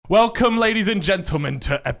Welcome, ladies and gentlemen,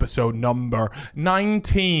 to episode number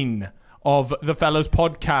 19 of the Fellas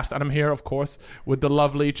Podcast. And I'm here, of course, with the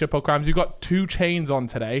lovely Chippo Crimes. You got 2 chains on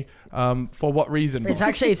today. For what reason? It's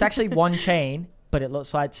actually one chain, but it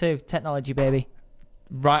looks like 2. Technology, baby.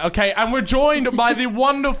 Right, okay, and we're joined by the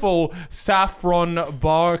wonderful Saffron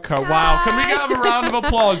Barker. Wow, can we get a round of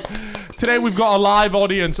applause? Today we've got a live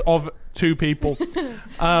audience of 2 people.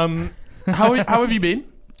 How have you been?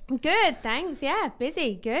 Good, thanks. Yeah,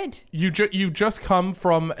 busy. Good. You just come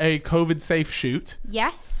from a COVID-safe shoot.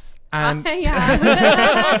 Yes. And yeah.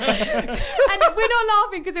 And we're not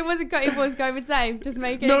laughing because it was COVID safe. Just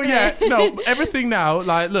make it. No, everything now.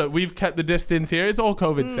 Like, look, we've kept the distance here. It's all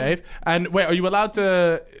COVID safe. And wait, are you allowed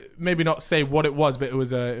to maybe not say what it was? But it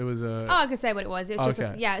was a. Oh, I can say what it was. It was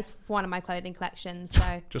just it's one of my clothing collections.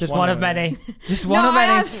 So just one of many. Just one of many.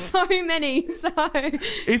 I have so many. So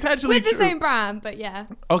it's actually with the same brand, but yeah.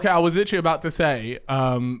 Okay, I was literally about to say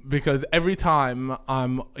because every time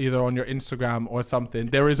I'm either on your Instagram or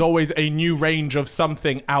something, there is always a new range of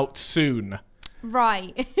something out soon.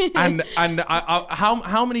 Right. and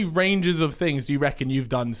how many ranges of things do you reckon you've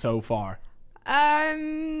done so far?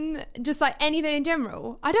 Just like anything in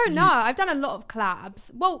general. I don't know. I've done a lot of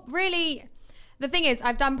collabs. Well, really, the thing is,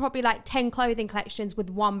 I've done probably like 10 clothing collections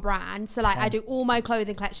with one brand. So like I do all my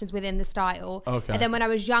clothing collections within the style. Okay. And then when I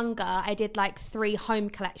was younger, I did like 3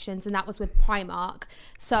 home collections, and that was with Primark.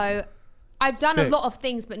 So I've done a lot of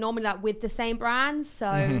things, but normally like with the same brands.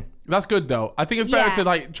 So that's good though. I think it's better to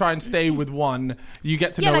like try and stay with one. You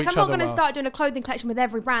get to know each other. I'm not going to start doing a clothing collection with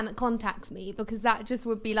every brand that contacts me, because that just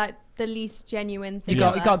would be like the least genuine thing. You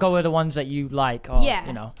got to go with the ones that you like. Or,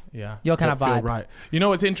 you know, your kind of vibe. Right. You know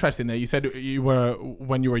what's interesting there? You said you were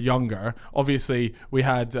when you were younger. Obviously, we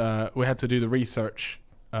had to do the research.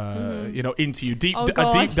 Into you, a deep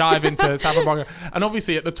dive into Saffron Barker. And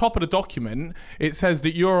obviously at the top of the document it says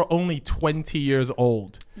that you're only 20 years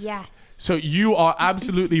old. Yes. So you are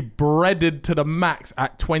absolutely breaded to the max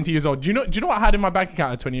at 20 years old. Do you know what I had in my bank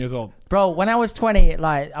account at 20 years old? Bro, when I was 20,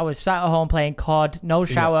 like I was sat at home playing COD, no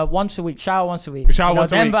shower, once a week, shower once a week.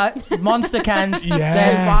 Monster cans,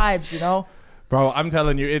 their vibes, you know. Bro, I'm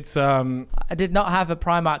telling you, it's I did not have a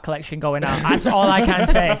Primark collection going out. That's all I can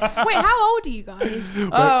say. Wait, how old are you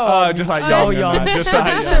guys? Just like so young.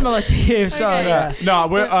 Similar to you. So no,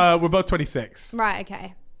 we're both 26. Right.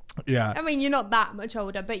 Okay. Yeah. I mean, you're not that much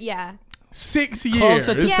older, but yeah. 6 years.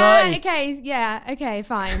 Closer to 30. Okay. Yeah. Okay.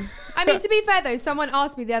 Fine. I mean, to be fair though, someone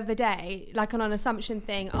asked me the other day, like on an assumption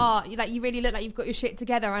thing, you really look like you've got your shit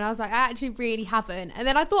together, and I was like, I actually really haven't. And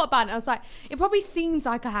then I thought about it, and I was like, it probably seems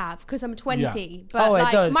like I have because I'm 20, but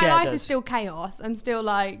like my life is still chaos. I'm still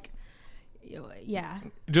like,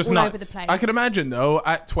 just all nuts. over the place. I can imagine though,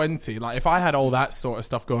 at 20, like if I had all that sort of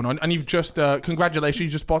stuff going on, and you've just congratulations, you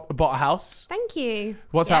just bought a house. Thank you.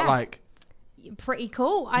 What's that like? Pretty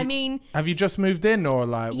cool. I mean, have you just moved in or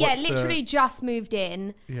like? Literally just moved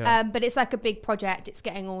in. But it's like a big project. It's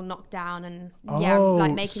getting all knocked down and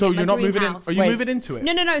like making so it my you're not dream moving house. in? Are you moving into it?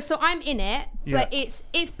 No. So I'm in it, but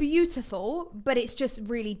it's beautiful, but it's just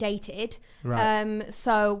really dated. Right.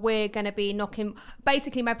 So we're gonna be knocking.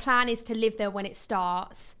 Basically, my plan is to live there when it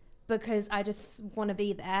starts, because I just want to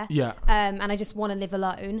be there. Yeah. And I just want to live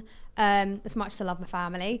alone. As much as I love my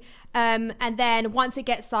family. And then once it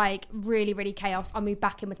gets like really, really chaos, I'll move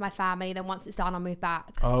back in with my family. Then once it's done, I'll move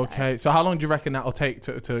back. Okay. So how long do you reckon that'll take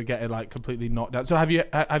to get it like completely knocked down? So have you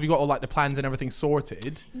got all like the plans and everything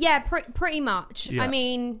sorted? Yeah, pretty much. Yeah. I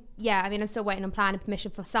mean, I'm still waiting on planning permission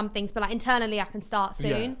for some things, but like internally I can start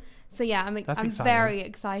soon. So yeah, I'm very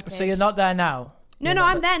excited. So you're not there now? No,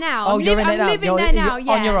 I'm there now. Oh, you're in it now. I'm living there now,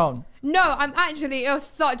 on your own? No, I'm actually, it was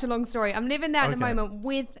such a long story. I'm living there at the moment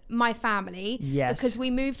with my family. Yes. Because we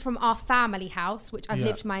moved from our family house, which I've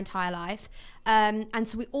lived my entire life. And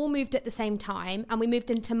so we all moved at the same time, and we moved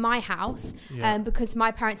into my house because my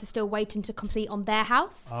parents are still waiting to complete on their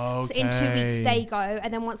house. Okay. So in 2 weeks they go,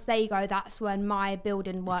 and then once they go, that's when my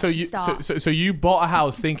building work starts. So you bought a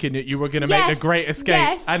house thinking that you were going to make the great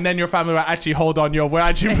escape, and then your family were actually, hold on, we're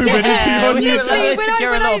actually moving into your new literally, when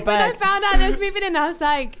I found out they was moving in, I was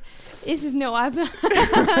like, this is not what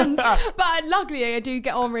I planned. But luckily I do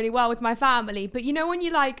get on really well with my family. But you know when you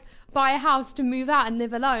like buy a house to move out and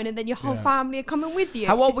live alone, and then your whole family are coming with you.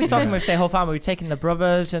 How old are we talking when we say whole family? We're taking the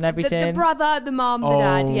brothers and everything? The brother, the mum, the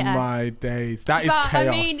dad, Oh my days. That is chaos. I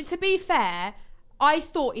mean, to be fair, I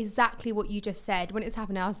thought exactly what you just said. When it was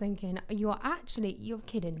happening, I was thinking, you're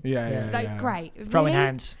kidding. Yeah. Great. Really? Throwing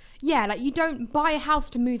hands. Yeah, like you don't buy a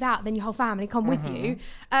house to move out, then your whole family come with you.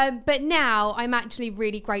 But now I'm actually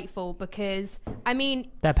really grateful because, I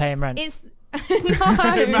mean... They're paying rent.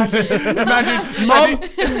 Imagine, Mum,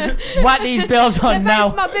 whack these bills on now.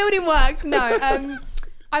 My building works. No,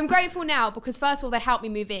 I'm grateful now because first of all they helped me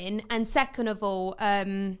move in, and second of all,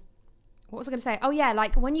 what was I going to say? Oh yeah,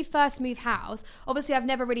 like when you first move house, obviously I've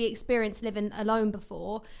never really experienced living alone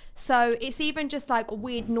before. So it's even just like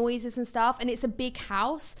weird noises and stuff, and it's a big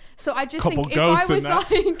house. So I just think if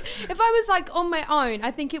I was like on my own,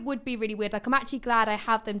 I think it would be really weird. Like I'm actually glad I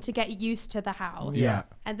have them to get used to the house. Yeah.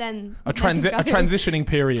 And then a transitioning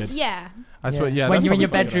period. Yeah. That's when you're in your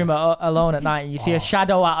bedroom alone at night and you see a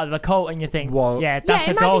shadow out of the coat and you think, that's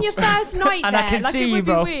a ghost. Imagine your first night and there. I can like see it you, would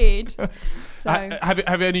bro. be weird. So have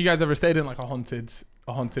any of you guys ever stayed in like a haunted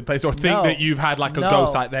place or think that you've had like a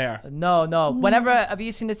ghost out there? No. Whenever have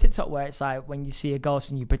you seen the TikTok where it's like when you see a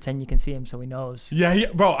ghost and you pretend you can see him so he knows?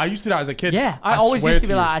 Yeah, bro. I used to do that as a kid. Yeah, I always used to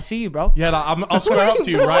be like, I see you, bro. Yeah, like, I'll swear up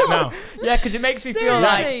to you right now. Yeah, because it makes me feel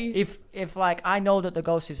like if like I know that the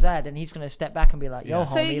ghost is there, then he's gonna step back and be like, "Yo, homie."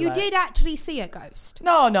 So you did actually see a ghost?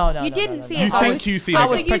 No. You didn't see a ghost. You think you see? I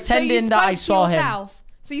was pretending that I saw him.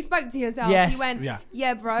 So you spoke to yourself. Yes. You went,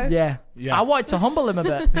 yeah, bro. Yeah. I wanted to humble him a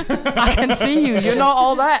bit. I can see you. You're not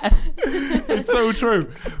all that. It's so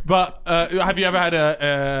true. But have you ever had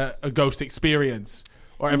a ghost experience?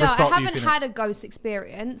 Or No, I haven't had a ghost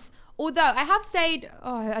experience. Although I have stayed,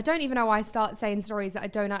 I don't even know why I start saying stories that I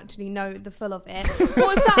don't actually know the full of it. What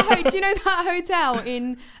was that? Do you know that hotel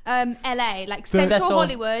in LA, like Central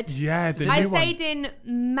Hollywood? Yeah, I stayed in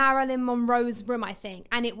Marilyn Monroe's room, I think,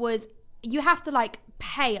 and it was. You have to like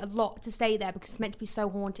pay a lot to stay there because it's meant to be so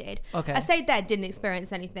haunted. Okay. I stayed there, didn't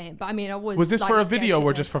experience anything, but I mean, I was. Was this like, for a video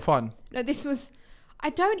or just for fun? No, this was.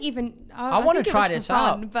 I don't even. I want to try this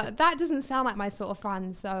out, but that doesn't sound like my sort of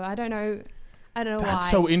fun. So I don't know. I don't know why.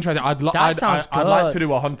 That's so interesting. I'd like to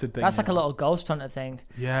do a haunted thing. That's like a little ghost hunter thing.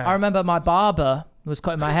 Yeah. I remember my barber was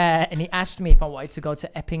cutting my hair and he asked me if I wanted to go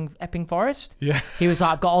to Epping Forest. Yeah. He was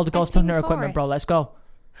like, "I've got all the ghost hunter equipment, bro. Let's go."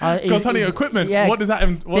 Ghost hunting equipment? Yeah. What does that?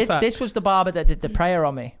 What's that? This was the barber that did the prayer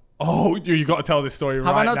on me. Oh, you got to tell this story right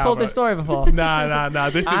now. Have I not told this story before? Nah.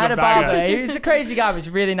 This is I had a barber. He was a crazy guy. He was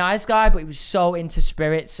a really nice guy, but he was so into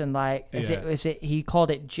spirits and like, is it? He called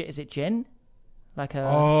it. Is it jinn? Like a.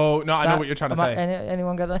 Oh no, I know what you're trying to say.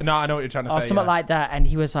 Anyone get that? No, I know what you're trying to say. Or something like that. And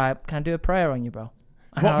he was like, "Can I do a prayer on you, bro?"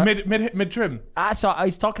 What, mid trim? So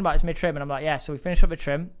he's talking about his mid trim, and I'm like, yeah. So we finish up the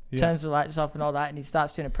trim, turns the lights off and all that, and he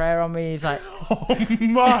starts doing a prayer on me. He's like, oh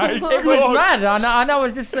my god, it was mad. I know, it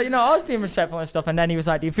was just I was being respectful and stuff. And then he was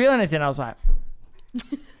like, "Do you feel anything?" I was like,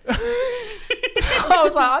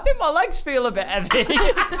 I think my legs feel a bit heavy.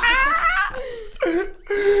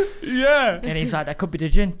 Yeah. And he's like, "That could be the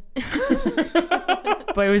gin."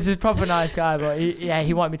 But he was a proper nice guy. But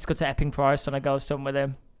he wanted me to go to Epping Forest and I ghost hunt with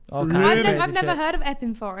him. Really? I've never heard of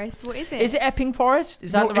Epping Forest. What is it? Is it Epping Forest?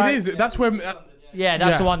 Is that the right? It is. That's where.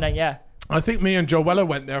 That's the one then. Yeah. I think me and Joella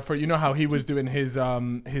went there for how he was doing his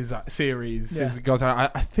series. I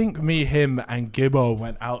think me, him, and Gibbo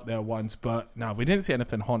went out there once, but no, we didn't see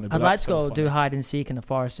anything haunted. I'd like to go do hide and seek in the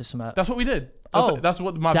forest or something. That's what we did. That's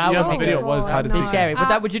what my video was. Hide and seek. Scary.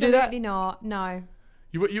 Would you do that? Absolutely not. No.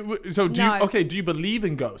 Do you believe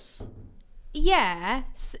in ghosts? Yeah,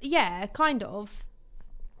 kind of.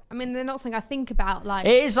 I mean, they're not something I think about like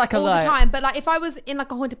it is like all the time. But like, if I was in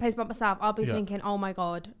like a haunted place by myself, I'll be thinking, "Oh my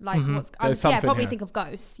god!" Like, probably think of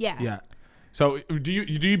ghosts. Yeah. Yeah. So, do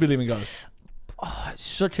you believe in ghosts? Oh, it's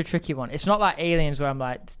such a tricky one. It's not like aliens where I'm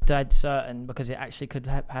like dead certain because it actually could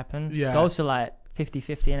happen. Yeah. Ghosts are like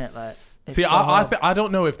 50-50 in it. Like, see, I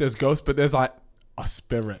don't know if there's ghosts, but there's like a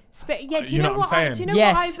spirit. Yeah, do you know what I believe?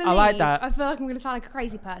 I like that. I feel like I'm going to sound like a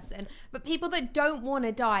crazy person, but people that don't want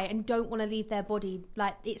to die and don't want to leave their body,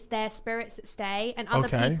 like it's their spirits that stay, and other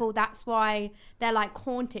people, that's why they're like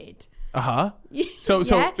haunted. So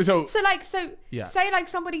say like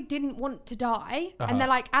somebody didn't want to die and they're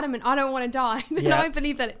like adamant, I don't want to die. Then I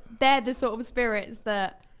believe that they're the sort of spirits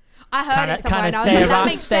that. I heard it somewhere and I was like, that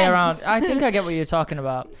makes sense. Around. I think I get what you're talking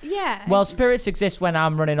about. Yeah. Well, spirits exist when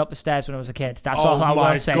I'm running up the stairs when I was a kid. That's all I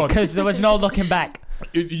will say. Because there was no looking back.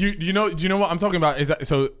 Do you know what I'm talking about? Is that,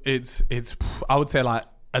 so it's I would say like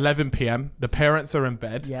 11 p.m. The parents are in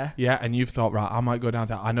bed. Yeah. And you've thought, right, I might go down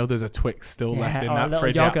to. I know there's a Twix still left in that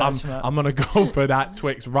fridge. I'm gonna go for that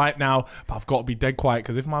Twix right now, but I've got to be dead quiet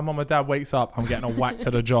because if my mum or dad wakes up, I'm getting a whack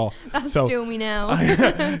to the jaw. Steal me now.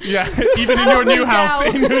 Even in your new house.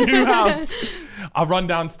 In your new house. I run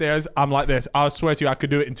downstairs. I'm like this. I swear to you, I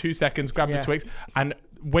could do it in 2 seconds. Grab the Twix and.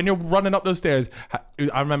 When you're running up those stairs,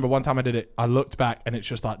 I remember one time I did it. I looked back and it's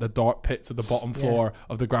just like the dark pits of the bottom floor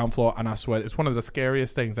of the ground floor, and I swear it's one of the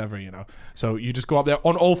scariest things ever. So you just go up there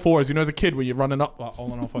on all fours. As a kid, where you're running up like,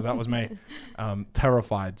 all on all fours. That was me,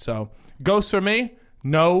 terrified. So ghosts for me,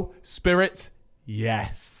 No. Spirits?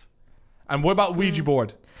 Yes. And what about Ouija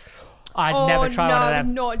board? I'd never try one of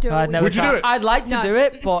them. Not doing it. Would you do it? I'd like to do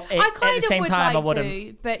it, but I kind at the same of would time, like I wouldn't.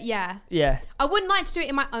 to, but yeah. Yeah. I wouldn't like to do it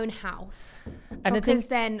in my own house. And because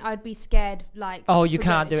then I'd be scared, like... Oh, you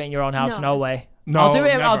can't do it in your own house? No way. No, I'll do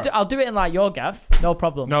it. never. I'll do it in like your gaff. No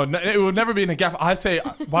problem. No, it will never be in a gaff. I say,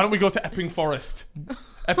 why don't we go to Epping Forest?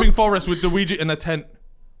 Epping Forest with the Ouija in a tent.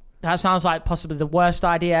 That sounds like possibly the worst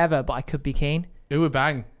idea ever, but I could be keen. It would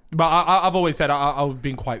bang. But I've always said I've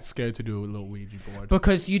been quite scared to do a little Ouija board.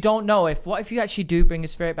 Because you don't know what if you actually do bring a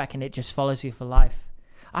spirit back and it just follows you for life.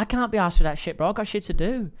 I can't be asked for that shit, bro. I've got shit to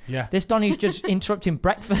do. Yeah. This Donny's just interrupting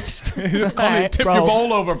breakfast. He's just gonna tip your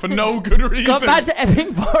bowl over for no good reason. Got back to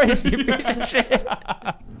Epping Forest, you piece of shit.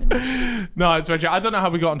 No, it's very true. I don't know how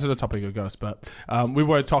we got onto the topic of ghosts, but we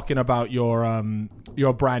were talking about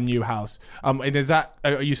your brand new house. And is that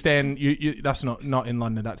are you staying? You that's not in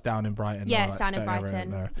London. That's down in Brighton. Yeah, it's down in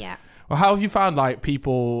Brighton. Yeah. Well, how have you found like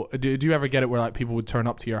people? Do you ever get it where like people would turn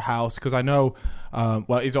up to your house? Because I know,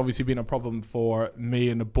 it's obviously been a problem for me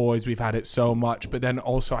and the boys. We've had it so much, but then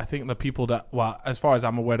also I think the people that, well, as far as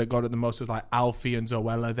I'm aware, that got it the most was like Alfie and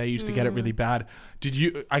Zoella. They used to get it really bad. Did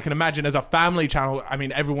you? I can imagine as a family channel. I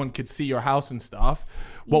mean, everyone could see your house and stuff.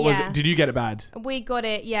 What was it? Did you get it bad? We got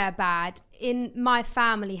it, bad. In my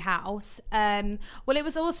family house. Well, it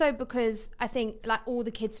was also because I think like all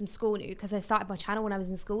the kids from school knew, because I started my channel when I was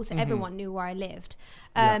in school, so everyone knew where I lived.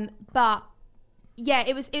 But yeah,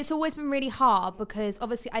 it's always been really hard because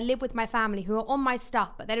obviously I live with my family who are on my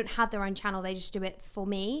stuff, but they don't have their own channel. They just do it for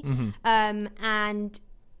me. And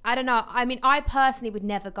I don't know. I mean, I personally would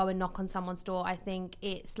never go and knock on someone's door. I think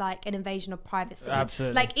it's like an invasion of privacy.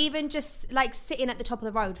 Absolutely. Like even just like sitting at the top of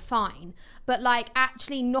the road, fine. But like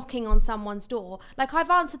actually knocking on someone's door. Like I've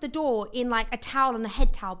answered the door in like a towel and a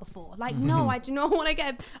head towel before. Like, no, I do not want to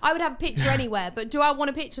get... I would have a picture anywhere, but do I want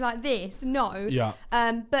a picture like this? No. Yeah.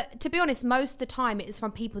 But to be honest, most of the time it is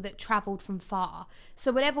from people that travelled from far.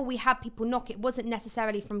 So whenever we had people knock, it wasn't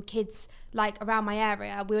necessarily from kids like around my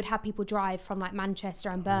area. We would have people drive from like Manchester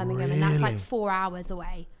and Birmingham, and that's like 4 hours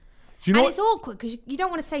away. You know and it's awkward because you don't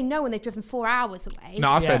want to say no when they've driven 4 hours away. No,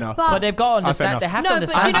 I say no. But they've got to understand. No. They have to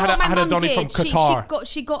understand. But do you know what my mum Donny did? from Qatar.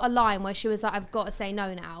 She got a line where she was like, "I've got to say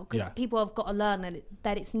no now," because people have got to learn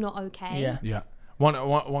that it's not okay. Yeah.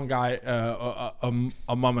 One guy,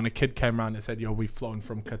 a mum and a kid came around and said, "Yo, we've flown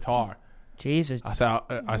from Qatar." Jesus. I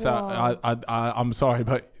said, I'm sorry,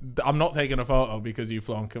 but I'm not taking a photo because you've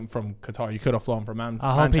flown from Qatar. You could have flown from Manchester.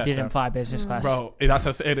 I hope he didn't fly business class. Bro,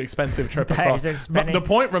 that's an expensive trip across. But the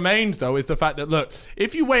point remains, though, is the fact that, look,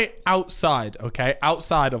 if you wait outside, okay,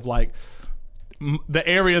 outside of, like, the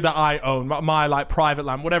area that I own, my like, private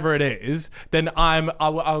land, whatever it is, then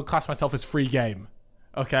I'll class myself as free game,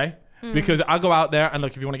 okay? Because I go out there and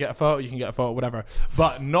look, if you want to get a photo, you can get a photo, whatever.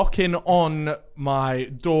 But knocking on my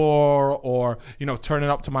door or, you know, turning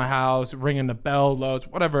up to my house, ringing the bell loads,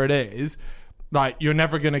 whatever it is, like, you're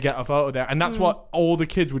never going to get a photo there. And that's what all the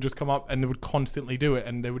kids would just come up and they would constantly do it.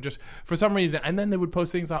 And they would just, for some reason, and then they would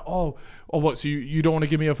post things like, oh what, so you don't want to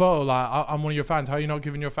give me a photo? Like, I'm one of your fans. How are you not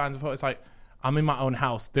giving your fans a photo? It's like, I'm in my own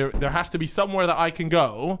house. There has to be somewhere that I can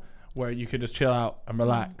go where you can just chill out and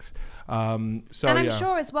relax. And I'm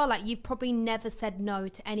sure as well, like, you've probably never said no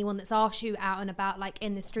to anyone that's asked you out and about, like,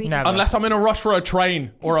 in the street. Unless I'm in a rush for a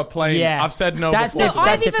train or a plane. Yeah. I've said no before. No,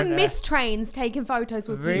 I've even missed trains taking photos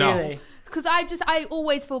with people. Really? Because I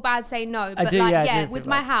always feel bad saying no. But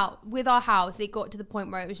with our house, it got to the point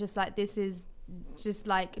where it was just like, this is just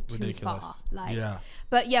like too ridiculous. Far. Like,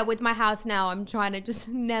 but yeah, with my house now, I'm trying to just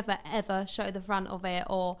never ever show the front of it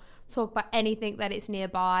or talk about anything that it's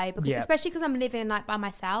nearby, because especially because I'm living like by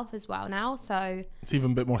myself as well now, so it's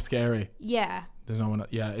even a bit more scary. Yeah, there's no one.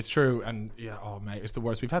 Yeah, it's true. And oh mate, it's the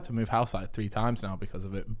worst. We've had to move house like 3 times now because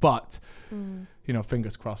of it, but you know,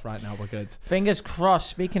 fingers crossed. Right now we're good. Fingers crossed.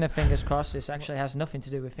 Speaking of fingers crossed, this actually has nothing to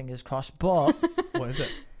do with fingers crossed, but what is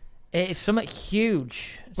it? It's something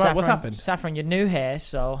huge. Right, Saffron, what's happened? Saffron, you're new here,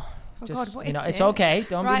 so just, God, it's okay.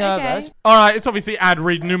 Don't be nervous. Okay. All right, it's obviously ad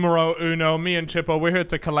read numero uno. Me and Chippo, we're here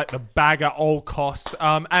to collect the bag at all costs.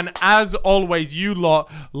 And as always, you lot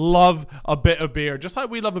love a bit of beer. Just like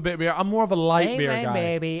we love a bit of beer. I'm more of a light beer guy.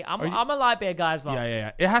 Baby. I'm a light beer guy as well.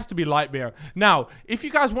 Yeah. It has to be light beer. Now, if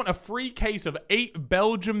you guys want a free case of 8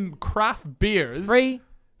 Belgian craft beers... Free.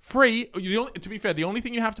 To be fair, the only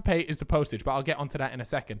thing you have to pay is the postage, but I'll get onto that in a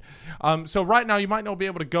second. So right now, you might not be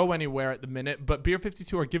able to go anywhere at the minute, but Beer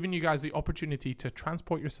 52 are giving you guys the opportunity to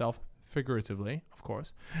transport yourself, figuratively, of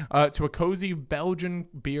course, to a cozy Belgian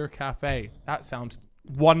beer cafe. That sounds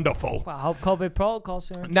wonderful. Well, I hope COVID protocols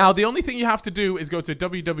soon. Now, the only thing you have to do is go to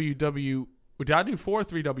Did I do 4 or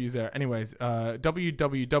 3 W's there? Anyways,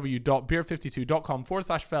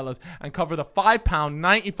 www.beer52.com/fellas and cover the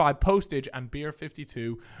 £5.95 postage, and Beer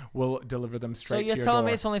 52 will deliver them straight to your door. So you're telling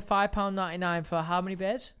me it's only £5.99 for how many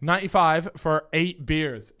beers? 95 for 8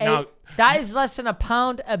 beers. 8. Now, that is less than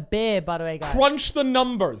 £1 a beer, by the way, guys. Crunch the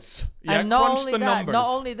numbers. Yeah, and not only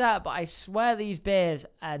that, but I swear these beers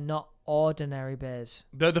are not ordinary beers.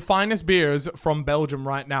 They're the finest beers from Belgium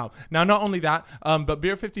right now. Now, not only that, but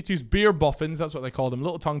Beer 52's beer boffins, that's what they call them,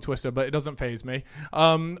 little tongue twister, but it doesn't faze me,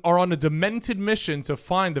 are on a demented mission to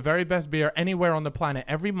find the very best beer anywhere on the planet.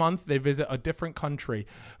 Every month, they visit a different country,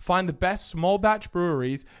 find the best small batch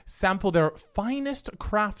breweries, sample their finest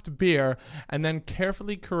craft beer, and then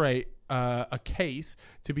carefully curate a case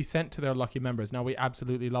to be sent to their lucky members. Now, we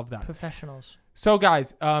absolutely love that. Professionals. So,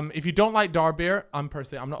 guys, if you don't like dark beer, I'm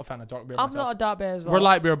not a fan of dark beer myself. I'm not a dark beer as well. We're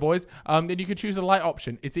light beer boys. Then you can choose a light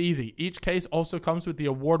option. It's easy. Each case also comes with the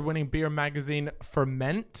award-winning beer magazine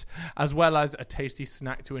Ferment, as well as a tasty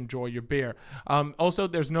snack to enjoy your beer. Also,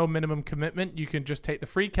 there's no minimum commitment. You can just take the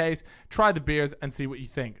free case, try the beers, and see what you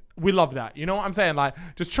think. We love that. You know what I'm saying? Like,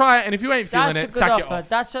 just try it, and if you ain't feeling it, sack it off.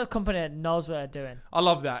 That's a company that knows what they're doing. I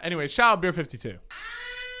love that. Anyway, shout out Beer 52.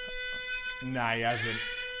 Nah, he hasn't.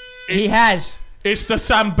 He has. It's the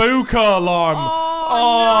Sambuca alarm.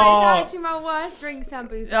 No, it's actually my worst drink,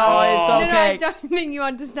 Sambuca. Oh, it's okay. No, I don't think you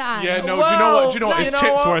understand. Yeah, no, do you know what? It's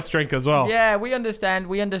Chip's worst drink as well. Yeah, we understand.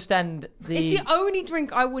 It's the only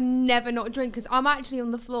drink I would never not drink because I'm actually on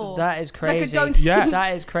the floor. That is crazy.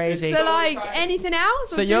 That is crazy. So, like, anything else?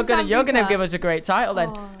 So you're gonna give us a great title then.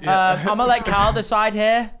 I'm gonna let Carl decide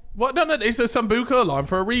here. What? No, it's a Sambuca alarm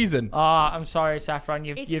for a reason. Oh, I'm sorry, Saffron.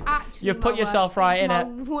 You've put yourself right in it.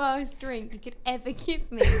 It's my worst drink you could ever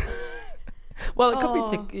give me. Well, it could be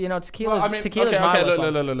tequila's. Tequila's okay,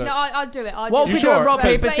 look. No, I'll do it. Well, we do rock,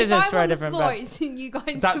 paper, scissors for a different bet. You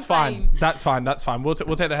guys. That's fine. That's fine. We'll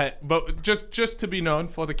take the hit. But just to be known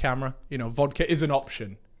for the camera, vodka is an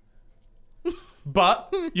option. But,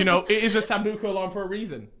 it is a Sambuca alarm for a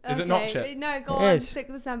reason. Is it not, Chip? No, go on. Stick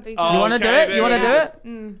with the Sambuca. You want to do it? You want to do it?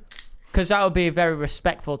 Because that would be very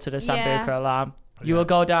respectful to the Sambuca alarm. You will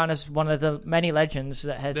go down as one of the many legends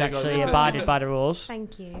that has actually abided by the rules.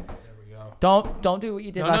 Thank you. Don't do what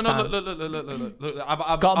you did last time. No, look. I've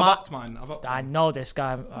upped mine. I know this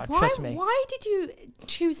guy. Trust me. Why did you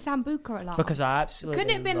choose Sambuca alarm? Because I absolutely couldn't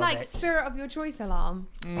it have been like Spirit of Your Choice alarm?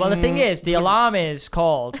 Well, the thing is, the alarm is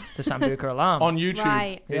called the Sambuca alarm on YouTube.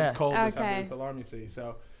 Right. It's called the Sambuca alarm. You see.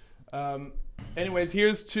 So, anyways,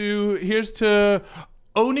 here's to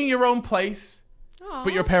owning your own place. Aww.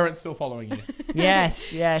 But your parents still following you. Yes.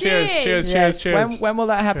 Cheers. When will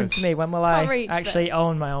that happen to me? When will I actually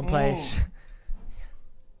own my own place?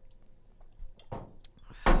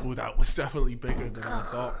 Oh, that was definitely bigger than I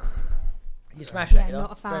thought. You smashed it.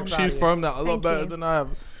 Not a fan. She's firmed that a lot better than I have.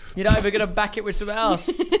 You're not even going to back it with something else.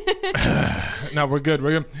 No, we're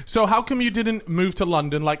good. So how come you didn't move to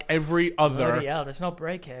London like every other? Bloody hell, there's no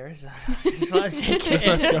break here, is there? Let's take it.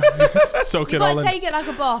 Let's go. Soak it all in. You got to take it like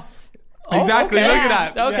a boss. Exactly. Okay. Look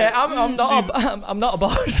at that. Okay, yeah. I'm not a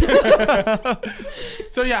boss.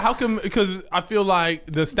 So yeah, how come? Because I feel like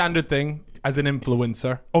the standard thing as an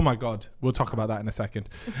influencer. Oh my God, we'll talk about that in a second.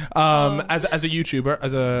 As a YouTuber,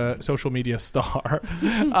 as a social media star,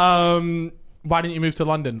 why didn't you move to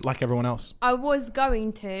London like everyone else? I was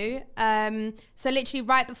going to. So literally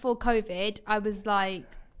right before COVID, I was like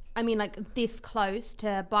this close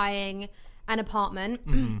to buying an apartment.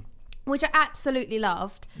 Mm-hmm. Which I absolutely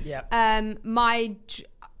loved. Yeah. My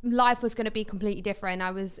life was going to be completely different.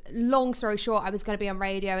 Long story short, I was going to be on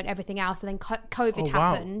radio and everything else, and then COVID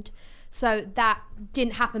happened. So that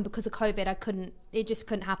didn't happen because of COVID. It just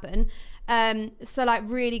couldn't happen. So like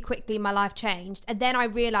really quickly, my life changed, and then I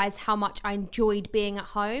realized how much I enjoyed being at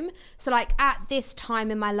home. So like at this time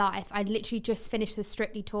in my life, I'd literally just finished the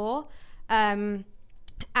Strictly tour, and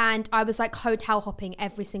I was like hotel hopping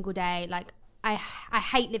every single day, like. I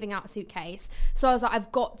hate living out a suitcase, so I was like,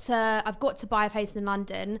 I've got to buy a place in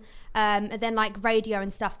London, and then like radio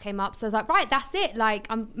and stuff came up, so I was like, right, that's it, like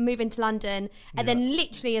I'm moving to London, and then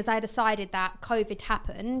literally as I decided that, COVID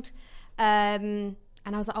happened, and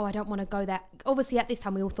I was like, oh, I don't want to go there. Obviously at this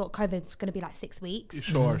time we all thought COVID was going to be like 6 weeks.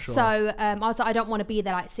 Sure. So I was like, I don't want to be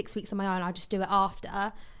there like 6 weeks on my own. I'll just do it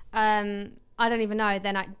after. I don't even know.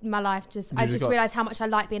 Then my life I just realized how much I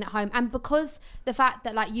like being at home. And because the fact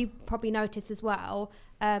that like you probably noticed as well,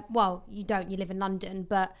 well, you live in London,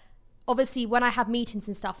 but obviously when I have meetings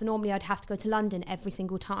and stuff, normally I'd have to go to London every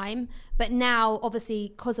single time. But now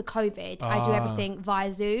obviously because of COVID, I do everything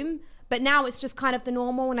via Zoom. But now it's just kind of the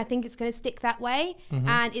normal, and I think it's going to stick that way.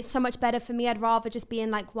 And it's so much better for me. I'd rather just be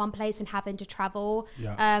in like one place and having to travel.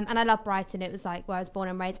 Yeah. And I love Brighton. It was like where I was born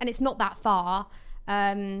and raised, and it's not that far.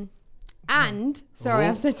 And sorry,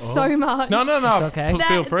 I've said so much. No. It's okay.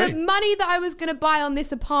 Feel free. The money that I was going to buy on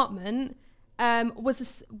this apartment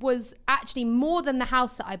was actually more than the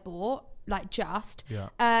house that I bought. Like just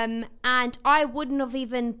and I wouldn't have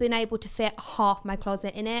even been able to fit half my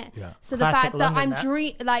closet in it. So the Classic fact that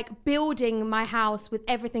London, I'm like building my house with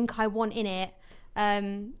everything I want in it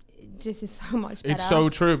just is so much better. It's so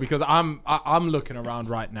true, because I'm looking around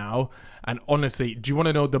right now, and honestly, do you want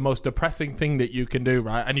to know the most depressing thing that you can do,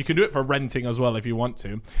 right? And you can do it for renting as well if you want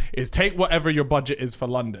to, is take whatever your budget is for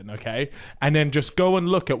London, okay? And then just go and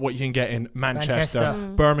look at what you can get in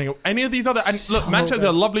Manchester. Birmingham, any of these other, and look, Manchester's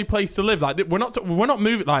a lovely place to live. Like we're not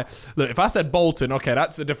moving, like, look, if I said Bolton, okay,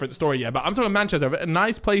 that's a different story, yeah, but I'm talking Manchester, a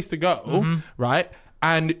nice place to go, right?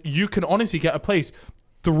 And you can honestly get a place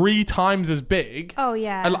 3 times as big. Oh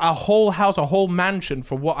yeah, a whole house, a whole mansion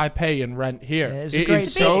for what I pay in rent here. Yeah, it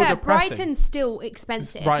is so to be fair, depressing. Brighton's still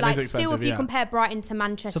expensive. Brighton like is expensive, still, if you compare Brighton to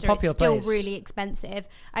Manchester, it's still place. really expensive,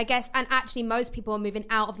 I guess. And actually, most people are moving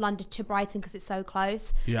out of London to Brighton because it's so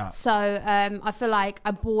close. Yeah. So I feel like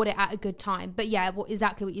I bought it at a good time. But yeah,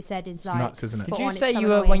 exactly what you said is like nuts, isn't it? Did you say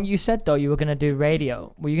when you said though you were going to do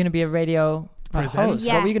radio? Were you going to be a radio host?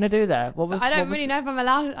 Yes. What were you going to do there? I don't really know if I'm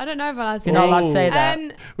allowed. I don't know if I'm allowed to say. You're not allowed to say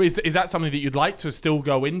that. Is that something that you'd like to still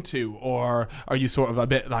go into, or are you sort of a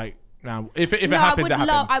bit like, now, if it happens, it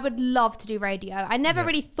happens? I would love to do radio. I never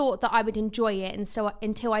really thought that I would enjoy it, and so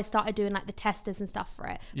until I started doing like the testers and stuff for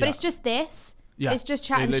it. But it's just this. Yeah. It's just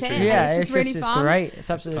chatting shit. Yeah, it's just really fun. It's great. It's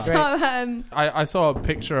absolutely great. So, I saw a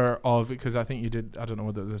picture of, because I think you did, I don't know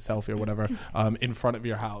whether it was a selfie or whatever, in front of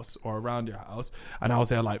your house or around your house, and I was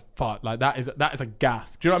there like, fuck, like that is a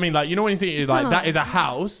gaff. Do you know what I mean? Like, you know when you see it, like that is a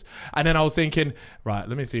house, and then I was thinking, right,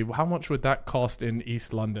 let me see, how much would that cost in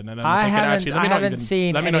East London? And then I let me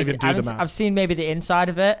not even do the math. I've seen maybe the inside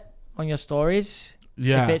of it on your stories.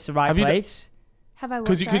 Yeah, if it's the right place. Have I?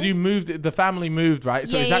 Because you moved, the family moved, right?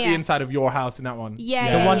 So is that the inside of your house in that one?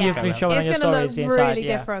 Yeah, the one you've been showing on your stories. It's going to look really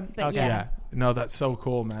different, but yeah. No, that's so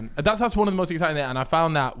cool, man. That's one of the most exciting things. And I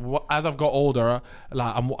found that as I've got older,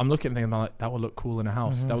 like I'm looking at things, I'm like, that would look cool in a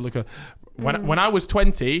house. That would look when I was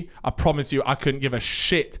 20, I promise you, I couldn't give a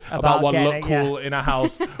shit about what looked cool in a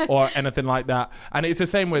house or anything like that. And it's the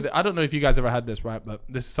same with, I don't know if you guys ever had this, right? But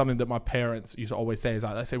this is something that my parents used to always say, is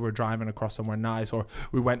like, let's say we're driving across somewhere nice, or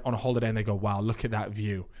we went on a holiday and they go, wow, look at that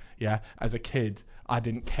view. Yeah. As a kid, I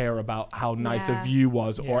didn't care about how nice a view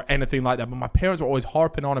was or anything like that. But my parents were always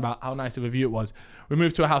harping on about how nice of a view it was. We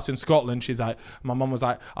moved to a house in Scotland. She's like, my mum was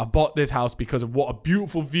like, I've bought this house because of what a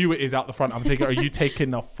beautiful view it is out the front. I'm thinking, are you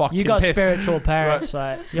taking the fucking You got piss? Spiritual parents.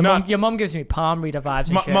 Like, your mum gives me palm reader vibes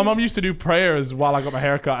and shit. My mum used to do prayers while I got my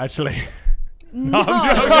haircut, actually. No,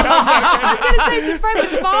 I was going to say she's friends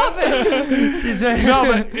with the barber. She's no,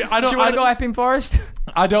 but I don't. She want to go Epping Forest?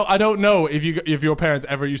 I don't know if your parents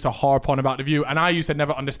ever used to harp on about the view, and I used to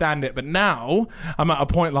never understand it. But now I'm at a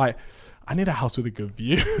point like, I need a house with a good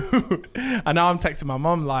view, and now I'm texting my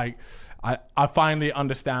mum like, I finally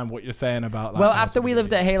understand what you're saying about. Like, well, after we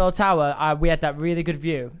lived at Halo Tower, we had that really good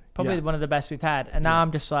view, probably one of the best we've had, and now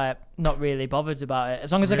I'm just like not really bothered about it.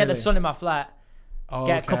 As long as I get the sun in my flat.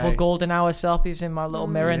 Get a couple golden hour selfies in my little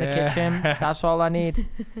mirror in the kitchen. That's all I need.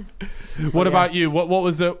 What about you? What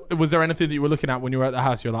was there anything that you were looking at when you were at the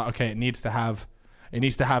house? You're like, okay, it needs to have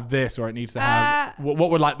this, or it needs to have. What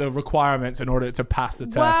were like the requirements in order to pass the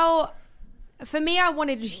test? Well, for me, I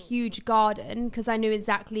wanted a huge garden because I knew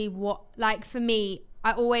exactly what. Like for me,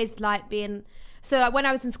 I always like being. So like when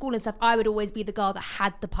I was in school and stuff, I would always be the girl that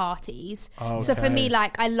had the parties. Okay. So for me,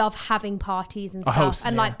 like I love having parties and stuff,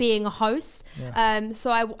 and like being a host. Yeah.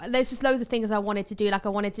 So there's just loads of things I wanted to do. Like I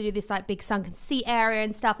wanted to do this like big sunken seat area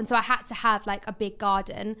and stuff, and so I had to have like a big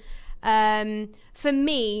garden. For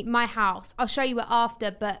me, my house, I'll show you it after,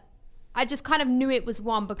 but I just kind of knew it was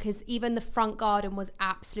one because even the front garden was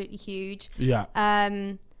absolutely huge. Yeah.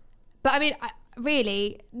 But I mean,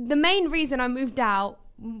 really, the main reason I moved out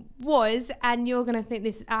was, and you're going to think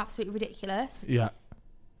this is absolutely ridiculous,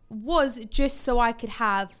 was just so I could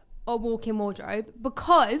have a walk-in wardrobe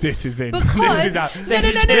because... This is the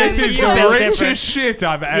richest shit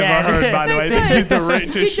I've ever heard, by the way. This is the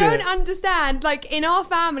richest shit. You don't understand. Like, in our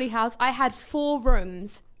family house, I had 4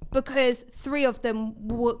 rooms because 3 of them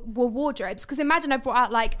were wardrobes. Because imagine I brought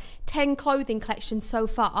out like 10 clothing collections so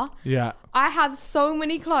far. Yeah. I have so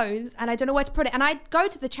many clothes and I don't know where to put it. And I go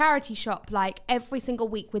to the charity shop like every single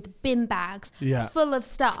week with bin bags full of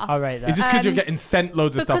stuff. All right. Is this because you're getting sent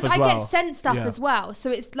loads of stuff as well? Because I get sent stuff as well.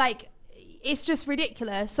 So it's like, it's just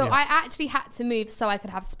ridiculous. So Yeah. I actually had to move so I could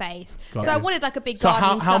have space. Got So you. I wanted like a big So garden.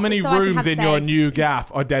 and how stuff, many so I could rooms have in your space. new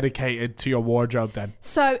gaff are dedicated to your wardrobe then?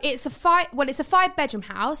 So it's a 5-bedroom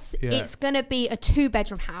house. Yeah. It's gonna be a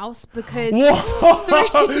 2-bedroom house because Wait, hold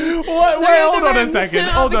on a second.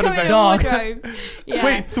 Hold on a second. Wardrobe. Yeah.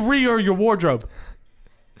 Wait, 3 are your wardrobe.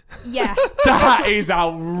 Yeah. That is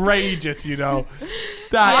outrageous, you know. I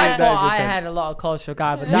That is thought I insane. had a lot of clothes for a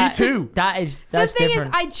guy, but Me that, too. That's The thing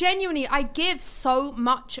different. is, I give so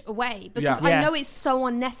much away because Yeah. I Yeah. know it's so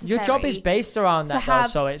unnecessary. Your job is based around that, though,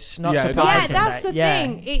 have- so it's not Yeah, surprising. Yeah, that's that, the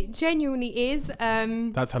thing. It genuinely is.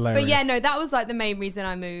 That's hilarious. But yeah, no, that was like the main reason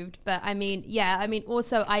I moved. But I mean,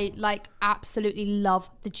 also I like absolutely love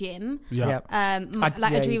the gym. Yeah. Yep. Like yeah,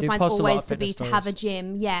 a you dream do of mine's post a lot always of to be fitness to have a stories.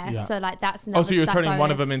 gym. Yeah. Yeah. So like that's another. Oh, so you're that turning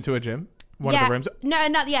one of bonus. them into a gym? One yeah. of the rooms? No,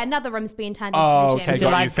 another room's being turned Oh, into a okay, gym. Is it got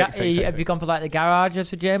you. like, Sick. have you gone for like the garage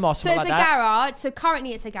as a gym or So something it's like a that? garage. So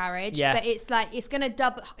currently it's a garage, Yeah. but it's gonna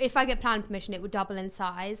double. If I get planning permission, it would double in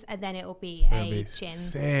size, and then it will be a gym.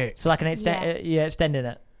 Sick. So like an extending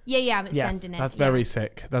it. Yeah, I'm extending it. That's yeah. very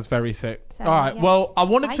sick. That's very sick. So, All right. yeah, Well, I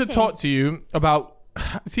wanted exciting. to talk to you about.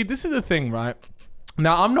 See, this is the thing, right?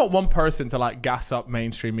 Now, I'm not one person to like gas up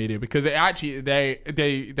mainstream media because it actually they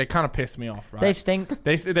kind of piss me off, right? They stink.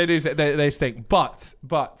 They stink.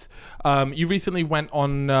 But you recently went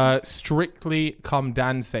on Strictly Come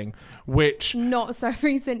Dancing, which Not so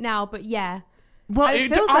recent now, but yeah. well, It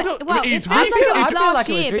feels like it it's feels like recent. it was I feel last like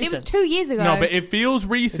it was year, but it was recent. 2 years ago. No, but it feels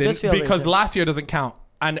recent does feel because recent. last year doesn't count.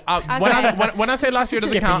 And Okay. when I say last year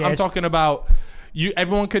doesn't Skipping count, I'm years. talking about you.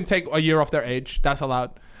 Everyone can take a year off their age. That's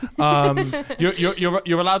allowed.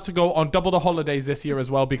 You're allowed to go on double the holidays this year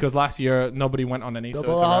as well because last year nobody went on any. Double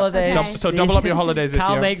so it's the all right. holidays. Okay. So double up your holidays this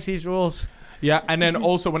Cal year. makes these rules. Yeah, and then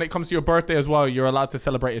also when it comes to your birthday as well, you're allowed to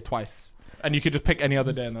celebrate it twice, and you could just pick any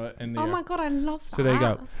other day in the oh year. my god, I love that. So there you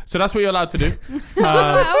go. So that's what you're allowed to do.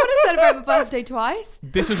 I want to celebrate my birthday twice.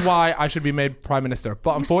 This is why I should be made prime minister.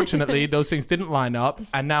 But unfortunately, those things didn't line up.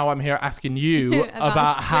 And now I'm here asking you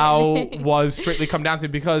about how Strictly. was Strictly Come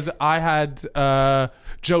Dancing because I had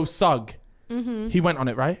Joe Sugg. Mm-hmm. He went on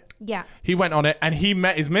it, right? Yeah. He went on it and he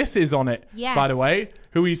met his missus on it, Yes. by the way,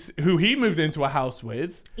 who he moved into a house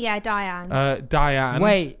with, Yeah, Diane. Diane.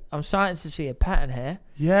 Wait, I'm starting to see a pattern here.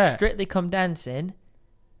 Yeah. Strictly Come Dancing.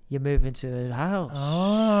 You move into a house.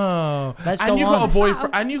 Oh. Let's and go you on. got a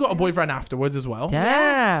boyfriend and you got a boyfriend afterwards as well.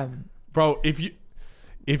 Damn. Bro, if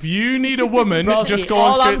you need a woman, Bro, just see, go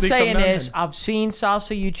on all I'm Strictly Come saying Dancing. is I've seen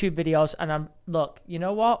salsa YouTube videos and look, you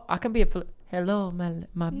know what? I can be hello, my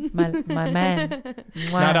man.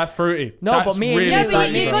 Nah, that's fruity. No, That's but me and really you- no, it's but like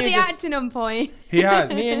you me got and the you just- acting on point. He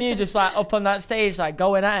has. Me and you just like up on that stage, like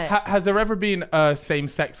going at it. Has there ever been a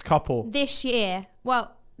same-sex couple? This year.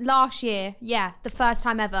 Well, last year. Yeah, the first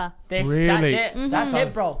time ever. That's Really? it. That's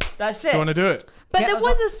it, bro. That's Do you want to it. do it? But Yeah, there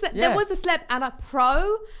was a yeah. there was a celeb and a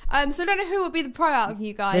pro. So I don't know who would be the pro out of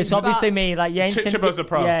you guys. It's obviously but- me. Like, you ain't seen- Chippo's the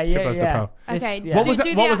pro. Yeah, yeah, Chippo's the yeah. pro. This- Okay, yeah. What was that-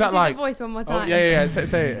 do what was that like? the voice one more Oh, time. yeah.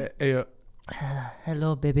 Say it.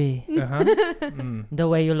 Hello, baby. Uh-huh. The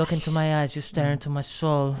way you look into my eyes, you stare into my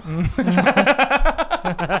soul.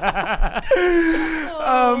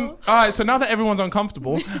 Oh. All right, so now that everyone's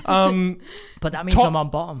uncomfortable, But that means Top- I'm on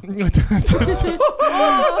bottom.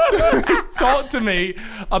 talk to me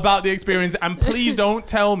about the experience, and please don't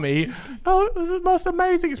tell me, oh, it was the most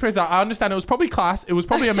amazing experience. I understand it was probably class, it was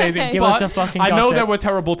probably amazing, Okay. Give us but a fucking I know gossip. there were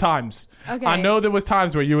terrible times. Okay. I know there was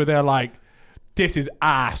times where you were there like, this is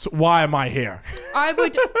ass. Why am I here? I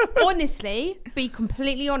would honestly be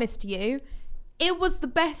completely honest to you. It was the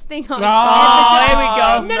best thing I've Oh, ever here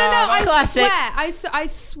done. we go. No, I Classic. swear. I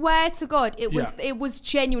swear to God, it was Yeah. it was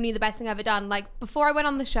genuinely the best thing I've ever done. Like before I went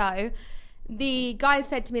on the show, the guy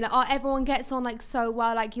said to me like, "Oh, everyone gets on like so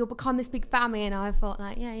well. Like you'll become this big family." And I thought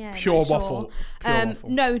like, yeah, Pure like, sure. waffle. Pure waffle.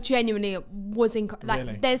 No, genuinely, it was incredible. Like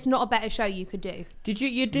Really? there's not a better show you could do. Did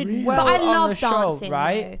you did Really? well But I on love the show, dancing,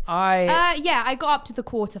 right? though. Yeah, I got up to the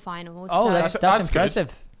quarterfinals. Oh, so. that's That's good.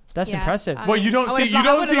 impressive. That's Yeah, impressive. I Well, mean, you don't I see- would've you li- don't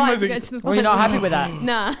I would've seem liked as to a- get to the Well, you're not final. happy with that.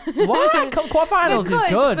 Nah. What? Quarterfinals is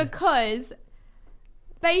good. Because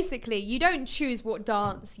basically you don't choose what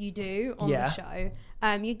dance you do on Yeah. the show.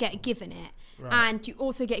 You get given it. Right. And you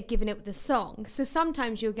also get given it with the song. So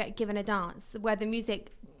sometimes you'll get given a dance where the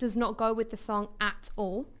music does not go with the song at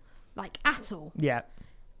all. Like at all. Yeah.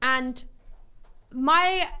 And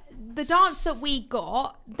the dance that we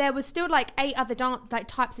got, there was still like 8 other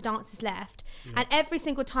types of dances left, and every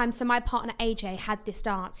single time, so my partner AJ had this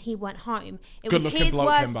dance, he went home. It Good was looking his bloke,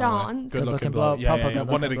 worst him, by the way. dance. Good looking Good-looking bloke. bloke, Yeah, proper yeah, yeah.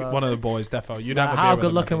 good-looking bloke. One of the boys, defo. You'd have a How beer with good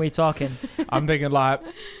him, looking I we think. talking? I'm thinking like,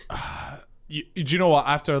 do you know what?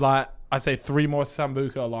 After like I'd say 3 more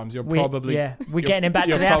Sambuca alarms, we're getting him back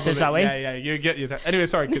to the afters, are we? Yeah, you get yourself. Anyway,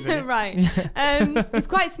 sorry, continue. Right. It's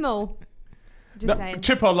quite small. Just saying.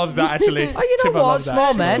 Chippo loves that, actually. Oh, you know what?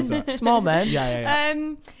 Small men.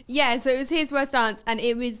 Yeah, so it was his worst dance, and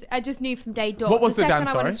it was, I just knew from day dot. What was the second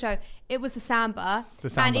dance, I wanted to show, it was the samba.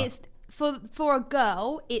 And it's, for a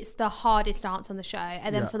girl, it's the hardest dance on the show.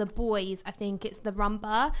 And then for the boys, I think it's the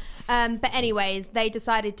rumba. But anyways, they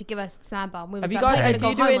decided to give us the samba. And we was do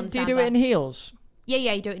you do it in heels?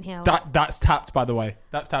 Yeah, you do it in heels. That's tapped, by the way.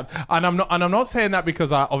 That's tapped, and I'm not saying that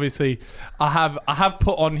because I have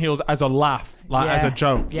put on heels as a laugh, as a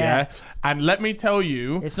joke. Yeah. And let me tell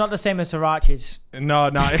you, it's not the same as Hirachis. No,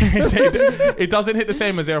 it doesn't hit the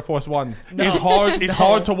same as Air Force Ones. No. It's hard. It's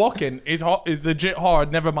hard to walk in. It's legit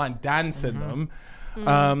hard. Never mind dancing them.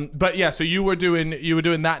 But yeah, so you were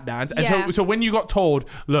doing that dance, and so when you got told,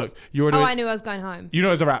 look, you were doing. Oh, I knew I was going home. You know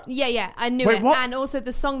it was a wrap. Yeah, I knew it. What? And also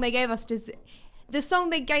the song they gave us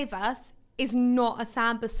is not a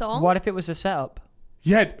samba song. What if it was a setup?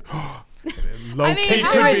 Yeah. I mean, is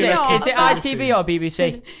it ITV or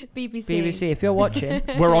BBC? BBC. If you're watching,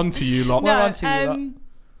 we're on to you lot. No, we're on to you lot.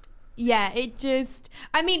 Yeah, it just.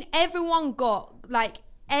 I mean, everyone got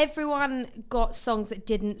songs that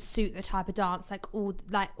didn't suit the type of dance,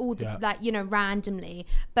 randomly.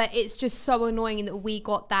 But it's just so annoying that we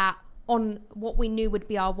got that on what we knew would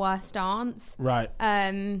be our worst dance. Right.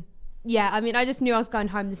 Yeah, I mean, I just knew I was going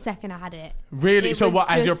home the second I had it. Really? So what,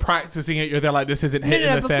 as you're practicing it, you're there like, this isn't hitting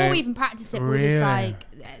the same? Before we even practiced it, we was like,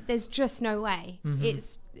 there's just no way.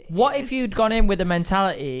 What if you'd gone in with the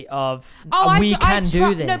mentality of, we can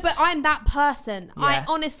do this? No, but I'm that person. Yeah. I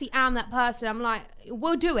honestly am that person. I'm like,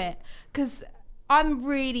 we'll do it. Because I'm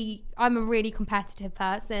a really competitive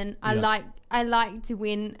person. I like to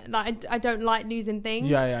win. Like, I don't like losing things.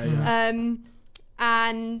 Yeah.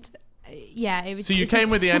 And... yeah, it was. So you came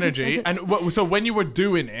with the energy, and so when you were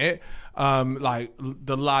doing it, like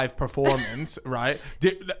the live performance, right?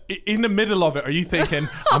 In the middle of it, are you thinking,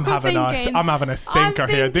 I'm having a stinker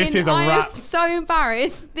here. This is a wrap. I'm so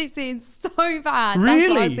embarrassed. This is so bad. Really? That's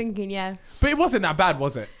what I was thinking. Yeah. But it wasn't that bad,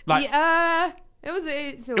 was it? Like,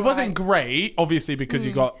 it wasn't great, obviously, because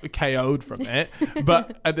you got KO'd from it.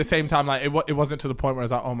 But at the same time, like it wasn't to the point where I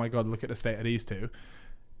was like, oh my god, look at the state of these two.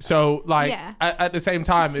 So, like, at the same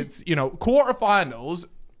time, it's, quarterfinals.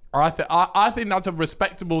 I think that's a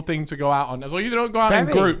respectable thing to go out on. As well, you don't go out in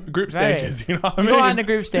group stages. You know what I mean? Go out in the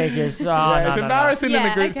group stages. Oh, it's embarrassing in the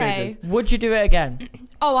group stages. Would you do it again?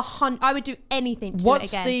 Oh, I would do anything to do it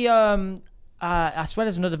again. What's the I swear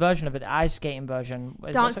there's another version of it, the ice skating version.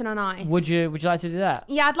 Dancing on ice. Would you like to do that?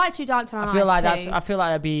 Yeah, I'd like to do dancing on ice. I feel like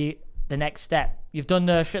that'd be the next step. You've done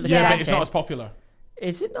the shit. Yeah, but it's not as popular.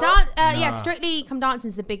 Is it not? Yeah, Strictly Come Dancing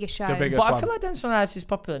is the biggest show. But I feel like Dancing on Ice is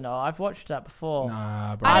popular now. I've watched that before.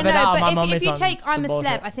 Nah, bro. I don't know, but if you take I'm a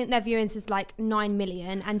Celeb, I think their viewings is like 9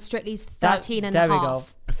 million and Strictly's 13 and a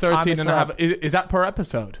half. 13 and a half. Is that per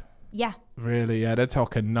episode? Yeah. Really? Yeah, they're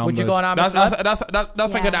talking numbers. Would you go on I'm a Celeb?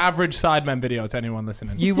 That's like an average Sidemen video to anyone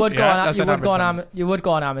listening. You would go on I'm a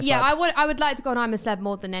Celeb. Yeah, I would like to go on I'm a Celeb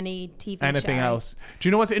more than any TV show. Anything else. Do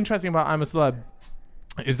you know what's interesting about I'm a Celeb?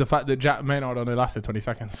 Is the fact that Jack Maynard only lasted 20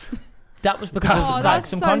 seconds. That was because of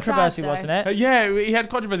some controversy, wasn't it? Yeah, he had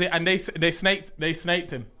controversy, and they snaked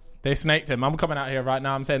him. They snaked him. I'm coming out here right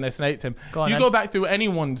now. I'm saying they snaked him. Go back through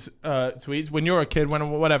anyone's tweets when you're a kid,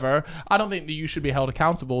 whatever. I don't think that you should be held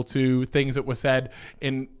accountable to things that were said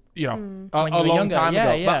in a long time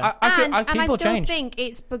ago. Yeah. But I still think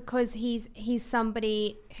it's because he's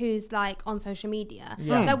somebody who's like on social media.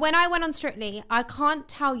 Yeah. Like when I went on Strictly, I can't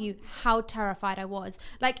tell you how terrified I was.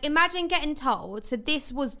 Like imagine getting told. So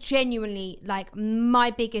this was genuinely like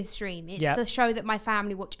my biggest dream. It's the show that my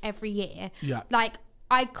family watch every year. Yeah. Like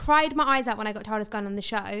I cried my eyes out when I got told I was going on the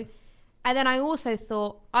show, and then I also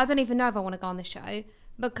thought I don't even know if I want to go on the show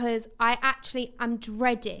because I actually am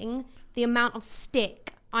dreading the amount of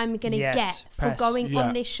stick I'm going to get for going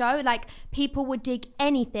on this show. Like people would dig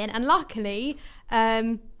anything, and luckily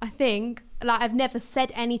I think like I've never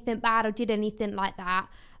said anything bad or did anything like that,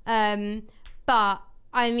 but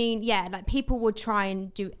I mean like people would try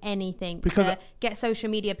and do anything to get social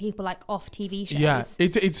media people like off TV shows.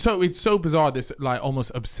 It's so bizarre, this like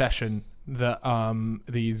almost obsession that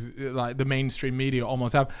these like the mainstream media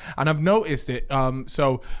almost have, and I've noticed it.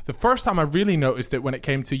 So the first time I really noticed it when it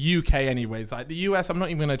came to UK, anyways, like the US, I'm not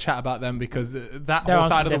even going to chat about them because that whole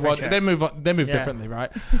side of the world they move differently,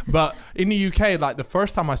 right? But in the UK, like the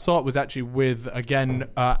first time I saw it was actually with again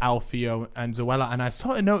Alfio and Zoella, and I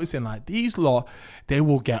started noticing like these lot, they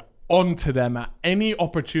will get onto them at any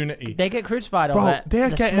opportunity. They get crucified on it.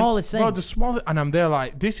 They're the getting smallest thing. Bro, the smallest, and I'm there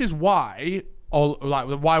like, this is why all like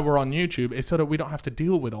why we're on YouTube is so that we don't have to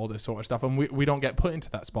deal with all this sort of stuff, and we don't get put into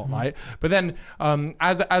that spotlight. But then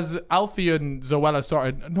as Alfie and Zoella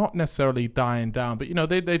started not necessarily dying down, but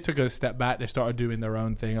they took a step back, they started doing their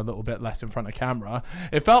own thing a little bit less in front of camera.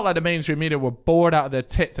 It felt like the mainstream media were bored out of their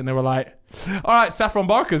tits, and they were like, all right, Saffron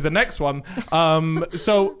Barker's the next one.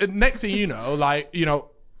 So next thing you know,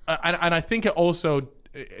 and I think it also,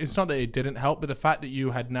 it's not that it didn't help, but the fact that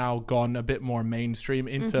you had now gone a bit more mainstream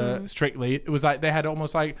into Strictly, it was like they had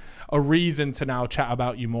almost like a reason to now chat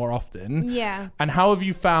about you more often. Yeah. And how have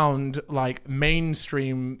you found like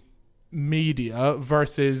mainstream media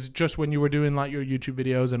versus just when you were doing like your YouTube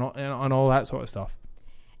videos and all that sort of stuff?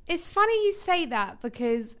 It's funny you say that,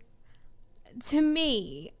 because to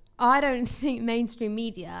me, I don't think mainstream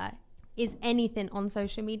media is anything on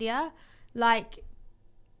social media. Like,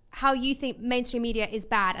 how you think mainstream media is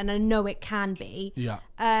bad, and I know it can be. Yeah.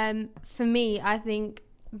 For me, I think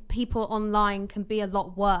people online can be a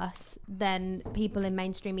lot worse than people in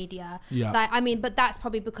mainstream media. Yeah. But that's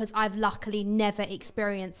probably because I've luckily never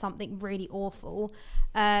experienced something really awful.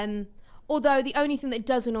 Although the only thing that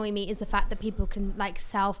does annoy me is the fact that people can like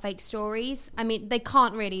sell fake stories. I mean, they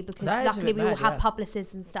can't really, because luckily we all have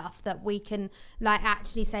publicists and stuff that we can like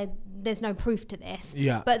actually say there's no proof to this.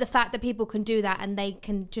 Yeah. But the fact that people can do that and they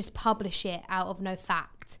can just publish it out of no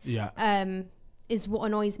fact. Yeah. Is what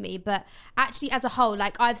annoys me. But actually, as a whole,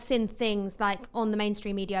 like I've seen things like on the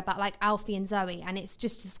mainstream media about like Alfie and Zoe, and it's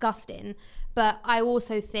just disgusting. But I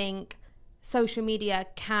also think social media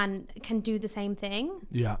can do the same thing.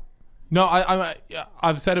 Yeah. No,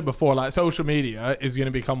 I've said it before. Like, social media is going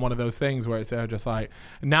to become one of those things where it's just like,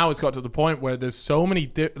 now it's got to the point where there's so many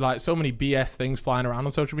BS things flying around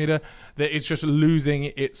on social media that it's just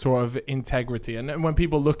losing its sort of integrity. And when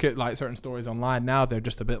people look at like certain stories online now, they're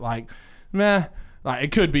just a bit like, meh. Like,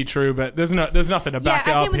 it could be true, but there's nothing to back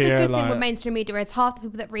it up here. Yeah, I think the good thing with mainstream media is half the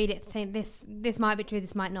people that read it think this might be true,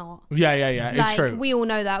 this might not. Yeah. It's true. We all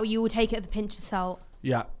know that. You will take it with a pinch of salt.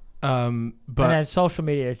 Yeah. But and then social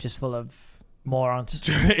media is just full of morons.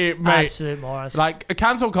 Absolute morons. Like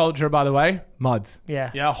cancel culture, by the way, muds.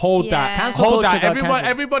 Yeah. Hold that. Cancel hold culture that.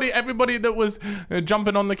 Everybody that was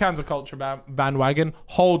jumping on the cancel culture bandwagon,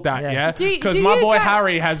 hold that. Yeah. Because my boy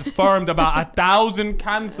Harry has firmed about 1,000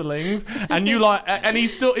 cancellings, and and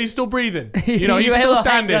he's still breathing. He's still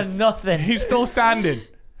standing. Nothing. He's still standing.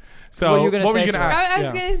 So what were you going to ask? I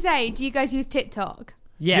was going to say, do you guys use TikTok?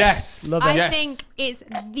 Yes. Love it. I think it's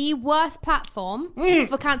the worst platform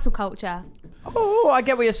for cancel culture. Oh, I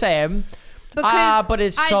get what you're saying. But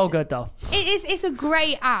it's so good though. It's a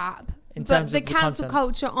great app, but the cancel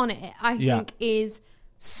culture on it, I think, is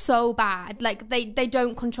so bad. Like they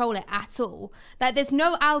don't control it at all. Like there's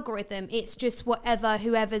no algorithm. It's just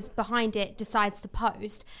whoever's behind it decides to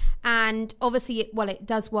post. And obviously, it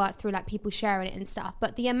does work through like people sharing it and stuff.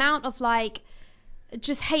 But the amount of like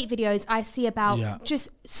just hate videos I see about just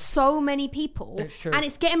so many people, and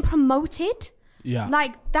it's getting promoted. Yeah.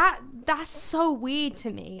 Like that's so weird to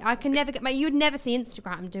me. I can never you would never see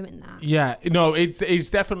Instagram doing that. Yeah. No, it's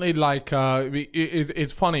definitely like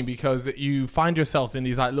it's funny because you find yourselves in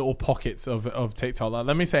these like little pockets of TikTok.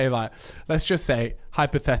 Like, let's just say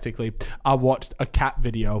hypothetically, I watched a cat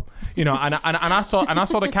video, and I saw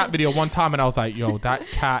the cat video one time, and I was like, yo, that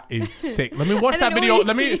cat is sick. Let me watch that video.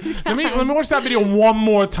 Let me watch that video one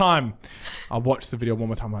more time. I watched the video one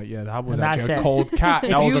more time. I'm like, yeah, that was actually a cold cat.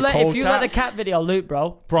 If you let the cat video loop,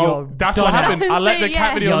 bro, that's what happened. I let the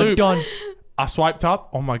cat video loop. Done. I swiped up.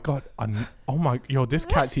 Oh my god. This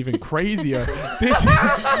cat's even crazier.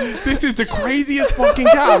 This is the craziest fucking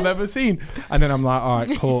cat I've ever seen. And then I'm like, all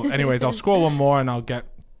right, cool. Anyways, I'll scroll one more and I'll get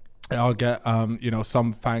some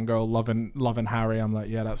fangirl loving Harry. I'm like,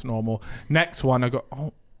 yeah, that's normal. Next one, I go,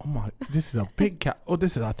 oh my, this is a big cat. Oh,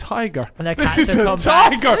 this is a tiger. And this is a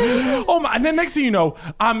tiger. Oh my, and then next thing you know,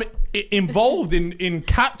 I'm involved in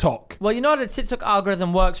cat talk. Well, you know how the TikTok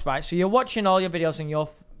algorithm works, right? So you're watching all your videos on your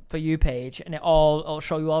For You page, and it'll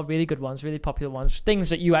show you all really good ones, really popular ones, things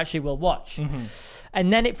that you actually will watch. Mm-hmm.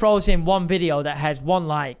 And then it throws in one video that has 1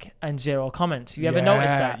 like and 0 comments. You ever notice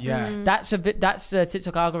that? Yeah. That's the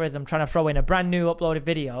TikTok algorithm trying to throw in a brand new uploaded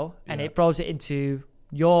video, and it throws it into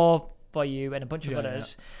your For You and a bunch of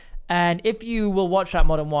others. Yeah. And if you will watch that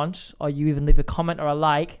more than once, or you even leave a comment or a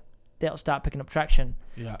like, they'll start picking up traction.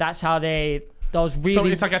 Yeah. That's how those really. So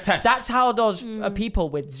it's like a test. That's how those people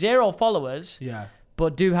with 0 followers. Yeah.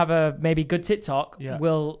 But do have a maybe good TikTok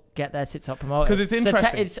will get their TikTok promoted. Because it's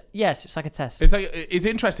interesting. It's like a test. It's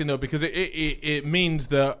interesting though, because it means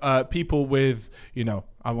that people with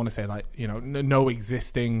I want to say like, you know, no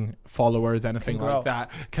existing followers, anything like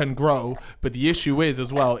that can grow. But the issue is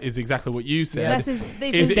as well is exactly what you said. This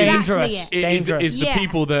is dangerous. Is the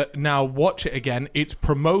people that now watch it again, it's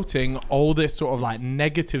promoting all this sort of like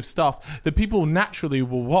negative stuff that people naturally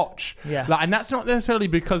will watch. Yeah. Like, and that's not necessarily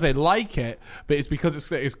because they like it, but it's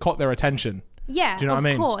because it's caught their attention. Yeah, do you know of what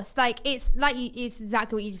I mean? course. Like it's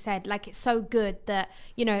exactly what you just said. Like it's so good that,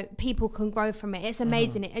 you know, people can grow from it. It's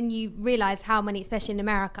amazing, and you realize how many, especially in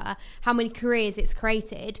America, how many careers it's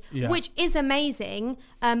created, which is amazing.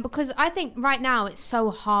 Because I think right now it's so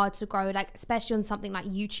hard to grow, like especially on something like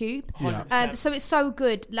YouTube. So it's so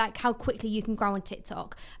good, like how quickly you can grow on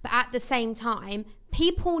TikTok. But at the same time,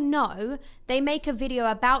 people know they make a video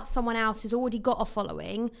about someone else who's already got a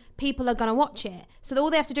following, people are going to watch it. So all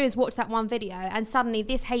they have to do is watch that one video, and suddenly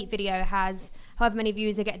this hate video has however many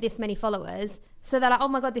views, they get this many followers. So they're like, oh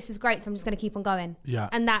my God, this is great. So I'm just going to keep on going. Yeah.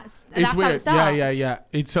 And that's weird. How it starts. Yeah.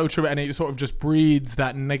 It's so true. And it sort of just breeds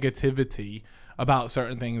that negativity about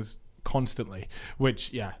certain things constantly,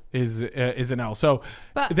 which is an L. So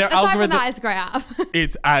but their aside algorithm, from that, it's a great app.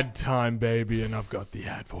 It's ad time, baby, and I've got the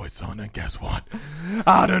ad voice on, and guess what?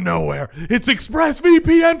 Out of nowhere, it's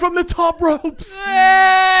ExpressVPN from the top ropes.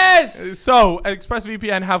 Yes. So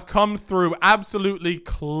ExpressVPN have come through absolutely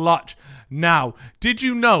clutch. Now, did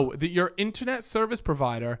you know that your internet service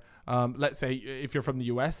provider, let's say if you're from the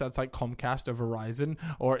US, that's like Comcast or Verizon,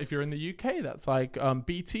 or if you're in the UK, that's like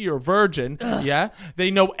BT or Virgin,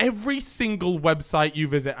 they know every single website you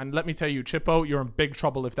visit. And let me tell you, Chippo, you're in big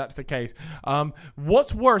trouble if that's the case.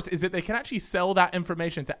 What's worse is that they can actually sell that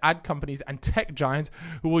information to ad companies and tech giants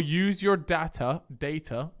who will use your data,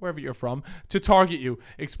 wherever you're from, to target you.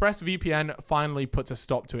 ExpressVPN finally puts a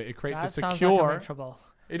stop to it. It creates a secure... Sounds like I'm in trouble.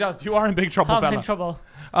 It does. You are in big trouble, fella. I'm in trouble.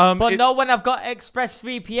 But not when I've got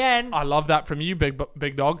ExpressVPN. I love that from you,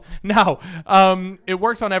 big dog. Now, it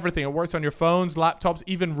works on everything. It works on your phones, laptops,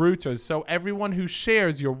 even routers. So everyone who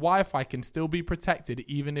shares your Wi-Fi can still be protected,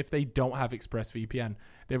 even if they don't have ExpressVPN.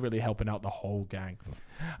 They're really helping out the whole gang.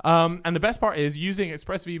 And the best part is using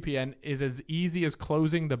ExpressVPN is as easy as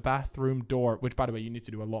closing the bathroom door, which, by the way, you need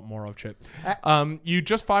to do a lot more of, Chip. You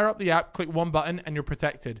just fire up the app, click one button, and you're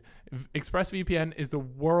protected. ExpressVPN is the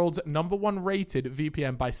world's #1 rated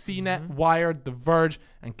VPN by CNET, Wired, The Verge,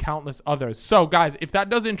 and countless others. So, guys, if that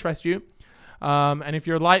does interest you, and if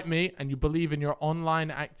you're like me and you believe in your online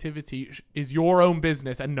activity is your own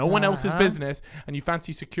business and no one else's business, and you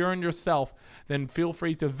fancy securing yourself, then feel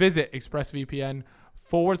free to visit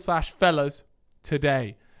ExpressVPN/fellas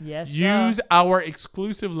today. Yes, use our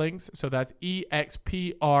exclusive links. So that's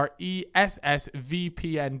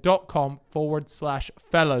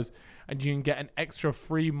expressvpn.com/fellas, and you can get an extra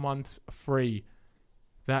 3 months free.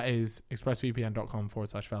 That is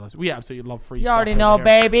expressvpn.com/fellas. We absolutely love free stuff. You already know, here.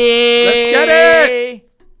 baby. Let's get it.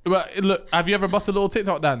 Well, look, have you ever busted a little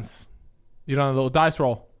TikTok dance? You done a little dice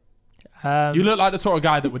roll? You look like the sort of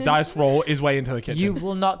guy that would dice roll his way into the kitchen. You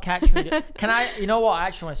will not catch me. Can I? You know what? I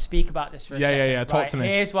actually want to speak about this for a second. Yeah. Talk to me.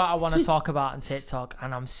 Here's what I want to talk about on TikTok,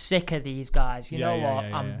 and I'm sick of these guys. You know what?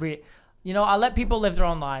 You know, I let people live their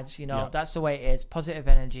own lives. You know, that's the way it is. Positive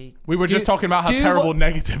energy. We were just talking about how terrible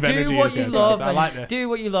negative energy is. Do what you love. I like this. Do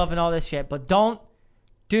what you love and all this shit, but do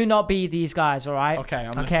not be these guys. All right? Okay.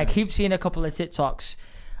 I keep seeing a couple of TikToks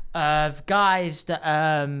of guys that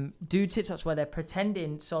do TikToks where they're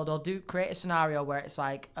pretending. So they'll create a scenario where it's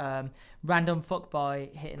like random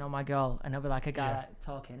fuckboy hitting on my girl, and it'll be like a guy like,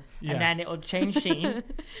 talking, and then it'll change scene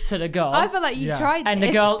to the girl. I feel like you tried and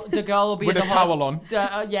this. the girl will be with in a towel on.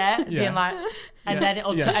 Being like, and then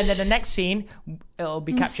it'll and then the next scene it'll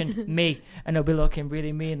be captioned me, and it'll be looking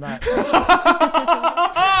really mean like.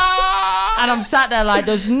 And I'm sat there like,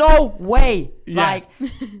 there's no way. Like,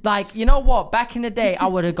 you know what? Back in the day, I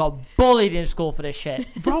would have got bullied in school for this shit.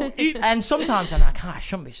 Bro, and sometimes I'm like, I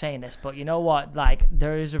shouldn't be saying this, but you know what? Like,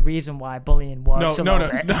 there is a reason why bullying works. No.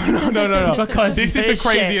 Because this is the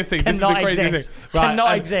craziest thing. This is the craziest thing. Right,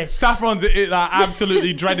 cannot exist. Saffron's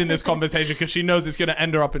absolutely dreading this conversation because she knows it's going to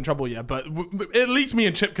end her up in trouble. Yeah, but at least me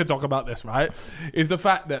and Chip could talk about this, right? Is the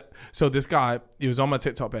fact that this guy, he was on my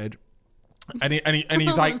TikTok page. And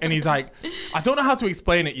he's like, I don't know how to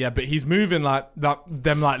explain it yet, but he's moving like that,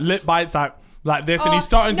 them like lip bites like this, and he's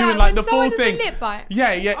starting doing like the full thing. Lip bite.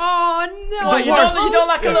 Yeah. Oh no! You don't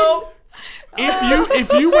like a little.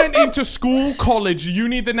 If you went into school, college,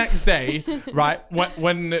 uni the next day, right?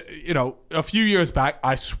 When you know, a few years back,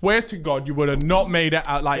 I swear to God, you would have not made it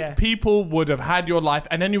out. Like people would have had your life,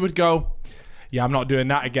 and then you would go, "Yeah, I'm not doing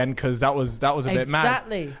that again," because that was a bit mad.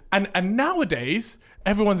 Exactly. And nowadays,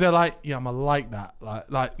 everyone's there like, "Yeah, I'm like that."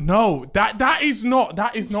 Like no, that is not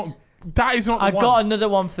That is not. I got another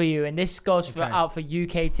one for you, and this goes out for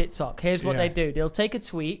UK TikTok. Here's what they do: they'll take a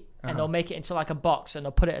tweet and they'll make it into like a box, and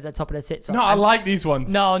they'll put it at the top of the TikTok. No, I like these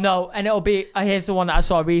ones. No, and it'll be. Here's the one that I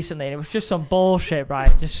saw recently, and it was just some bullshit,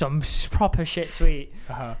 right? Just some proper shit tweet,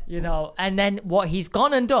 you know. And then what he's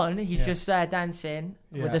gone and done, he's just there dancing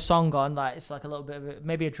with the song on, like it's like a little bit of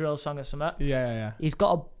maybe a drill song or something. Yeah. He's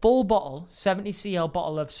got a full bottle, 70cl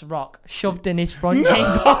bottle of Ciroc shoved in his front jean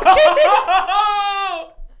pocket.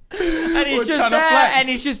 And he's just there, and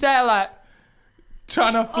he's just there like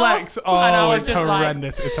trying to flex. Oh, it's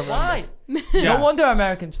horrendous. Like, it's horrendous. Why? No wonder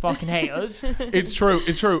Americans fucking hate us. It's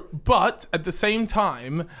true. But at the same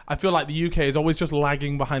time, I feel like the UK is always just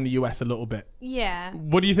lagging behind the US a little bit. Yeah.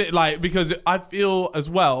 What do you think? Like, because I feel as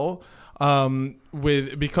well,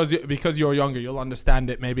 because you're younger, you'll understand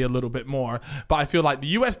it maybe a little bit more. But I feel like the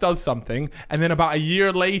US does something, and then about a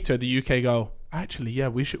year later, the UK go, actually, yeah,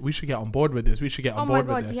 we should get on board with this. We should get on board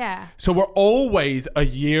with this. Yeah. So we're always a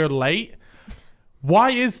year late.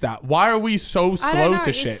 Why is that? Why are we so slow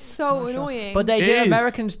to shit? It's so annoying. But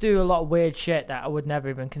Americans do a lot of weird shit that I would never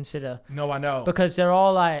even consider. No, I know. Because they're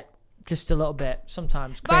all like just a little bit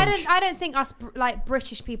sometimes cringe. But I don't think us like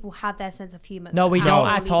British people have their sense of humour. No, we don't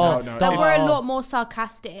at all. No, like we're a lot more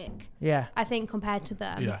sarcastic. Yeah. I think compared to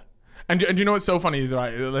them. Yeah. And you know what's so funny is,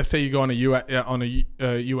 right, let's say you go on a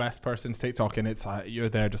US person's TikTok and it's like you're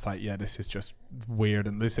there just like, yeah, this is just weird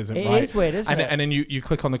and this isn't right. It is weird, isn't it? And then you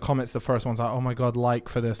click on the comments. The first one's like, oh my god, like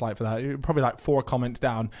for this, like for that. Probably like 4 comments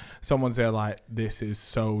down, someone's there like, this is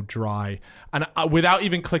so dry. And without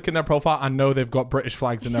even clicking their profile, I know they've got British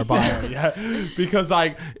flags in their bio. Yeah, because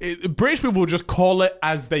like British people will just call it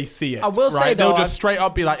as they see it. I will say though, they'll just straight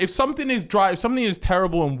up be like, if something is dry, if something is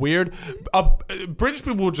terrible and weird, British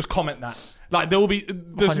people will just comment that. Like there will be,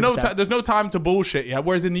 there's no time to bullshit yet.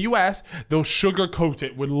 Whereas in the US, they'll sugarcoat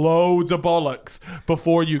it with loads of bollocks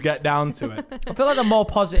before you get down to it. I feel like they're more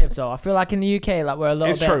positive though. I feel like in the UK, like we're a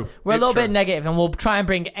little bit negative, and we'll try and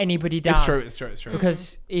bring anybody down. It's true.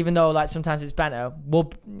 Because even though like sometimes it's banter,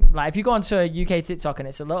 like if you go onto a UK TikTok and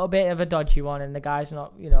it's a little bit of a dodgy one, and the guy's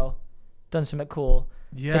not, done something cool.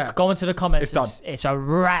 Yeah. Go into the comments. It's done. It's a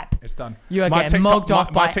wrap. It's done. You are getting mugged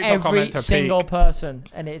off by every single person,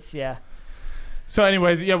 and it's So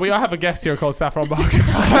anyways, we all have a guest here called Saffron Barker.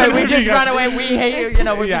 Sorry, we just ran away. We hate you.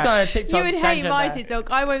 We're just on a TikTok. You would hate my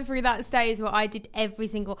TikTok. I went through that stage where I did I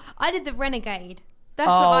did the Renegade. That's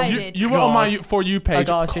what I did. You were on my For You page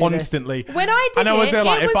constantly. When I did I was there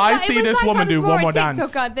like, if I see this woman do one more dance. I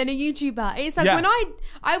was more a TikToker than a YouTuber. It's like when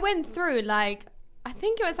I went through like, I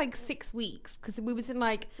think it was like 6 weeks because we was in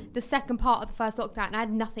like the second part of the first lockdown and I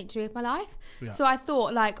had nothing to do with my life. Yeah. So I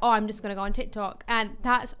thought like, I'm just going to go on TikTok, and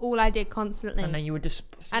that's all I did constantly. And then you would just...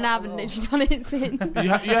 And I haven't literally done it since.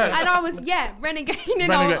 Yeah. And I was,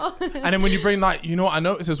 renegading. And then when you bring like, what I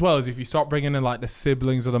noticed as well is if you start bringing in like the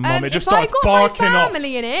siblings or the mum, it just starts barking off. If I got my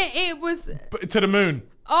family in it was... To the moon.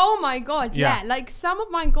 Oh my God, yeah. Like some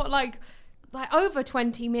of mine got like over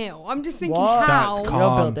 20 mil. I'm just thinking how. That's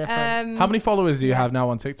calm. How many followers do you have now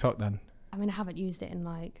on TikTok then? I mean, I haven't used it in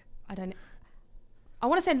like, I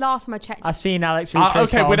want to say last time I checked. I've seen Alex.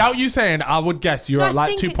 Okay, without you saying, I would guess you're at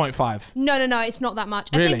like 2.5. No, it's not that much.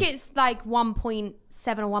 Really? I think it's like 1.7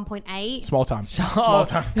 or 1.8. Small time. Small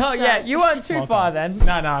time. Oh yeah, you weren't too far then.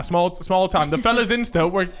 No, small time. The fellas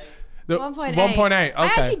Insta were... 1.8. Okay. I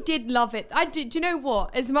actually did love it. I did. Do you know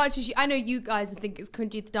what? As much as I know you guys would think it's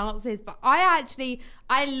cringy the dances, but I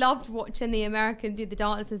loved watching the American do the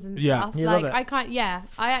dances and stuff. You love it. I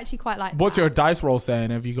actually quite like. What's your dice roll saying?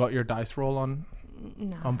 Have you got your dice roll on?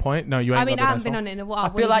 No. On point? No, you ain't. I haven't been on it in a while. I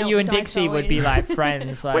feel like you and Dixie would be like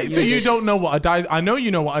friends. Like, wait, so you don't know what a dice? I know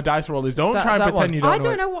you know what a dice roll is. Don't try and pretend you don't. I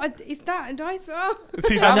don't know what. Is that a dice roll?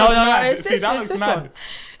 See that? That looks mad.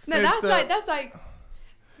 No, that's like.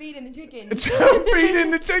 Feeding the chicken. Feeding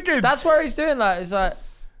the chicken. That's where he's doing that. Is like,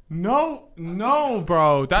 no,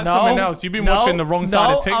 bro. That's something else. You've been watching the wrong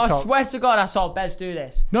side of TikTok. I swear to God, I saw Bez do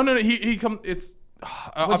this. No. He come. It's.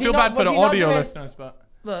 I feel bad for the audio listeners, but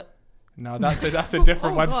look. No, that's a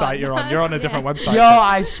different website you're on. You're on a different website. Yo,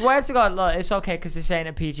 I swear to God, look, it's okay because this ain't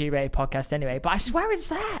a PG rated podcast anyway. But I swear it's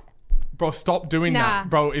that. Bro, stop doing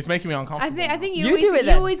that. Bro, it's making me uncomfortable. I think you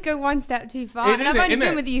always go one step too far. And I've only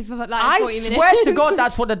been with you for like 40 minutes. I swear to God,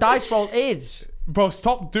 that's what the dice roll is. Bro,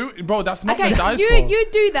 stop doing... Bro, that's not the dice roll. You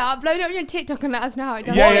do that. Upload it on your TikTok and let us know how it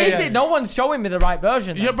does. What is it? No one's showing me the right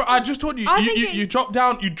version. Yeah, but I just told you. You drop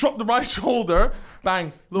down, you drop the right shoulder,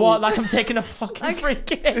 bang. What, like I'm taking a fucking free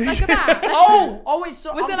kick? Like a that? Oh, it's...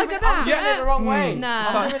 Was it like a that? I'm doing it the wrong way. Nah.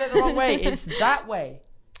 I'm doing it the wrong way. It's that way.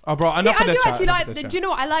 Oh, bro, I do actually like. Do you know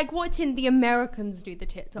what? I like watching the Americans do the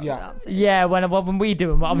TikTok dances. Yeah, when we do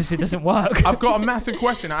them, obviously it doesn't work. I've got a massive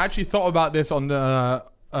question. I actually thought about this on the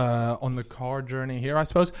car journey here, I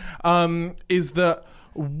suppose. Is that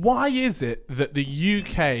why is it that the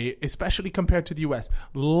UK, especially compared to the US,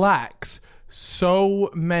 lacks so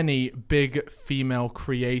many big female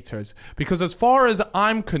creators? Because as far as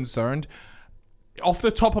I'm concerned, off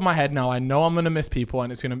the top of my head now, I know I'm going to miss people,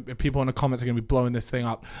 and people in the comments are going to be blowing this thing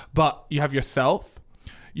up. But you have yourself,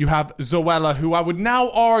 you have Zoella, who I would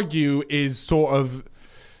now argue is sort of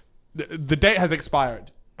the date has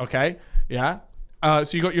expired. Okay, yeah. So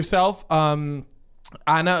you got yourself, Anna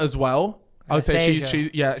as well. I would say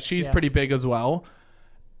she's pretty big as well.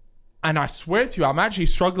 And I swear to you, I'm actually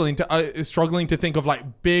struggling to think of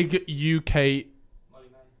like big UK.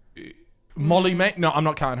 Molly May? No, I'm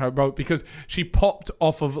not counting her, bro, because she popped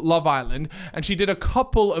off of Love Island and she did a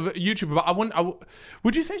couple of YouTubers. But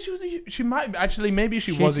would you say she was she might actually, maybe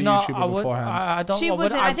she was a YouTuber beforehand. She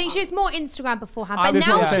wasn't. I think she was more Instagram beforehand, but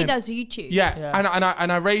now she does YouTube. Yeah.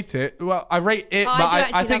 And I rate it. Well, I rate it,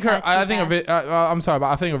 but I think I'm sorry, but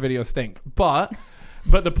I think her videos stink. But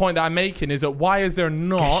the point that I'm making is that why is there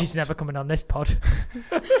not? She's never coming on this pod.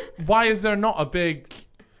 Why is there not a big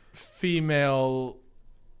female?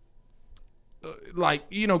 Like,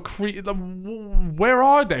 you know, where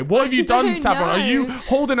are they? What have you done, Saffron? Are you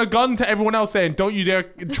holding a gun to everyone else saying, don't you dare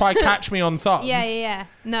try catch me on subs? Yeah.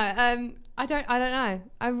 No, I don't know.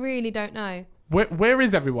 I really don't know. Where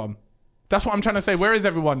is everyone? That's what I'm trying to say. Where is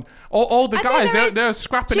everyone? All the guys, they're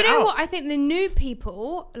scrapping it out. Do you know what? I think the new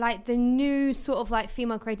people, like the new sort of like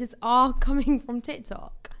female creators, are coming from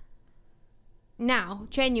TikTok. Now,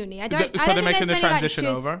 genuinely. So they're making the transition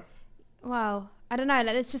over? Well, I don't know.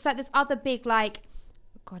 Like, it's just like this other big, like,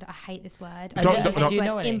 God, I hate this word. Do you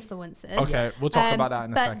know any? Influencers. Okay, we'll talk about that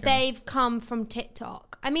in a second. But they've come from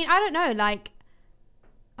TikTok. I mean, I don't know. Like,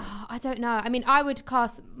 I don't know. I mean, I would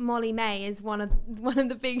class Molly May as one of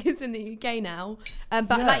the biggest in the UK now.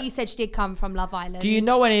 But like you said, she did come from Love Island. Do you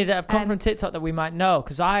know any that have come from TikTok that we might know?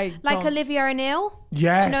 Because like Olivia O'Neill.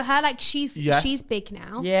 Yes. Do you know her? Like she's big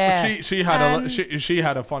now. Yeah. She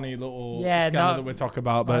had a funny little scandal that we'll talk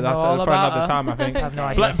about, but that's for another time, I think. I have no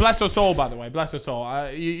idea. Bless her soul, by the way. Bless her soul.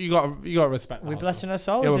 You got to respect. We're blessing her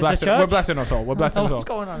soul. Yeah, we're blessing her soul. We're blessing her soul. What's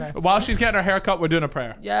going on there? While she's getting her hair cut, we're doing a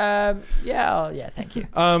prayer. Yeah. Thank you.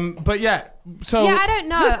 But yeah. So I don't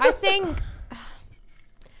know. I think.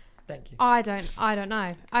 Thank you. I don't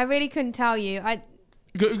know. I really couldn't tell you.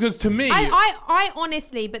 Because to me, I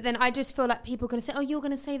honestly, but then I just feel like people are going to say, oh, you're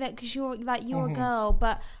going to say that because you're a girl.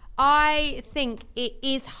 But I think it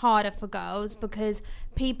is harder for girls because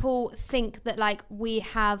people think that like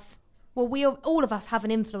all of us have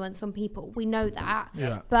an influence on people. We know that.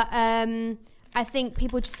 Yeah. But I think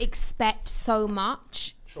people just expect so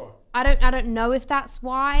much. Sure. I don't know if that's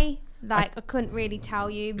why. Like, I couldn't really tell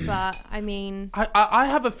you, but I mean... I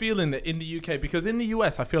have a feeling that in the UK, because in the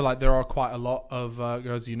US, I feel like there are quite a lot of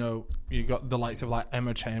girls, you know, you got the likes of like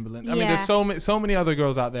Emma Chamberlain. I mean, there's so many other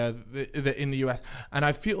girls out there that in the US. And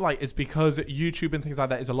I feel like it's because YouTube and things like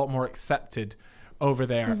that is a lot more accepted over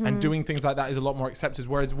there. Mm-hmm. And doing things like that is a lot more accepted.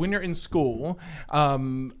 Whereas when you're in school,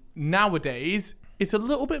 nowadays... It's a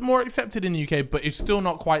little bit more accepted in the UK, but it's still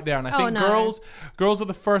not quite there. And I think girls are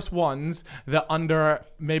the first ones that under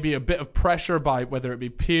maybe a bit of pressure by whether it be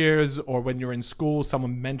peers or when you're in school,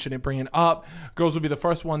 someone mention it, bring it up. Girls will be the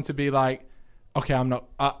first one to be like, okay, I'm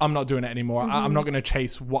not doing it anymore. Mm-hmm. I'm not going to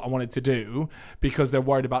chase what I wanted to do because they're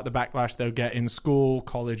worried about the backlash they'll get in school,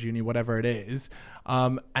 college, uni, whatever it is.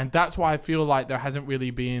 And that's why I feel like there hasn't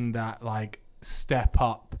really been that like step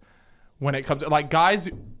up when it comes to like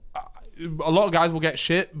guys. A lot of guys will get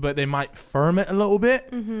shit, but they might firm it a little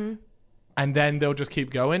bit, mm-hmm. and then they'll just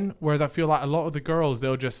keep going. Whereas I feel like a lot of the girls,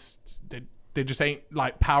 they just ain't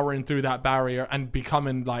like powering through that barrier and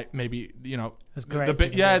becoming like maybe, you know, as great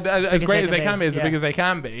as great as they can be, as big as they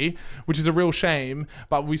can be, which is a real shame.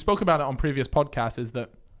 But we spoke about it on previous podcasts. Is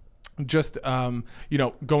that just you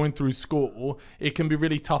know, going through school, it can be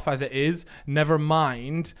really tough as it is. Never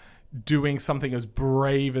mind doing something as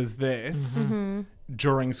brave as this. Mm-hmm.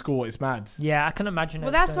 During school, it's mad. Yeah, I can imagine.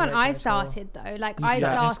 Well, that's when I started though. Like I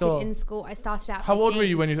started in school. I started out. How old were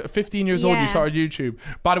you when you 15 years old? You started YouTube.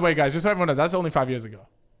 By the way, guys, just so everyone knows, that's only 5 years ago.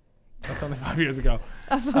 That's only 5 years ago.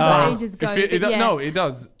 I feel like ages ago. No, it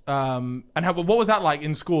does. And what was that like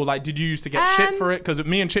in school? Like, did you used to get shit for it? Because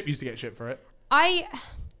me and Chip used to get shit for it. I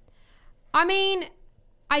mean,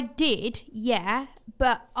 I did, yeah.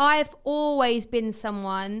 But I've always been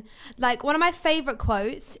someone, like one of my favorite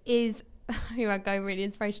quotes is, here I go, really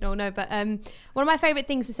inspirational, no, but one of my favorite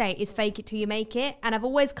things to say is fake it till you make it. And I've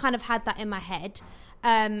always kind of had that in my head.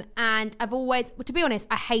 And I've always, to be honest,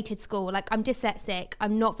 I hated school. Like, I'm dyslexic.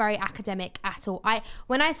 I'm not very academic at all.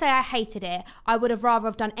 When I say I hated it, I would have rather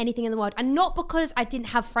have done anything in the world. And not because I didn't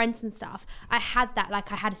have friends and stuff. I had that.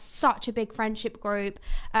 Like, I had such a big friendship group.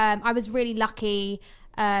 I was really lucky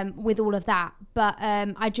with all of that. But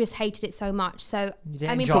I just hated it so much. So,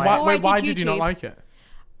 I mean, why did you not like it?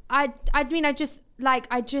 I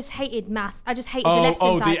just hated maths. I just hated the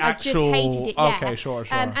lessons. I just hated it. Yeah. Okay, sure.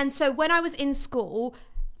 And so when I was in school,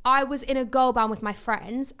 I was in a girl band with my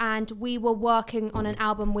friends, and we were working on an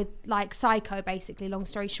album with like Psycho, basically, long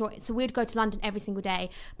story short. So we'd go to London every single day.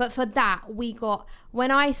 But for that, we got,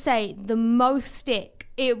 when I say the most stick,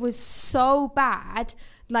 it was so bad.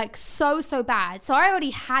 Like so bad. So I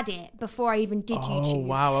already had it before I even did YouTube. Oh,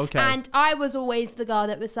 wow, okay. And I was always the girl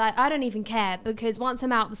that was like, I don't even care, because once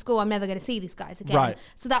I'm out of school, I'm never going to see these guys again. Right.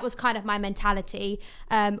 So that was kind of my mentality.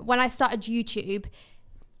 When I started YouTube,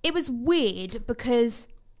 it was weird because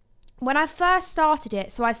when I first started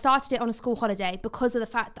it, so I started it on a school holiday because of the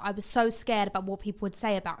fact that I was so scared about what people would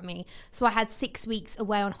say about me. So I had 6 weeks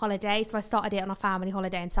away on holiday. So I started it on a family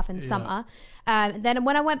holiday and stuff in the summer. Then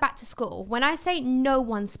when I went back to school, when I say no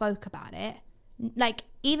one spoke about it, like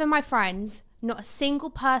even my friends, not a single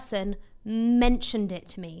person mentioned it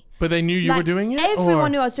to me. But they knew you were doing it?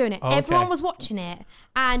 Everyone knew I was doing it. Oh, okay. Everyone was watching it.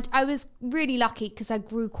 And I was really lucky because I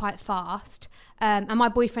grew quite fast. And my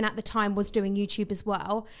boyfriend at the time was doing YouTube as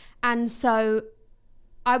well. And so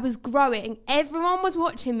I was growing. Everyone was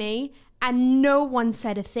watching me and no one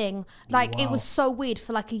said a thing. Like, it was so weird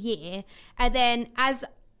for like a year. And then as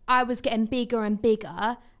I was getting bigger and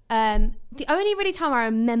bigger, the only really time I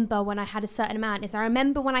remember when I had a certain amount is I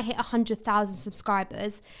remember when I hit 100,000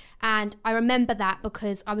 subscribers, and I remember that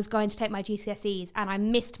because I was going to take my GCSEs and I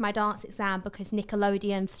missed my dance exam because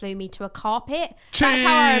Nickelodeon flew me to a carpet. Jeez, that's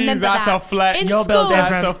how I remember that's that. a flex. In You're school, built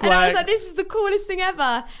different. and I was like, this is the coolest thing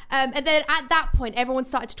ever. And then at that point, everyone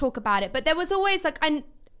started to talk about it. But there was always like,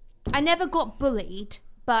 I never got bullied,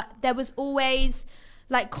 but there was always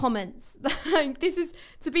like comments. Like, this is,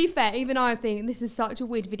 to be fair, even I think this is such a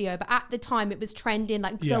weird video, but at the time it was trending.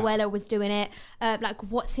 Like Zoella was doing it. Like,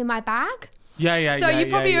 what's in my bag? Yeah. So you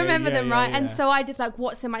probably remember them, right? And so I did like,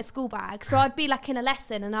 what's in my school bag? So I'd be like in a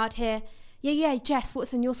lesson and I'd hear, yeah, Jess,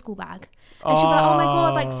 what's in your school bag? And she'd be like, oh my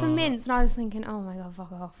God, like some mints. And I was thinking, oh my God,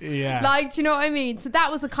 fuck off. Yeah. Like, do you know what I mean? So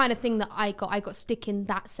that was the kind of thing that I got stick in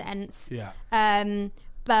that sense. Yeah.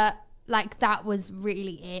 But like, that was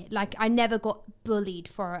really it. Like, I never got bullied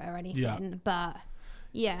for it or anything, but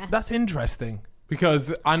yeah. That's interesting.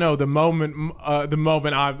 Because I know the moment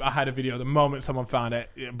I had a video, the moment someone found it,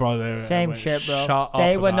 bro, same shit, bro.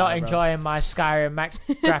 They were not enjoying my Skyrim max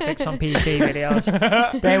graphics on PC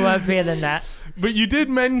videos. They weren't feeling that. But you did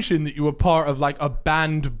mention that you were part of like a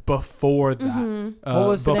band before that. Mm-hmm.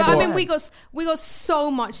 What was the name? But I mean, we got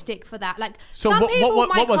so much stick for that. Like, so some people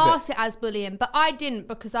might class it as bullying, but I didn't,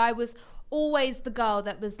 because I was always the girl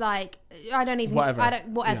that was like,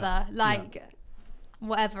 whatever.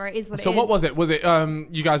 Whatever, it is what it is. So what was it? Was it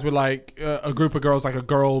you guys were like a group of girls, like a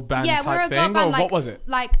girl band type thing? Yeah, we were a girl band, or like, what was it?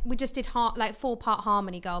 Like, we just did 4-part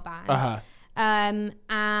harmony girl band.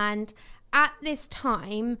 And at this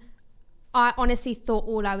time, I honestly thought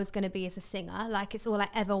all I was going to be is a singer. Like, it's all I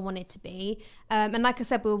ever wanted to be. And like I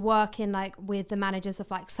said, we were working like with the managers of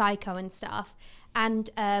like Psycho and stuff. And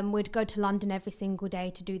we'd go to London every single day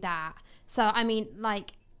to do that. So, I mean,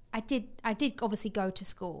 like, I did obviously go to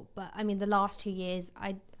school, but I mean, the last 2 years,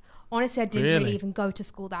 I didn't really even go to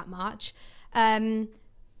school that much.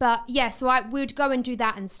 But yeah, so we would go and do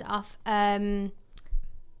that and stuff. But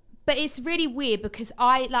it's really weird because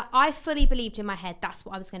I fully believed in my head that's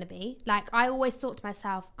what I was going to be. Like, I always thought to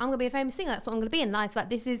myself, I'm going to be a famous singer. That's what I'm going to be in life. Like,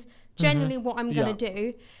 this is genuinely what I'm going to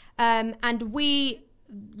do. And we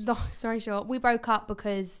broke up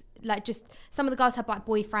because like, just some of the guys had like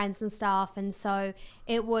boyfriends and stuff, and so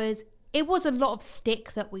it was a lot of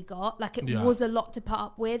stick that we got. Like, it was a lot to put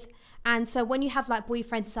up with. And so when you have like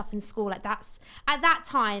boyfriends and stuff in school, like, that's at that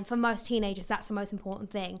time for most teenagers, that's the most important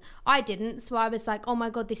thing. I didn't, so I was like, oh my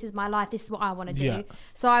God, this is my life, this is what I want to do.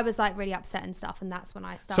 So I was like really upset and stuff, and that's when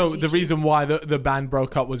I started. So the reason why the band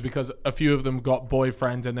broke up was because a few of them got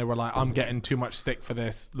boyfriends and they were like, I'm getting too much stick for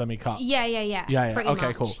this, let me cut. Yeah. Okay,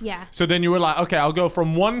 much. cool. Yeah. So then you were like, okay, I'll go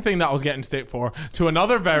from one thing that I was getting stick for to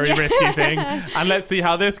another very risky thing, and let's see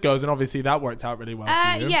how this goes. And obviously that worked out really well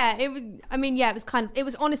for you. Yeah, it was. I mean, yeah, it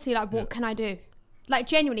was honestly like, what can I do? Like,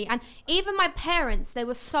 genuinely. And even my parents, they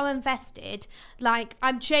were so invested. Like,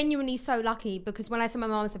 I'm genuinely so lucky because when I said my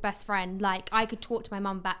mum was a best friend, like, I could talk to my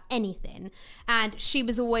mum about anything. And she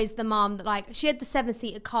was always the mum that, like, she had the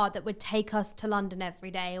 7-seater car that would take us to London every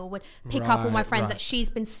day or would pick up all my friends. That she's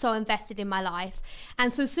been so invested in my life.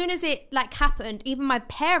 And so as soon as it, like, happened, even my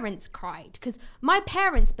parents cried because my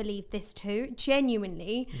parents believed this too,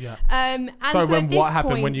 genuinely. Yeah. And so what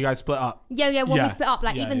happened point, when you guys split up? Yeah, when we split up,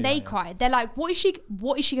 like, even they cried. They're like, what is she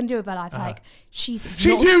going to do with her life? Like, she's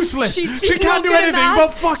useless. She can't do anything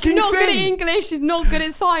but fucking She's not sing. good at English. She's not good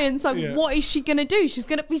at science. Like, what is she going to do? She's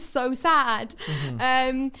going to be so sad.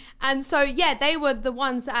 And so, yeah, they were the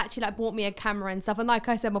ones that actually, like, bought me a camera and stuff. And like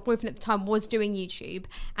I said, my boyfriend at the time was doing YouTube.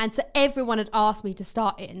 And so everyone had asked me to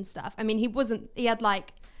start it and stuff. I mean, he had,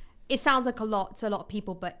 like, it sounds like a lot to a lot of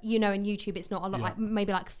people, but you know, in YouTube, it's not a lot, like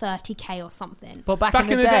maybe like 30K or something. But back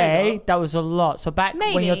in the day, that was a lot. So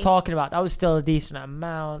when you're talking about, that was still a decent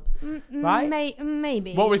amount, right?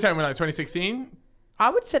 Maybe. What were we saying? Like 2016? I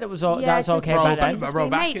would say that was okay.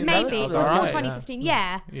 Maybe. It was more 2015.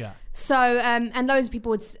 Yeah. So, and loads of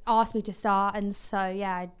people would ask me to start, and so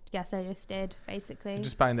yeah, I guess I just did basically.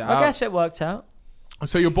 Just banged it out. I guess it worked out.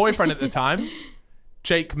 So your boyfriend at the time,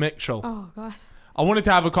 Jake Mitchell. Oh God. I wanted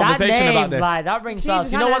to have a conversation about this. Like, that rings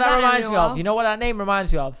bells. You know what that reminds me of? You know what that name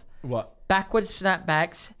reminds me of? What? Backwards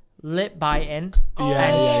snapbacks, lip biting,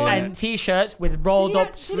 and t-shirts with rolled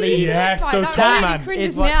up sleeves. Yes, that really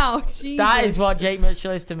cringes me out. That is what Jake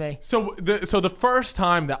Mitchell is to me. So the first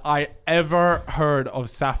time that I ever heard of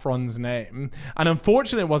Saffron's name, and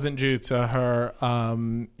unfortunately it wasn't due to her,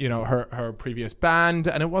 her previous band,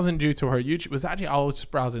 and it wasn't due to her YouTube. It was actually, I was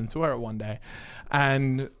just browsing Twitter one day,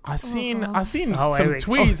 and I seen some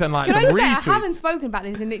tweets and like some retweets. I haven't spoken about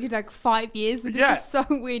this in literally like 5 years. This is so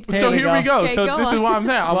weird. So here we go. Okay, so this is what I'm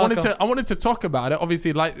saying. I wanted to talk about it.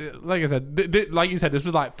 Obviously, like I said, like you said, this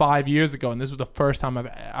was like 5 years ago, and this was the first time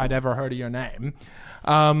I'd ever heard of your name.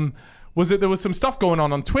 Was that there was some stuff going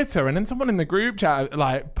on Twitter, and then someone in the group chat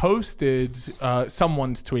like posted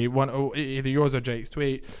someone's tweet, either yours or Jake's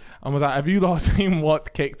tweet, and was like, "Have you lot seen what's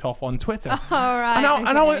kicked off on Twitter?" All right.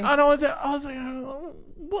 And I was like,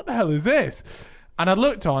 "What the hell is this?" And I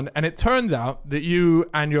looked on, and it turns out that you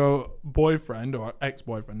and your boyfriend or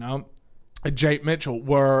ex-boyfriend now, Jake Mitchell,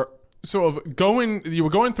 were sort of going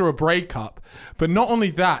through a breakup. But not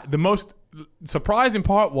only that, the most surprising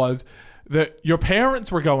part was that your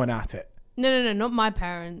parents were going at it. No, not my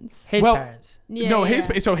parents. His parents. His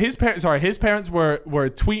parents were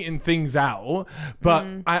tweeting things out, but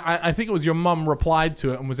I think it was your mum replied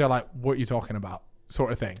to it and was there like, "What are you talking about?"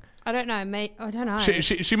 sort of thing. I don't know, mate. I don't know.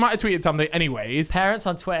 She might have tweeted something anyways. Parents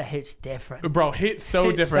on Twitter hits different. Bro, hits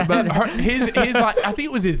so different. But his like, I think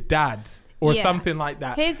it was his dad or something like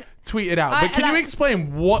that. Tweeted out. But can you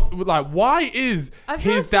explain why is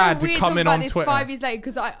his dad coming on Twitter? 5 years later,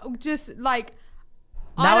 because I just like,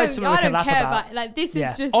 now I don't care about like this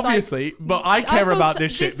is just obviously, like, but I care about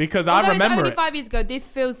this shit because I remember it's only it. 5 years ago.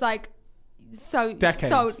 This feels like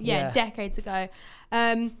decades. Decades ago.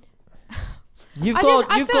 You've got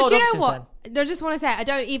do you know what? I just want to say I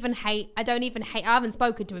don't even hate. I haven't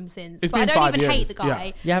spoken to him since. It's but been I don't 5 even years. hate the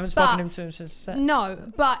guy. You haven't spoken to him since.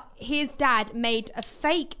 No, but his dad made a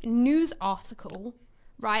fake news article,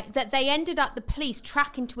 right? That they ended up the police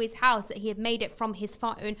tracking to his house that he had made it from his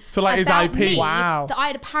phone. So like his IP. Wow. That I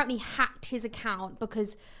had apparently hacked his account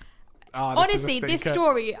because. Oh, honestly, this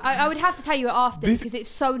story, I would have to tell you it after because it's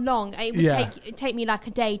so long. It would take me like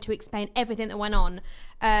a day to explain everything that went on.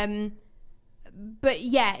 But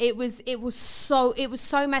yeah, it was so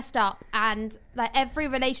messed up, and like every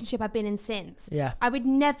relationship I've been in since, I would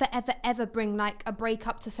never ever bring like a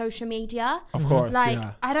breakup to social media. Of course, like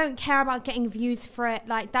I don't care about getting views for it.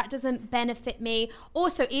 Like that doesn't benefit me.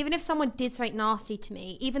 Also, even if someone did something nasty to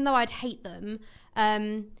me, even though I'd hate them,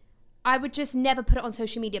 I would just never put it on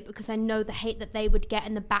social media because I know the hate that they would get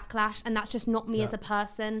and the backlash, and that's just not me as a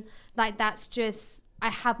person. Like that's just, I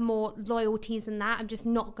have more loyalties than that. I'm just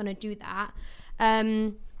not gonna do that.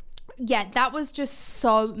 That was just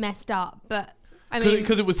so messed up. But I mean,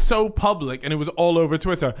 because it was so public and it was all over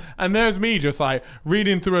Twitter, and there's me just like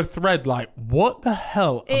reading through a thread, like, what the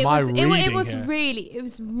hell am I reading? It was here?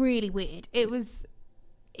 really weird.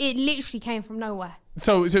 It literally came from nowhere.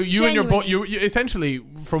 So you and your boy, you essentially,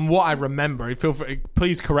 from what I remember,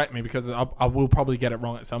 please correct me because I will probably get it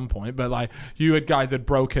wrong at some point. But like you guys had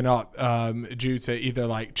broken up due to either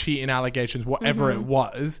like cheating allegations, whatever it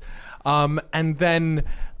was, and then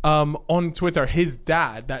on Twitter, his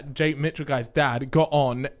dad, that Jake Mitchell guy's dad, got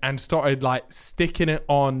on and started like sticking it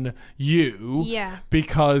on you,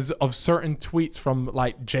 because of certain tweets from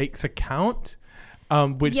like Jake's account.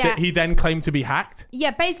 which he then claimed to be hacked.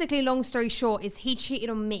 Yeah, basically, long story short, is he cheated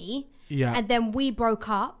on me. Yeah. And then we broke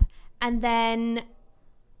up. And then,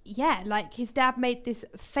 like his dad made this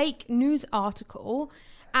fake news article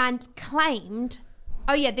and claimed,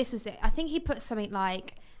 this was it. I think he put something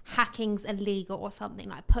like, hacking's illegal or something,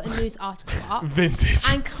 like put a news article up vintage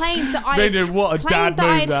and claimed that I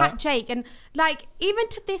had hacked Jake. And like, even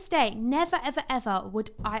to this day, never ever ever would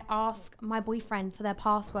I ask my boyfriend for their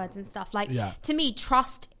passwords and stuff. Like, to me,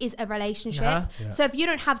 trust is a relationship. So if you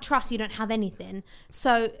don't have trust, you don't have anything.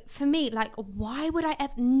 So for me, like, why would I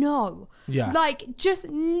ever? No. Like, just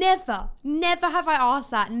never have I asked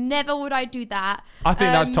that. Never would I do that. I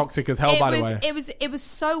think that's toxic as hell, by the way. It was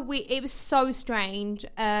so weird. It was so strange.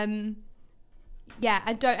 I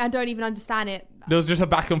don't even understand it. There was just a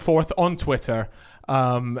back and forth on Twitter,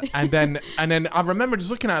 and then I remember just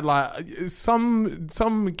looking at like some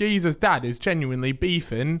geezer's dad is genuinely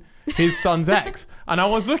beefing his son's ex, and I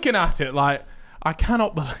was looking at it like, I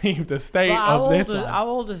cannot believe the state of this. How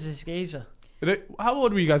old is this geezer? How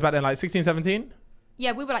old were you guys back then? Like 16, 17?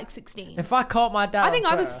 Yeah, we were like 16. If I caught my dad, I think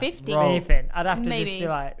I was 15. I'd have to just be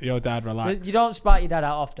like, "Your dad, relax." You don't spark your dad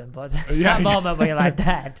out often, but that moment where you're like,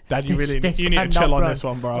 "Dad, you need to chill on this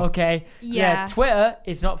one, bro." Okay, yeah. Twitter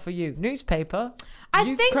is not for you. Newspaper.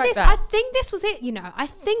 I think this was it. You know, I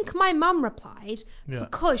think my mum replied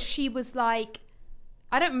because she was like,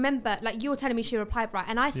 I don't remember. Like, you were telling me she replied right,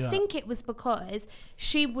 and I think it was because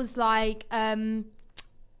she was like,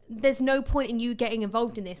 there's no point in you getting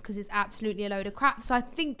involved in this because it's absolutely a load of crap. So I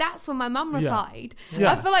think that's when my mum replied.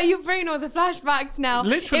 I feel like you're bringing all the flashbacks now.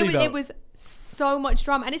 Literally, it was so much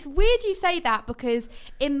drama. And it's weird you say that because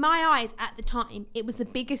in my eyes at the time, it was the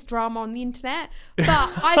biggest drama on the internet. But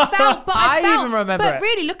I even remember it.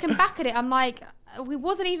 Really, looking back at it, I'm like, it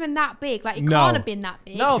wasn't even that big. Like, it can't have been that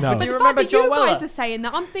big. No. But the you fact remember that Joe you Weller? guys are saying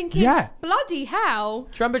that, I'm thinking, bloody hell. Do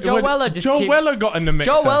you remember Joe Weller? Joe Weller got in the mix.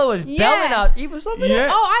 Joe Weller was belting out. He was something. Oh,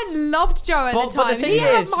 I loved Joe at the time. He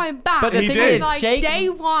had my back. But the thing is, like, day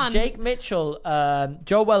one. Jake Mitchell,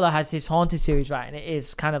 Joe Weller has his Haunted series, right? And it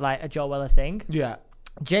is kind of like a Joe Weller thing. Yeah.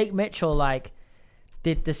 Jake Mitchell, like,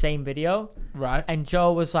 did the same video. Right. And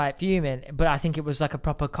Joe was like fuming, but I think it was like a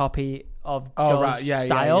proper copy of Joe's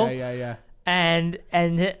style. Yeah. And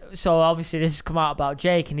so obviously this has come out about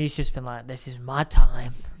Jake, and he's just been like, "This is my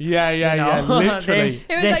time." Yeah, literally.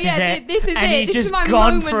 It was like, this is and it. This is my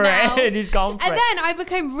gone moment for now. It. And he's gone for it. And then I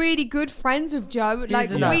became really good friends with Joe. Like,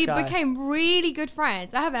 we became really good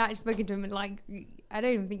friends. I haven't actually spoken to him in like, I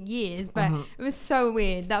don't even think years, but it was so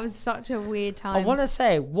weird. That was such a weird time. I want to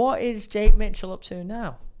say, what is Jake Mitchell up to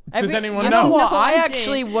now? Does anyone know? know? What? I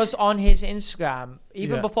actually was on his Instagram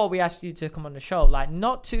even before we asked you to come on the show. Like,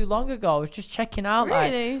 not too long ago, I was just checking out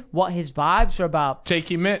like what his vibes were about.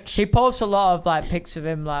 Jakey Mitch. He posts a lot of like pics of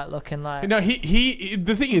him like looking like. You know, he.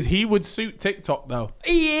 The thing is, he would suit TikTok though.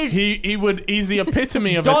 He is. He's the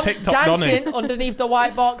epitome of a TikTok dancing underneath the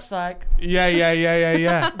white box, like. Yeah.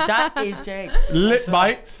 That is Jake. Lip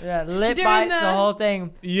bites. Yeah, lip bites. The whole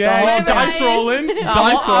thing. Yeah, dice rolling.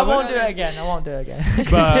 I won't do it again.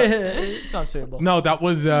 But it's not suitable. No, that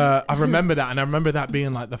was. I remember that, and I remember that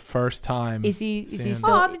being like the first time. Is he still?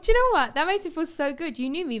 Oh, do you know what? That makes me feel so good. You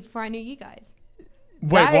knew me before I knew you guys.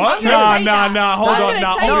 Wait, what? No, hold on.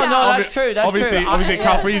 No, that's true. Obviously,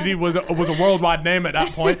 Calfreezy was a worldwide name at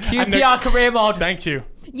that point. QPR career mode. Thank you.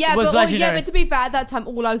 Yeah, but to be fair, at that time,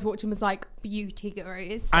 all I was watching was like beauty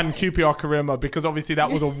gurus. So. And QPR career mode, because obviously that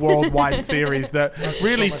was a worldwide series that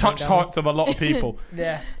really touched hearts of a lot of people.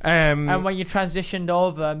 Yeah. And when you transitioned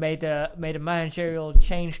over, made a managerial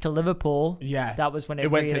change to Liverpool. Yeah. That was when it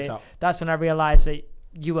went tits up. That's when I realised that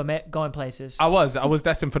you were going places. I was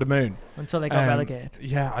destined for the moon until they got relegated.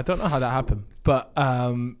 Yeah, I don't know how that happened, but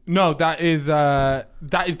no, that is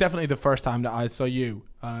definitely the first time that I saw you.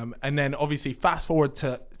 And then obviously fast forward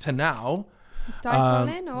to now.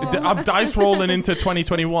 I'm dice rolling into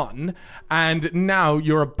 2021, and now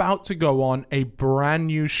you're about to go on a brand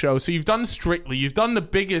new show. So you've done Strictly, you've done the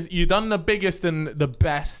biggest and the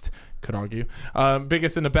best. Could argue,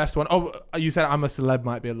 biggest and the best one. Oh, you said I'm a Celeb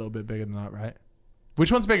might be a little bit bigger than that, right? Which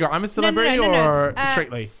one's bigger? I'm a Celebrity or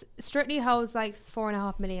Strictly? Strictly holds like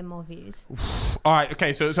 4.5 million more views. All right,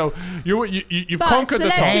 okay, so you've conquered the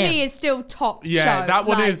top. Celeb to me is still top show. Yeah, that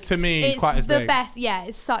one is to me quite as big. It's the best. Yeah,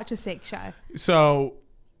 it's such a sick show. So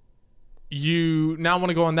you now want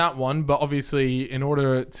to go on that one, but obviously, in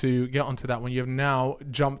order to get onto that one, you have now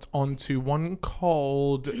jumped onto one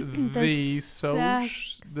called the Circle.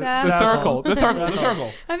 The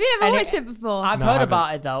Circle. Have you ever watched it before? I've heard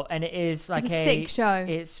about it though, and it is like it's a sick show.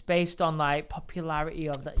 It's based on like popularity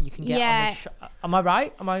of that you can get on the show. Am I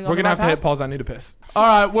right? We're gonna have to hit pause. I need a piss. All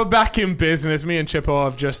right, we're back in business. Me and Chippo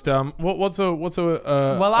have just what's a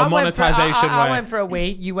monetization I went for a wee.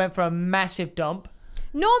 You went for a massive dump.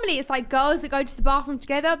 Normally it's like girls that go to the bathroom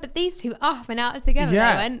together, but these two up and out together.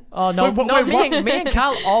 Yeah. They went. Oh no, me and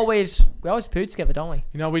Cal always poo together, don't we?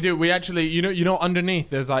 You know we do. We actually, you know, underneath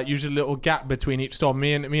there's like usually a little gap between each stall.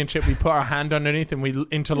 Me and Chip, we put our hand underneath and we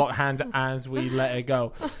interlock hands as we let it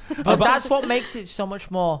go. But that's what makes it so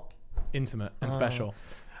much more intimate and special.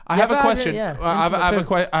 I have a question. I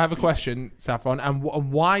have a question, Saffron. And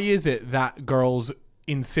why is it that girls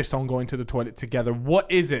insist on going to the toilet together?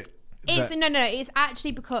 What is it? It's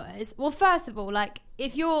actually because, well, first of all, like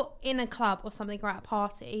if you're in a club or something or at a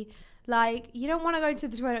party, like you don't want to go to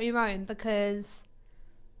the toilet on your own because,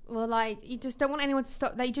 well, like you just don't want anyone to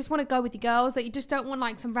stop. Like, you just want to go with the girls. Like you just don't want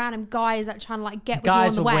like some random guys that trying to like get with you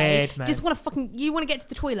on the way. Weird, man. Just want to you want to get to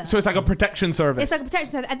the toilet. So it's like a protection service. It's like a protection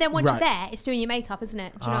service, and then once you're there, it's doing your makeup, isn't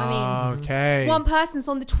it? Do you know what I mean? Okay. One person's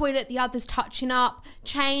on the toilet, the other's touching up.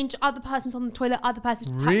 Change. Other person's on the toilet, other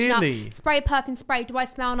person's touching up. Spray, perfume, spray. Do I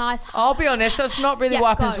smell nice? I'll be honest, that's not really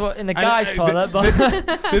what happens in the guys' toilet. But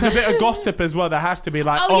there's a bit of gossip as well. There has to be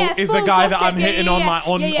like, is the guy that I'm hitting on like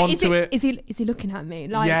onto it? Is he looking at me?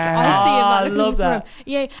 Like I see him. Like, I love that.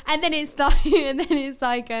 Yeah, and then it's like,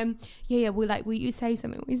 will you say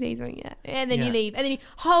something? We say something, and then you leave, and then you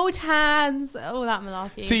hold hands, all that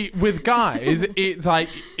malarkey. See, with guys, it's like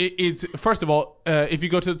it's first of all, if you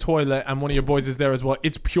go to the toilet and one of your boys is there as well,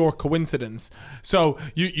 it's pure coincidence. So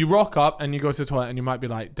you rock up and you go to the toilet and you might be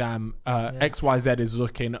like, damn, XYZ is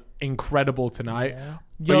looking incredible tonight. Yeah.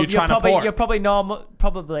 You're probably normal.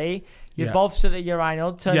 You'd both sit at the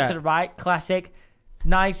urinal, turn to the right, classic.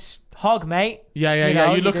 Nice hog, mate.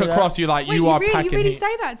 Yeah. You look across, you're like, you really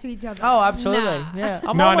say that to each other? Oh, absolutely. Nah. Yeah.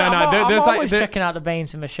 I'm always checking out the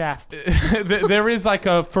veins in the shaft. There is like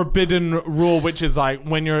a forbidden rule, which is like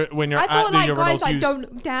when you're at the urinals, guys like don't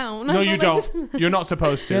look down. No, you don't. You're not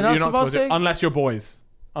supposed to. You're not supposed to unless you're boys.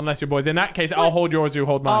 In that case, I'll hold yours, you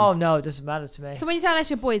hold mine. Oh no, it doesn't matter to me. So when you say unless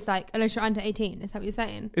you're boys, like unless you're under 18, is that what you're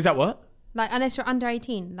saying? Is that what? Like unless you're under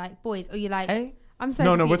 18, like boys, or you like? Hey? I'm so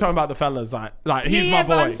no, confused. we're talking about the fellas. Like he's my boy.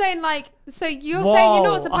 But I'm saying like, so you're saying you're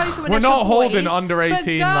not supposed to. We're not holding under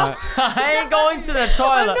 18. Like. I ain't going to the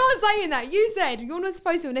toilet. I'm not saying that. You said you're not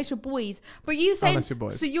supposed to unless you're boys. But you saying unless you're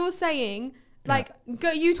boys. So you're saying. Like,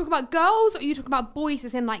 you talk about girls, or you talk about boys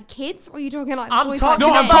as in like kids, or you talking like boys? I'm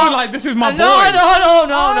talking like this is my boy. No.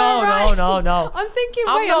 I'm thinking.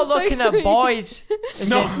 I'm not looking at boys.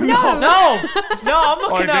 No. I'm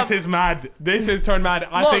looking at. This is mad. This is turned mad.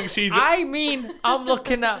 I think she's. I mean, I'm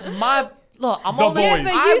looking at my. Look, I'm the only. boys. Yeah,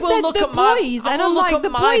 but you said the boys, and I'm like, the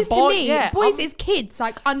boys to me, boys is kids,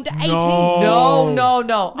 like under 18.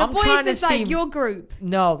 No. The boys is like your group.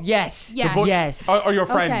 No, yes. Yes. Or your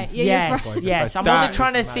friends. Okay, yes. I'm only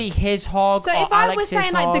trying to see his hog. So if I was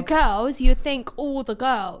saying like the girls, you'd think all the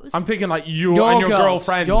girls. I'm thinking like you and your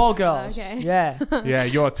girlfriends. Your girls. Okay. Yeah. Yeah,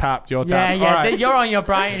 you're tapped. Yeah. Right. You're on your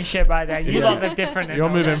Brighton shit right there. You look a different. You're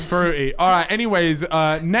moving fruity. All right. Anyways,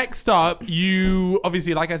 next up, you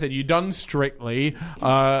obviously, like I said, you done Strictly,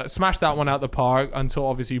 smashed that one out the park until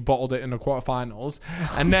obviously you bottled it in the quarterfinals,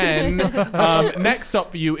 and then next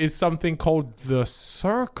up for you is something called the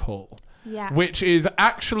Circle. Yeah. Which is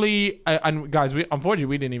actually, and guys, unfortunately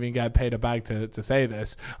we didn't even get paid a bag to say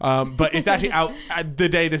this, but it's actually out the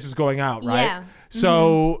day this is going out, right? Yeah.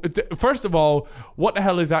 So first of all, what the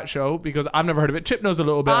hell is that show? Because I've never heard of it. Chip knows a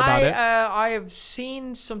little bit about it. I have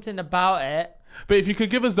seen something about it. But if you could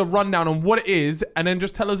give us the rundown on what it is, and then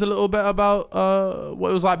just tell us a little bit about what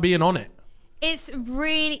it was like being on it. It's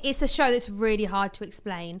a show that's really hard to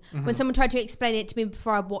explain. Mm-hmm. When someone tried to explain it to me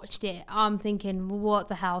before I watched it, I'm thinking, what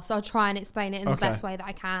the hell? So I'll try and explain it in the best way that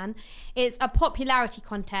I can. It's a popularity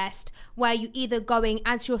contest where you either go in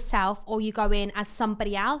as yourself or you go in as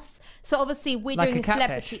somebody else. So obviously we're like doing a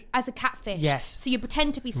celebrity as a catfish. Yes. So you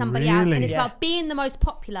pretend to be somebody else, and it's about being the most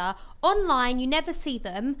popular. Online, you never see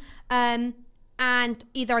them. and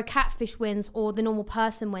either a catfish wins or the normal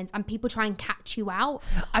person wins, and people try and catch you out.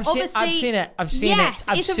 I've seen it. Yes,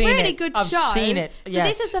 it's a really good show. I've seen it. So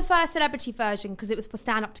this is the first celebrity version because it was for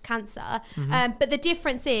Stand Up to Cancer. But the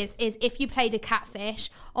difference is if you played a catfish,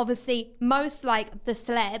 obviously most like the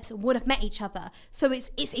celebs would have met each other, so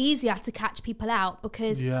it's easier to catch people out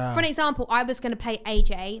because, for an example, I was going to play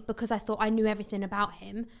AJ because I thought I knew everything about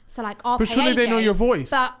him. So like, I'll play AJ. But surely they know your voice.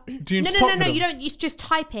 But do you no, you don't. You just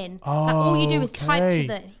type in. Like, all you do is type to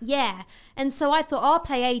them. Yeah. And so I thought I'll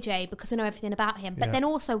play AJ because I know everything about him. But then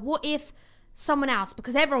also, what if someone else,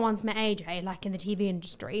 because everyone's met AJ, like in the TV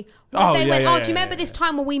industry, what if they went, do you remember this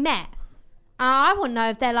time when we met? I wouldn't know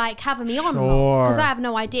if they're like having me on or not, because I have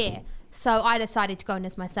no idea. So I decided to go in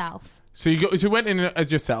as myself. So you went in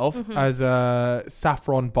as yourself, as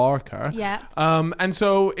Saffron Barker. Yeah. And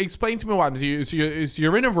so explain to me what happens. So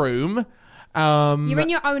you're in a room. You're in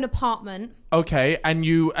your own apartment. Okay,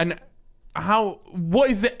 what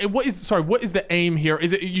is the aim here?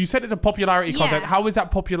 Is it, you said it's a popularity contest. How is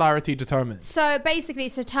that popularity determined? So basically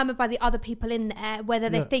it's determined by the other people in there, whether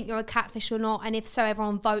they think you're a catfish or not, and if so,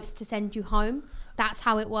 everyone votes to send you home. That's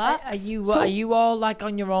how it works. Are you all like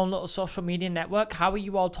on your own little social media network? How are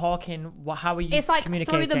you all talking? How are you It's like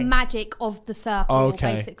communicating? through the magic of the circle,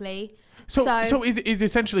 basically. So is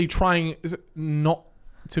essentially trying not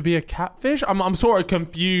to be a catfish? I'm sort of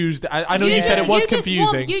confused. I know you said it was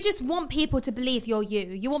confusing. You just want people to believe you're you.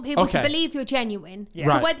 You want people to believe you're genuine. Yeah.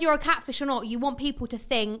 So whether you're a catfish or not, you want people to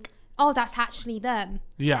think, oh, that's actually them.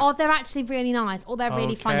 Yeah. Or they're actually really nice, or they're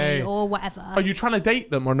really funny, or whatever. Are you trying to date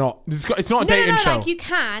them or not? It's not a dating show. Like you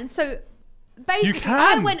can. So basically,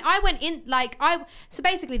 I went in so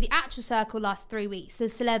basically the actual circle lasts 3 weeks. The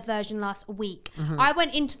celeb version lasts a week. I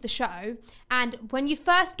went into the show, and when you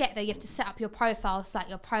first get there, you have to set up your profile, so like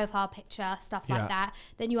your profile picture, stuff like that.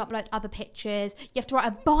 Then you upload other pictures. You have to write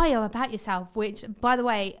a bio about yourself, which, by the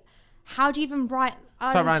way, how do you even write?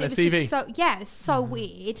 Around a CV. It's so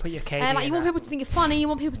weird. Put your you want people to think you're funny. You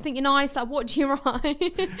want people to think you're nice. Like, what do you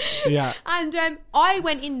write? Yeah. And I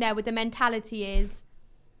went in there with the mentality is,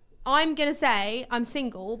 I'm going to say I'm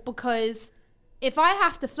single because if I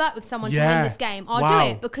have to flirt with someone to win this game, I'll do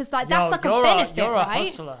it because that's like a benefit, you're right? A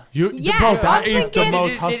hustler. Bro, that is the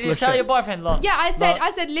most hustler Did you tell your boyfriend, look? Yeah, I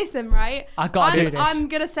said, listen, right? I gotta do this. I'm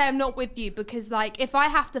going to say I'm not with you because, like, if I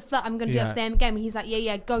have to flirt, I'm going to do it for them game. And he's like,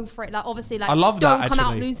 yeah, go for it. Like, obviously, like, I love don't that, come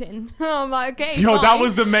out losing. I'm like, okay, fine. That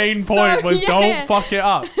was the main point, don't fuck it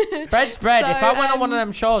up. Bread's bread. If I went on one of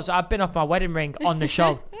them shows, I've been off my wedding ring on the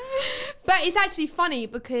show. But it's actually funny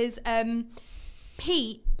because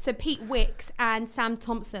Pete Wicks and Sam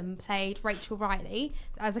Thompson played Rachel Riley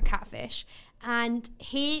as a catfish, and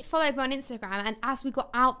he followed me on Instagram, and as we got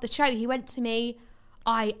out the show, he went to me,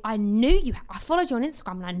 I followed you on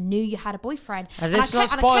Instagram and I knew you had a boyfriend. And I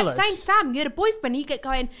kept saying, Sam, you had a boyfriend. And you get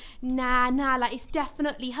going, nah, like it's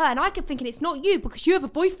definitely her. And I kept thinking it's not you because you have a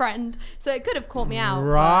boyfriend. So it could have caught me out.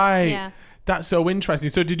 Right. But, yeah. That's so interesting.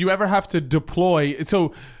 So did you ever have to deploy?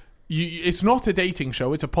 So it's not a dating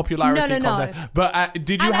show, it's a popularity contest. No. But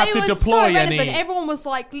did you have to deploy any? Everyone was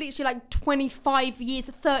like literally like 25 years,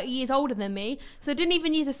 30 years older than me. So I didn't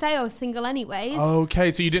even need to say I was single anyways. Okay,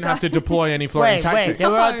 so you didn't have to deploy any flirting tactics. They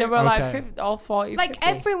were like 50, all 40, like 50.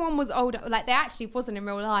 Everyone was older. Like they actually wasn't in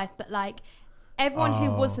real life, but like everyone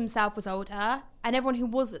who was himself was older, and everyone who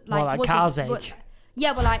was like Carl's age.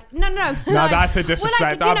 Yeah, well, like, no. No, that's a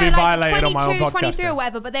disrespect. I'll be violated on my own podcast. 23 or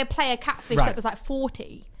whatever, but they'd play a catfish that was like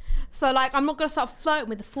 40. So, like, I'm not going to start flirting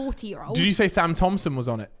with a 40-year-old. Did you say Sam Thompson was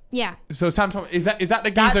on it? Yeah. So, Sam Thompson, is that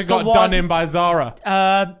the geezer got done in by Zara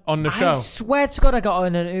on the show? I swear to God I got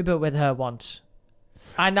on an Uber with her once.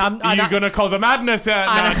 And you're going to cause a madness.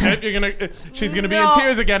 She's going to be in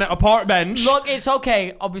tears again at a park bench. Look, it's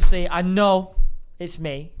okay. Obviously, I know it's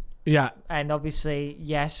me. Yeah. And obviously,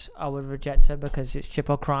 yes, I would reject her because it's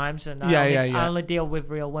triple crimes. And I only deal with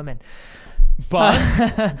real women. But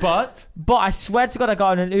I swear to God I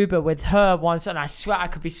got on an Uber with her once, and I swear I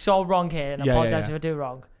could be so wrong here, and I apologize if I do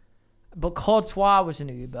wrong. But Courtois was an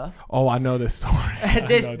Uber. Oh, I know this story. I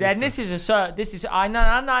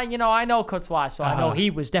know Courtois, so I know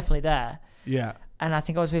he was definitely there. Yeah. And I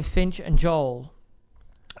think I was with Finch and Joel,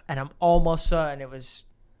 and I'm almost certain it was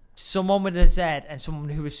someone with a Z and someone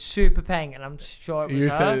who was super pink, and I'm sure it was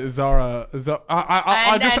her. You said Zara.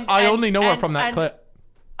 I only know her from that clip.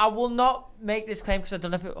 I will not make this claim because I don't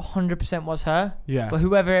know if it 100% was her. Yeah. But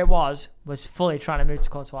whoever it was fully trying to move to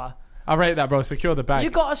Courtois. I rate that, bro. Secure the bag. You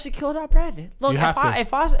got to secure that bread. Look,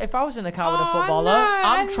 if I was in a car with a footballer,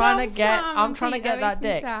 I'm trying to get that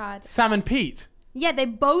dick. Sam and Pete. Yeah, they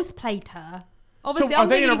both played her. Obviously, so are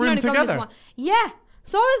they in a room together? Yeah.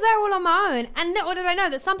 So I was there all on my own, and little did I know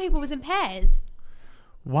that some people was in pairs.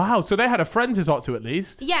 Wow, so they had a friend to talk to at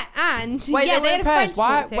least. Yeah, and wait, yeah, they had in a friend pairs. to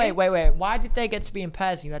Why? talk to. Wait. Why did they get to be in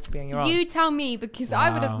pairs and you had to be on your own? You tell me, because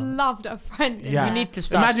I would have loved a friend. Yeah. You need to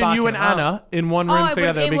start. Imagine you and Anna in one room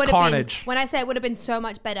together. It'd be carnage. When I say it would have been so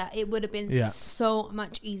much better, it would have been so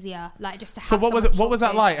much easier. Like just to have. So what was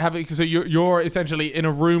that like? So you're essentially in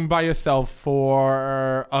a room by yourself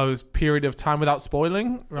for a period of time without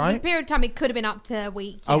spoiling, right? The period of time, it could have been up to a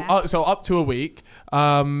week. So up to a week.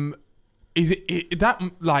 Is it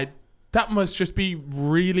that must just be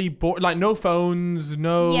really boring. Like no phones,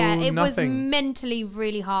 no it nothing. was mentally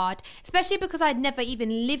really hard, especially because I'd never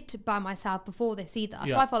even lived by myself before this either.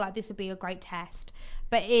 So I felt like this would be a great test.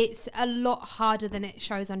 But it's a lot harder than it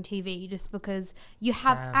shows on TV, just because you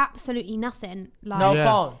have absolutely nothing. Like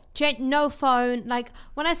phone. No phone. Like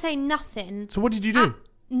when I say nothing. So what did you do?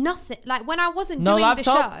 Nothing. Like when I wasn't no doing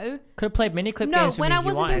laptop? the show. Could have played mini clip No, games. when I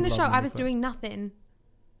wasn't doing the show, I was doing nothing.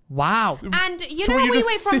 Wow. And you So know were when you you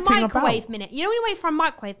wait just for a sitting microwave about? minute? You know when you wait for a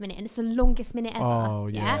microwave minute and it's the longest minute ever? Oh,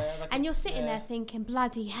 yeah. And you're sitting there thinking,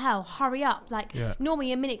 bloody hell, hurry up. Like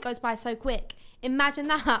normally a minute goes by so quick. Imagine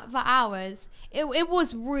that for hours. It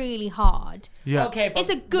was really hard. Yeah. Okay, but It's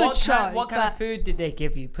a good show, What kind but- of food did they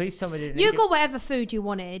give you? Please tell me. You got whatever food you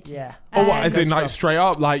wanted. Yeah. Oh, what? As in like stuff. straight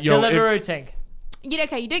up, like yo. Deliveroo thing. You didn't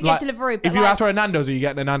get Like, Deliveroo, but if you ask for a Nando's, are you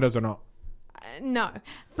getting a Nando's or not? no.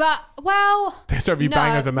 But well, They serve you no,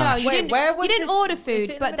 bangers and no, mash. you didn't. where was You didn't this? order Was it food,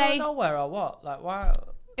 in but the middle they. of nowhere or what? Like why?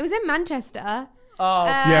 It was in Manchester. Oh,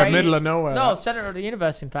 Yeah, great. middle of nowhere. No, center of the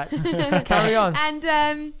universe. In fact, carry on.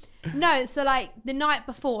 And no, so like the night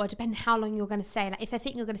before, depending how long you're going to stay. Like if I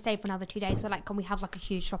think you're going to stay for another 2 days, so like can we have like a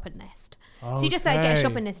huge shopping list? So you just like get a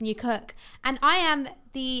shopping list and you cook. And I am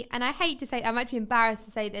and I hate to say, I'm actually embarrassed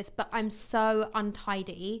to say this, but I'm so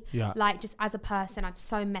untidy. Yeah. Like just as a person, I'm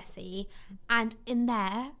so messy. And in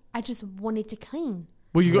there, I just wanted to clean.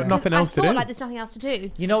 Well, you got nothing else to I do. thought like there's nothing else to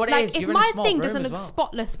do. You know what it like, is? If You're in a my small thing room doesn't as look well.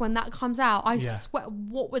 spotless when that comes out, I swear,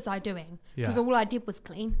 what was I doing? Because all I did was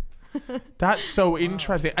clean. That's so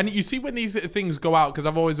interesting. And you see when these things go out, because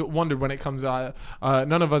I've always wondered when it comes out,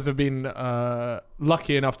 none of us have been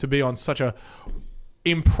lucky enough to be on such a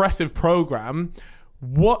impressive program.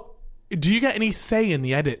 What do you get any say in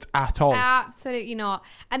the edit at all? Absolutely not.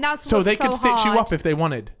 And that's So what's they could stitch you hard. up if they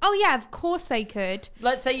wanted. Oh yeah, of course they could.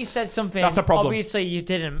 Let's say you said something. That's a problem. Obviously you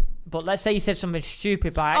didn't. But let's say you said something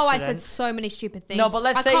stupid by accident. Oh, I said so many stupid things. No, but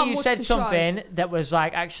let's I say can't you watch said the show. something that was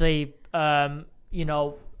like actually,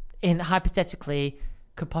 in hypothetically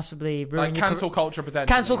could possibly ruin Like your cancel culture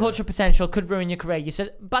potential. cancel culture potential could ruin your career. You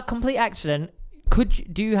said, but complete accident.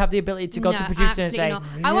 Do you have the ability to go to producer and say,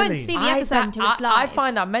 absolutely not. I won't Really? see the episode until it's live. I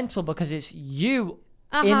find that mental because it's you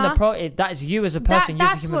in the that is you as a person. You as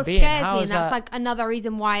a That's human what being. scares How me, is and that's that- like another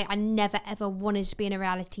reason why I never ever wanted to be in a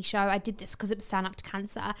reality show. I did this because it was Stand Up to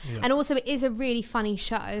Cancer, and also it is a really funny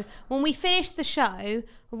show. When we finished the show,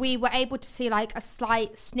 we were able to see like a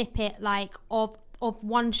slight snippet like of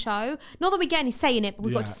one show. Not that we get any say in it, but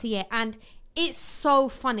we got to see it, and it's so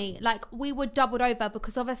funny. Like we were doubled over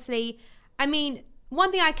because obviously, I mean. One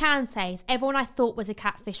thing I can say is everyone I thought was a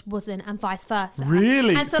catfish wasn't, and vice versa.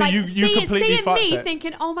 Really? And so, So like, you completely seeing fucked me it.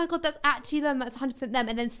 thinking, oh my God, that's actually them, that's 100% them.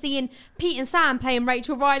 And then seeing Pete and Sam playing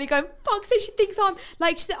Rachel Riley going, fuck, so she thinks I'm,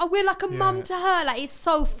 like, we're like a mum to her. Like, it's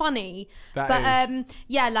so funny.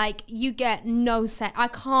 Yeah, like, you get no set.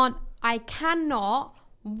 I cannot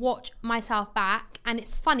watch myself back. And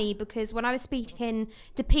it's funny because when I was speaking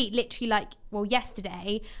to Pete literally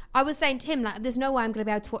yesterday, I was saying to him like there's no way I'm going to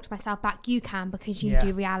be able to watch myself back. You can, because you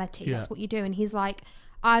do reality. That's what you do. And he's like,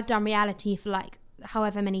 I've done reality for like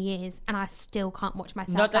however many years and I still can't watch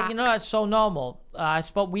myself back. You know, that's so normal.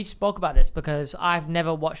 We spoke about this because I've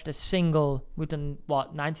never watched a single. We've done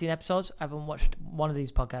 19 episodes. I haven't watched one of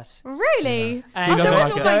these podcasts. Really? And I still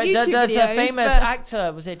watch all my YouTube there's videos, a famous but-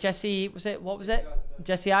 actor. Was it Jesse?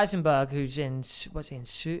 Jesse Eisenberg, who's in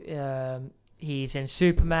he's in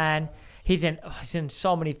Superman. He's in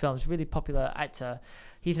so many films. Really popular actor.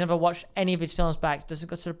 He's never watched any of his films back. Doesn't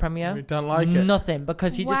go to the premiere. You don't like it? Nothing,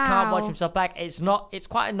 because he just can't watch Wow. himself back. It's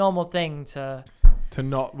quite a normal thing to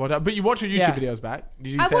not. But you watch your YouTube videos back.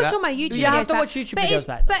 Did you say I watch that? all my YouTube videos. You have to back. watch YouTube But videos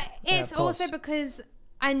back, though. But it's of course. also because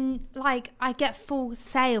I get full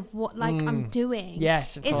say of what I'm doing.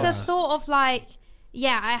 Yes, of it's course. the thought of like,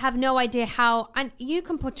 yeah, I have no idea how, and you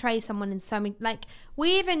can portray someone in so many, like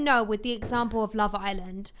we even know with the example of Love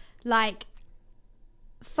Island, like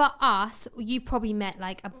for us, you probably met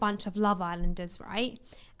like a bunch of Love Islanders, right?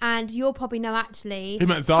 And you'll probably know actually. We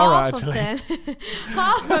met Zara half actually.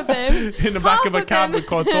 Of them in the back of a cab with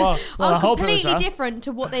Courtois. Are completely different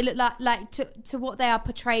to what they look like to what they are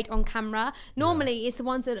portrayed on camera. Normally, it's the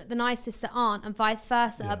ones that look the nicest that aren't, and vice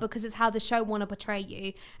versa, because it's how the show want to portray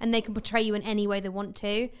you, and they can portray you in any way they want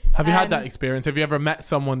to. Have you had that experience? Have you ever met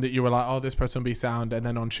someone that you were like, oh, this person will be sound, and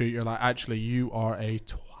then on shoot you're like, actually, you are a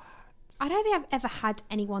twat? I don't think I've ever had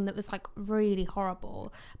anyone that was like really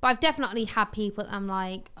horrible, but I've definitely had people that I'm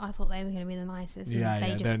like, I thought they were going to be the nicest, and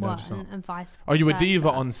they just weren't, and vice versa. Are you a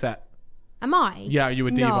diva on set? Am I? Yeah, are you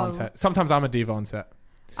a diva on set? Sometimes I'm a diva on set.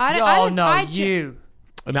 You.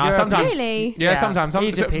 No, sometimes. Really? Yeah, sometimes.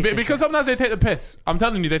 Because sometimes they take the piss. I'm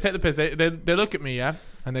telling you, they take the piss. They look at me, yeah,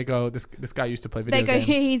 and they go, this guy used to play video games. They go,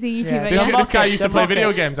 he's a YouTuber. This guy used to play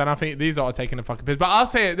video games, and I think these are taking the fucking piss. But I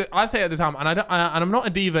say it at the time, and I'm not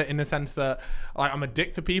a diva in the sense that like I'm a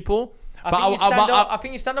dick to people. I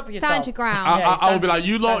think you stand up for yourself. Stand your ground. I will be like,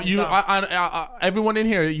 everyone in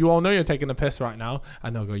here, you all know you're taking the piss right now,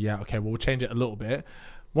 and they'll go, yeah, okay, well, we'll change it a little bit.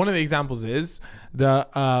 One of the examples is that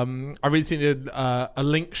I recently did a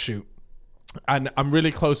link shoot, and I'm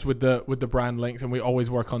really close with the brand links, and we always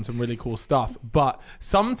work on some really cool stuff. But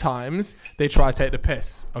sometimes they try to take the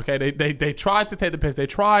piss. Okay, they try to take the piss. They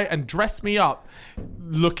try and dress me up,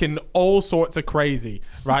 looking all sorts of crazy.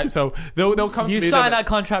 Right, so they'll come to me. You signed that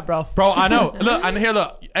contract, bro. Bro, I know.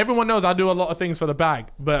 Look. Everyone knows I do a lot of things for the bag,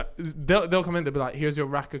 but they'll come in. They'll be like, "Here's your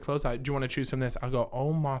rack of clothes. Do you want to choose from this?" I go,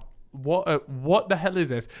 "Oh my." What the hell is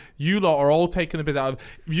this? You lot are all taking the piss out of.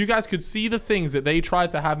 If you guys could see the things that they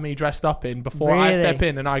tried to have me dressed up in before I step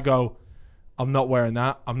in, and I go, I'm not wearing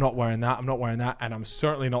that, I'm not wearing that, I'm not wearing that, and I'm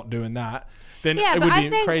certainly not doing that, then it would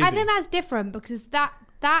be crazy. I think that's different, because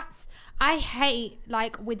that's I hate,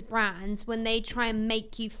 like, with brands when they try and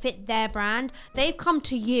make you fit their brand. They've come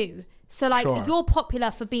to you. So, like, you're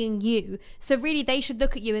popular for being you. So, really, they should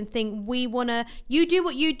look at you and think, you do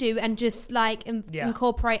what you do and just, like,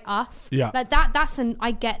 incorporate us. Yeah. Like,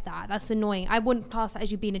 I get that. That's annoying. I wouldn't class that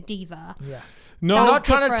as you being a diva. Yeah. No, I'm not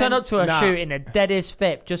trying to turn up to a shoot in the deadest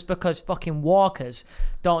fit just because fucking walkers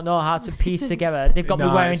don't know how to piece together. They've got me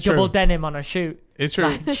wearing double denim on a shoot. It's true.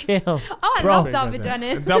 Like, chill. Oh, I love double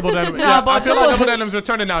denim. Double denim. Yeah, I feel like double denim's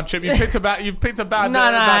returning now, Chip. You picked a bad.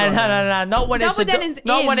 No. Not when it's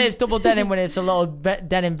double denim. When it's a little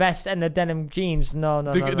denim vest and the denim jeans. No.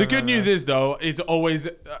 The good news is though, it always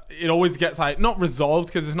gets like not resolved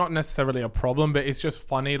because it's not necessarily a problem, but it's just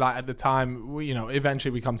funny. Like at the time,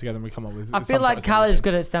 eventually we come together and we come up with. I feel like Cal is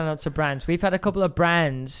good at standing up to brands. We've had a couple of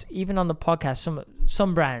brands, even on the podcast,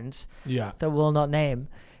 some brands that we'll not name,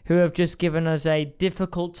 who have just given us a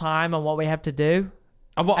difficult time on what we have to do.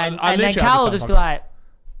 And then Cal will just be like,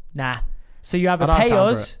 nah. So you either pay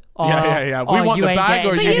us or... Yeah. We want the bag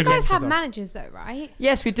or but you guys have managers though, right?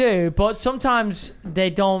 Yes, we do. But sometimes they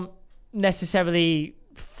don't necessarily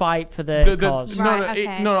fight for the cause.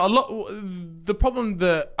 The problem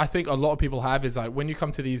that I think a lot of people have is like when you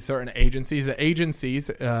come to these certain agencies,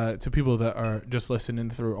 to people that are just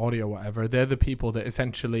listening through audio or whatever, they're the people that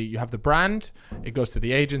essentially you have the brand, it goes to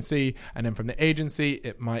the agency, and then from the agency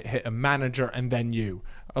it might hit a manager and then you.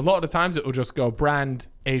 A lot of the times it will just go brand,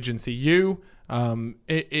 agency, you.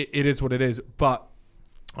 It is what it is, but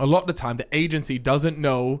a lot of the time the agency doesn't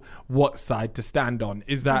know what side to stand on.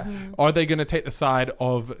 Is that are they going to take the side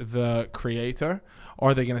of the creator,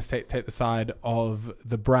 or are they going to take the side of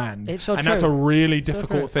the brand? It's so and true. That's a really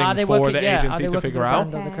difficult thing for the agency to figure out.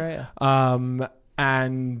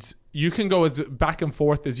 And you can go as back and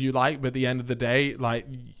forth as you like, but at the end of the day, like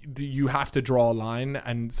you have to draw a line.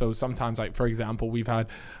 And so sometimes, like for example, we've had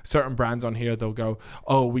certain brands on here, they'll go,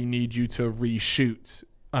 oh, we need you to reshoot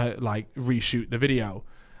the video.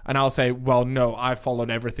 And I'll say, well, no, I followed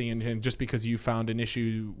everything and just because you found an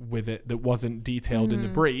issue with it that wasn't detailed in the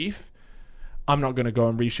brief, I'm not going to go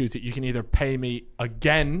and reshoot it. You can either pay me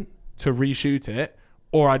again to reshoot it,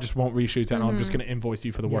 or I just won't reshoot it and I'm just going to invoice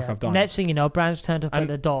you for the work I've done. Next thing you know, Brian's turned up at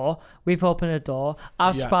the door. We've opened the door.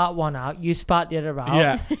 I've spat one out. You spat the other out.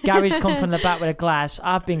 Yeah. Gary's come from the back with a glass.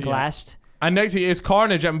 I've been glassed. And next year is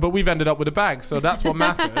carnage, but we've ended up with a bag, so that's what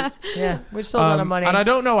matters. We've still got the money. And I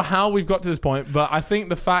don't know how we've got to this point, but I think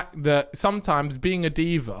the fact that sometimes being a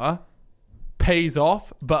diva pays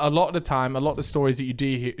off, but a lot of the time, a lot of the stories that you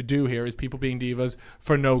do here is people being divas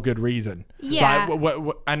for no good reason. Yeah.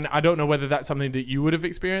 And I don't know whether that's something that you would have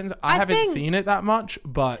experienced. I haven't seen it that much,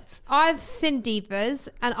 but... I've seen divas,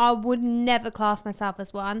 and I would never class myself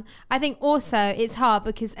as one. I think also it's hard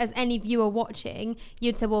because as any viewer watching,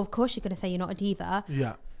 you'd say, well, of course you're going to say you're not a diva.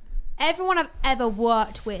 Yeah. everyone I've ever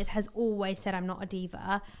worked with has always said I'm not a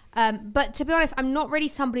diva. But to be honest, I'm not really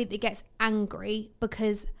somebody that gets angry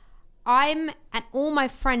because and all my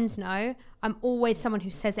friends know, I'm always someone who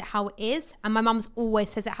says it how it is. And my mum's always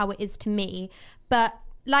says it how it is to me. But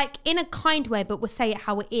like in a kind way, but we'll say it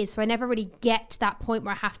how it is. So I never really get to that point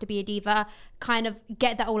where I have to be a diva, kind of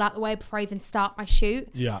get that all out the way before I even start my shoot.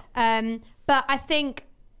 Yeah. But I think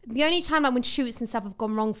the only time like when shoots and stuff have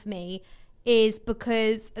gone wrong for me is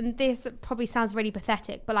because, and this probably sounds really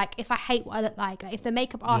pathetic, but like if I hate what I look like if the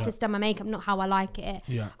makeup artist done my makeup not how I like it,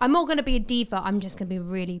 I'm not going to be a diva. I'm just going to be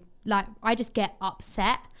really like, I just get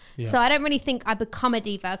upset. So I don't really think I become a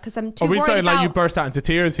diva because I'm too worried about... Are we saying like you burst out into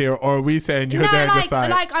tears here, or are we saying you're there just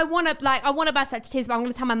like... I want to burst out to tears, but I'm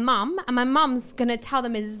going to tell my mum, and my mum's going to tell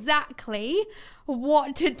them exactly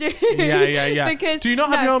what to do. Yeah. Because, do you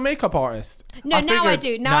not have your own makeup artist? No, now I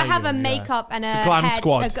do. Now I have a makeup and a glam head,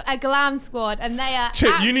 squad. A glam squad, and they are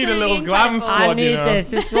you need a little incredible. glam squad. I need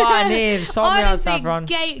this. This is what I need. Sort me out, Saffron.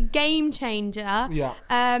 Game changer. Yeah.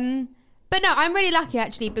 But no, I'm really lucky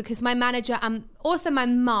actually because my manager and also my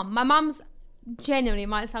mum. My mum's genuinely,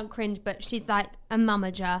 might sound cringe, but she's like a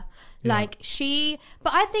mummager. Like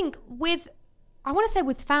but I think I want to say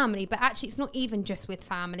with family, but actually it's not even just with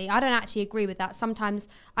family. I don't actually agree with that. Sometimes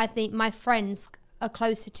I think my friends are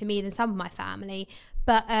closer to me than some of my family.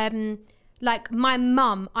 But like my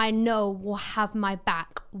mum, I know will have my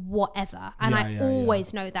back, whatever. And I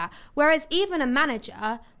always know that. Whereas even a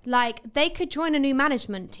manager, like they could join a new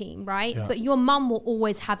management team, right? But your mum will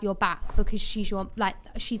always have your back because she's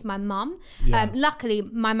my mum. Luckily,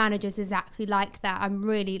 my manager's exactly like that. I'm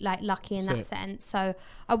really like lucky in that sense. So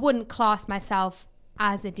I wouldn't class myself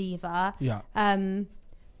as a diva.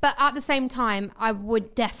 But at the same time, I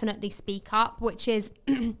would definitely speak up, which is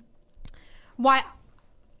why...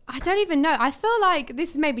 I don't even know. I feel like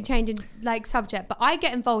this is maybe changing like subject, but I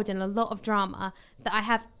get involved in a lot of drama that I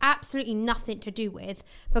have absolutely nothing to do with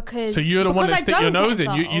because... So you're the one that stick your nose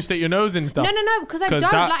in. You stick your nose in stuff. No, because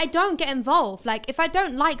I don't get involved. Like if I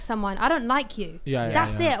don't like someone, I don't like you.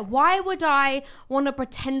 That's it. Why would I want to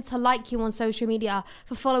pretend to like you on social media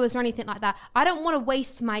for followers or anything like that? I don't want to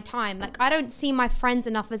waste my time. Like I don't see my friends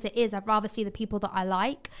enough as it is. I'd rather see the people that I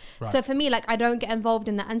like. So for me, like I don't get involved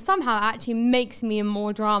in that, and somehow it actually makes me in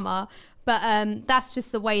more drama. But that's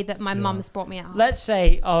just the way that my mum has brought me out. Let's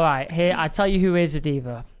say, all right, here, I tell you who is a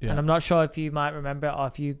diva. And I'm not sure if you might remember it or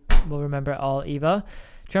if you will remember it all either.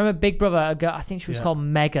 Do you remember Big Brother? A girl, I think she was called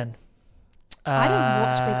Megan. I didn't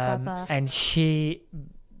watch Big Brother. And she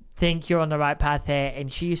think you're on the right path here.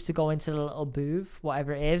 And she used to go into the little booth,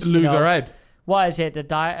 whatever it is. Lose her head. What is it? The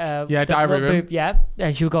diary room. Booth,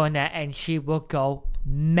 and she would go in there and she would go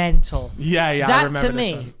mental. I remember that to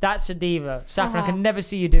me, that's a diva. Saffron, I can never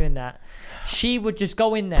see you doing that. She would just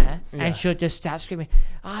go in there and she'll just start screaming,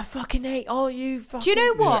 I fucking hate all you fucking... Do you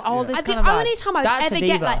know what? The only time I would ever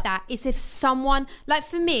get like that is if someone, like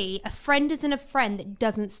for me, a friend isn't a friend that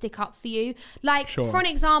doesn't stick up for you. Like, for an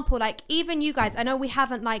example, like even you guys, I know we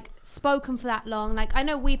haven't like spoken for that long. Like I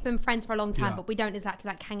know we've been friends for a long time, but we don't exactly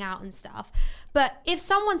like hang out and stuff. But if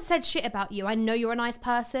someone said shit about you, I know you're a nice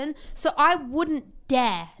person. So I wouldn't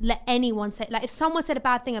dare let anyone say, like if someone said a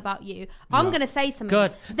bad thing about you, I'm going to say something.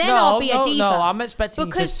 Good. Then I'll be a diva. No, I'm expecting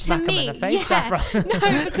you to smack him in the face.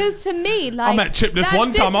 No, because to me, like... I met Chip this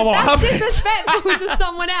one time, I won't have it. That's disrespectful to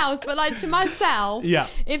someone else, but like to myself, yeah.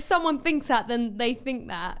 If someone thinks that, then they think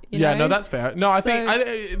that, you know? No, that's fair. No, I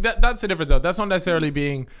think that's a difference though. That's not necessarily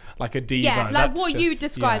being like a diva. Yeah, like that's what you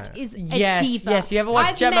described is a diva. Yes, you ever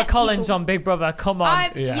watch Gemma Collins on Big Brother? Come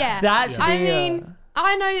on. That's I mean...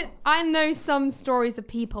 I know some stories of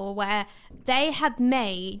people where they have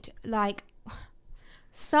made like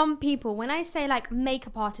some people, when I say like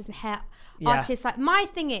makeup artists and hair artists, like my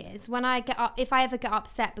thing is when I get up, if I ever get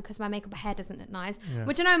upset because my makeup or hair doesn't look nice,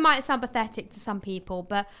 which I know might sound pathetic to some people,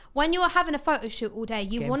 but when you're having a photo shoot all day,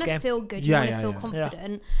 you want to feel good, you want to feel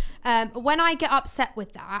confident. When I get upset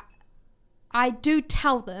with that, I do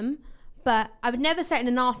tell them. But I would never say it in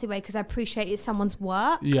a nasty way because I appreciate it's someone's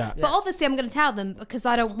work. But obviously I'm going to tell them because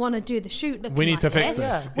I don't want to do the shoot looking We need like to fix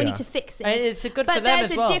this. We need to fix it. It's good for them as well. But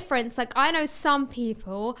there's a difference. Like I know some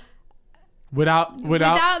people... Without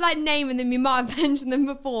like naming them, you might have mentioned them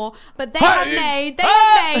before, but when I say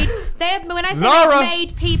they've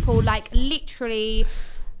made people like literally...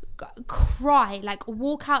 cry, like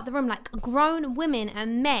walk out the room, like grown women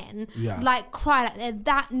and men like cry, like they're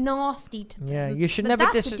that nasty to them. You should never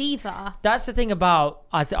that's a diva. That's the thing about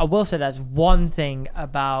I will say that's one thing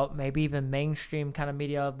about maybe even mainstream kind of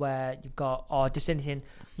media where you've got, or just anything,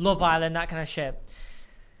 Love Island, that kind of shit.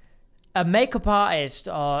 A makeup artist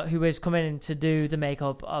who is coming in to do the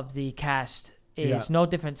makeup of the cast is no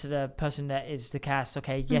different to the person that is the cast.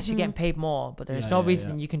 Okay, yes, you're getting paid more, but there's no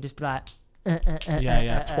reason you can just be like,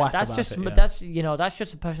 that's just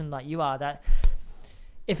a person like you are. That,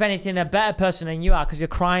 if anything, a better person than you are, because you're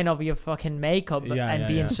crying over your fucking makeup and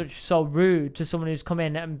being so rude to someone who's come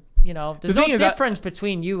in and. There's no difference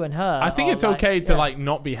between you and her. I think it's okay to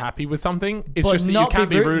not be happy with something. It's just that you can't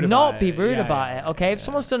be rude about it. Not be rude about it, okay? If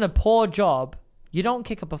someone's done a poor job, you don't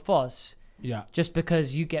kick up a fuss just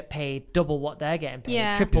because you get paid double what they're getting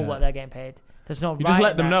paid, triple what they're getting paid. There's no You just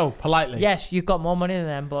let them know politely. Yes, you've got more money than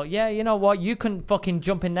them, but you know what? You can fucking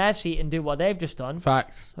jump in their seat and do what they've just done.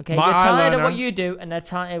 Facts. Okay, you're talented at what you do, and they're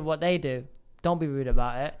talented at what they do. Don't be rude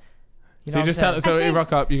about it. So you just tell, you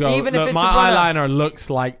rock up, you go, look, my eyeliner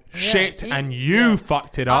looks like shit and you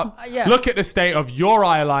fucked it up. Look at the state of your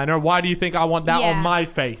eyeliner. Why do you think I want that on my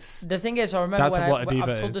face? The thing is, I remember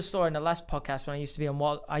I've told the story in the last podcast when I used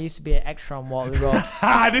to be an extra on Waterloo Road.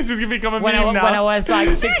 This is going to become a meme now. When I was like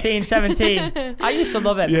 16, 17. I used to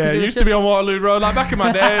love it. Yeah, it used to be on Waterloo Road. Like back in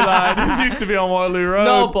my day, this used to be on Waterloo Road.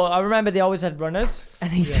 No, but I remember they always had runners.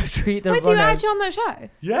 And he used to treat them. Was you actually on that show?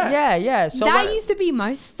 Yeah. So that used to be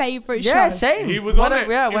my favourite show. Yeah, same. He was on it.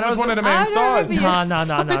 Yeah, when I was one of the main stars.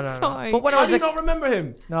 No. But when I do you not remember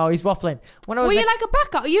him? No, he's waffling. Were you like a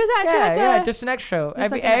backup? You was actually just an extra.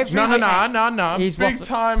 No. He's big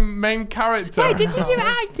time main character. Wait, did you do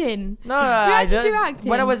acting? No, I did. Do acting?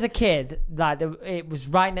 When I was a kid, like it was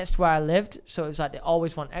right next to where I lived, so it was like they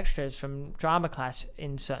always want extras from drama class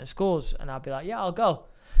in certain schools, and I'd be like, yeah, I'll go.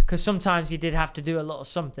 Because sometimes you did have to do a little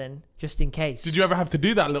something just in case. Did you ever have to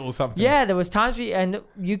do that little something? Yeah, there was times and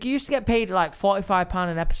you used to get paid like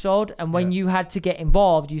 £45 an episode, and when you had to get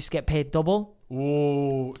involved, you used to get paid double.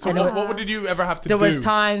 Ooh. So what did you ever have to do? There was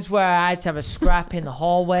times where I had to have a scrap in the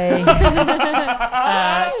hallway.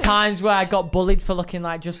 Times where I got bullied for looking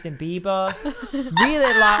like Justin Bieber.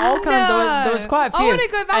 Really, like all kinds. There was quite a few. I want to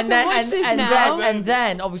go back and watch this now. And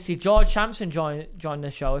then obviously George Sampson joined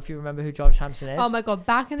the show. If you remember who George Sampson is. Oh my god!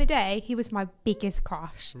 Back in the day, he was my biggest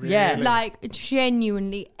crush. Really? Yeah, like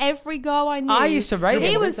genuinely, every girl I knew. I used to rate him.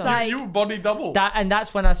 He was like you were body double.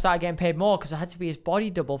 That's when I started getting paid more because I had to be his body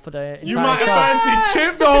double for the entire show. You might have fancy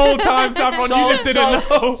Chip the whole time, Saffron. You just didn't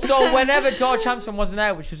know. So whenever George Sampson wasn't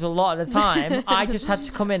there, which was a lot of the time, I just had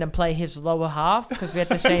to come in and play his lower half because we had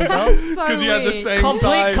the same Because you had the same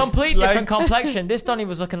size complete different complexion. This Donny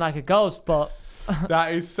was looking like a ghost, but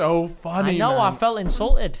that is so funny. I know. Man. I felt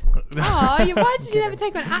insulted. Oh, why did you never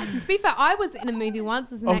take on acting? To be fair, I was in a movie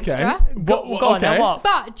once as an extra. Go on, now what?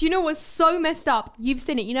 But do you know what's so messed up? You've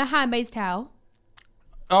seen it. You know Handmaid's Tale?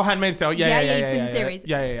 Oh, Handmaid's Tale. Yeah. You've seen the series.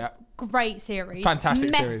 Yeah. Great series. Fantastic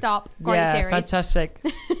messed series. Up. Great series. Fantastic.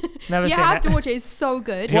 Never seen it. You have to watch it. It's so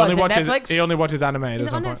good. He only watches anime. Is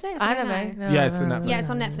it on Netflix? Anime? Yeah, it's on Netflix. Yeah, it's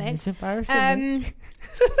on Netflix. It's embarrassing.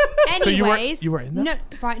 Anyways, so you were in that? No,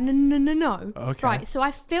 right, no. Okay. Right, so I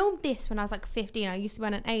filmed this when I was like 15. I used to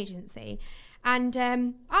run an agency. And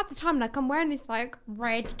at the time, like, I'm wearing this like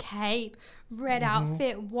red cape, red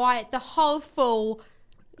outfit, white, the whole full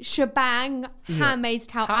shebang, Handmaid's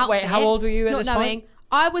Tale outfit. Wait, how old were you at this point?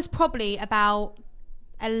 I was probably about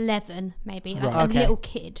 11, maybe, like a little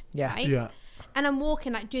kid. Yeah. Right? Yeah. And I'm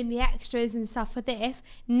walking, like, doing the extras and stuff for this.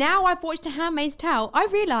 Now I've watched A Handmaid's Tale. I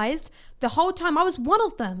realised the whole time I was one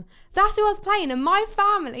of them. That's who I was playing. And my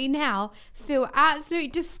family now feel absolutely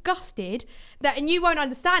disgusted that, and you won't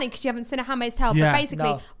understand it because you haven't seen A Handmaid's Tale. Yeah. But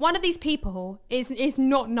basically, one of these people is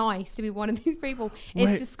not nice to be one of these people.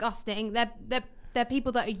 It's disgusting. They're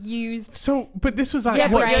people that are used. So, but this was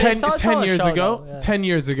like, 10 years ago? Though, yeah. 10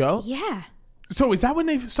 years ago? Yeah. So is that when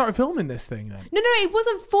they started filming this thing then? No, it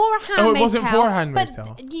wasn't for A Handmaid's Tale. Oh, it wasn't for A Handmaid's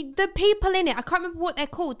Tale. But the people in it, I can't remember what they're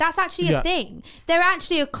called. That's actually a thing. They're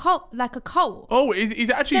actually a cult, like a cult. Oh, is it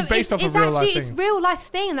actually based off a real life thing? It's real life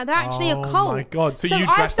thing. That they're actually a cult. Oh my god! So you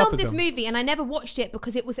I dressed up filmed as this movie and I never watched it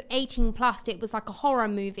because it was 18 plus. It was like a horror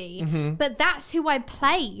movie. Mm-hmm. But that's who I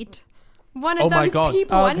played. One of those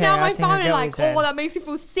people, and now my family are like, oh, that makes me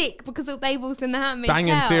feel sick because they've all seen The Handmaid's Tale.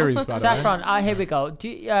 Banging series, by the way. Saffron, here we go.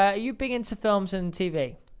 Are you big into films and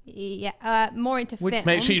TV? Yeah, more into films.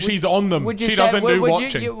 Mate, she's on them. She doesn't do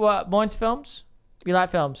watching. You more into films? You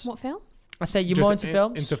like films? What films? I say you're more into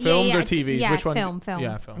films? Into films or TVs? Yeah, which one? Film.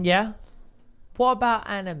 Yeah, film. Yeah? What about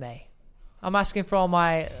anime? I'm asking for all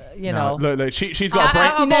my, know. Look, she's got a brain.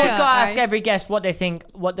 I've always got to ask every guest what they think,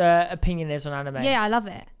 what their opinion is on anime. Yeah, I love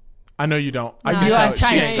it. I know you don't. No, you are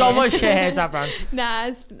trying so much shit here, Saffron. Nah,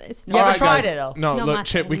 it's you ever tried it though? No, look,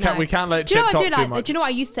 Chip, we can't let Chip talk too much. Do you know what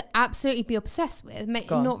I used to absolutely be obsessed with?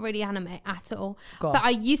 Not really anime at all. But I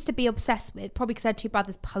used to be obsessed with, probably because I had two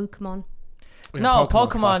brothers, Pokemon. No,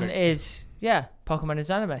 Pokemon is Pokemon is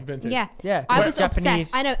anime. Vintage. Yeah. I was Japanese.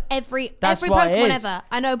 obsessed. I know every That's what it Pokemon is. ever.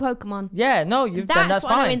 I know Pokemon. Yeah, no, that's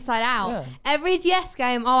what I fine. know inside out. Yeah. Every DS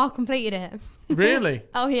game, I completed it. Really?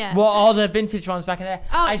 Oh yeah. Well, all the vintage ones back in there.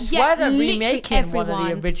 Oh, I swear they're literally remaking one of the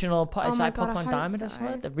everyone. original. It's Oh my like God, I Pokemon hope Diamond or so.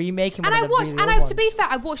 something. They're remaking And one I of the watched, really and old to be ones. fair,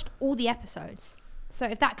 I watched all the episodes. So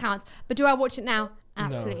if that counts, but do I watch it now?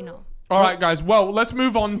 Absolutely not. All right, guys. Well, let's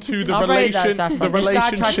move on to the I'll rate that, relation. Saffron. The This guy tried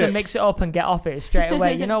to relationship. mix it up and get off it straight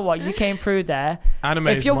away. You know what? You came through there. Anime.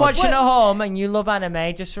 If you're watching at home and you love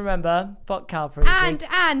anime, just remember, fuck Calvary. And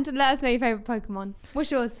let us know your favorite Pokemon.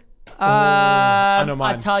 What's yours? I know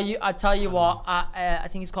mine. I tell you what. I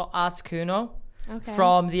think it's called Articuno. Okay.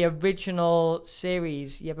 From the original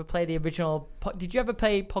series. You ever play the original? Did you ever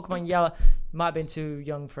play Pokemon Yellow? Might have been too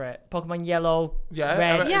young for it. Pokemon Yellow,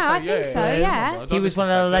 Red. I think so. Yeah. He was one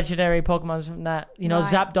of the legendary Pokemon from that. You know,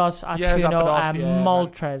 Right. Zapdos, Articuno, Zapdos, and yeah,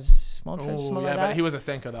 Moltres. Oh, Something yeah, like but that. he was a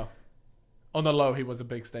stinker though. On the low, he was a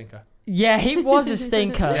big stinker. Yeah, he was a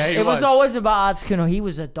stinker. Yeah, he it was was. always about Articuno. He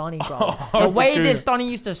was a Donny, bro. The way Articuno. this Donny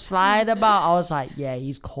used to slide about, I was like, yeah,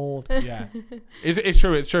 he's cold. Yeah, it's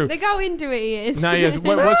true. It's true. They go into it. He is. Now, yes.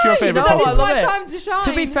 What's your favorite? No, So I this Pokemon? is love my it. time to shine.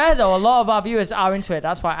 To be fair, though, a lot of our viewers are into it.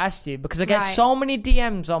 That's why I asked you, because I get Right. so many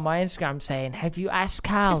DMs on my Instagram saying, have you asked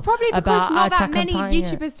Cal It's probably because about not that Attack on many Titan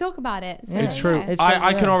yet?" YouTubers talk about it. So It's there you true. go. It's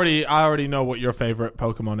I good, I already know what your favorite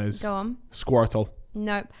Pokemon is. Go on. Squirtle.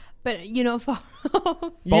 Nope. But you're not far off.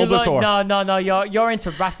 You look- Bulbasaur. no, you're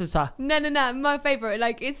into Rattata. No. My favorite.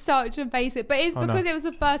 Like, it's such a basic. But it's Oh, no. because it was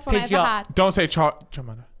the first one I ever Pidgeot. had. Don't say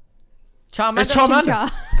Charmander. Charmander. It's Charmander.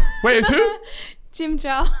 Chimchar. Wait, it's who?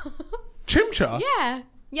 Chimchar. Chimchar. Yeah.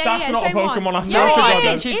 Yeah, That's yeah, not a same one. Pokemon I Yeah, swear to God,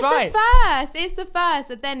 it is. she's It's right. the first. It's the first,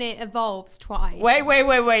 and then it evolves twice. Wait.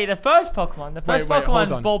 The first Pokemon. The first Wait, hold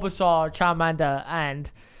Pokemon's on. Bulbasaur, Charmander,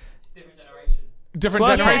 and... Different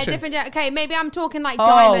Squirtle. generation. Yeah, different. Okay, maybe I'm talking like Oh.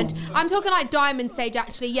 Diamond. I'm talking like Diamond stage,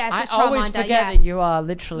 actually. Yes, I it's always Charmander. forget Yeah. that you are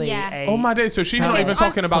literally Yeah. a... Oh my days! So she's not Okay, even so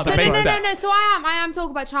talking about the so base no, set. So I am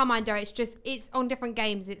talking about Charmander. It's just it's on different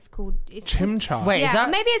games. It's called Chimchar. Wait, Yeah, is that...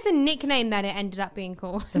 maybe it's a nickname that it ended up being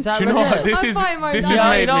called. Is that Do you know legit? what? This I'm is fine, my this dad. has Yeah,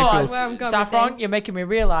 made you know me what? feel. Where I'm going with Saffron, this. you're making me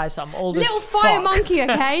realise I'm old Little as fire fuck. monkey,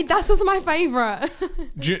 okay? That was my favourite.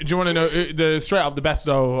 Do you want to know the straight up the best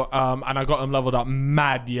though? And I got them leveled up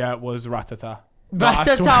mad. Yeah, was Rattata.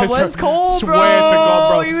 Rattata was cool, Swear bro. to God,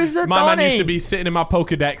 bro. He was a My man Donny. used to be sitting in my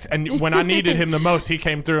Pokedex, and when I needed him the most, he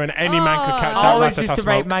came through, and any man could catch I that always Rattata used to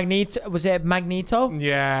rate smoke. Magneto. Was it Magneto?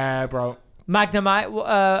 Yeah, bro. Magnemite.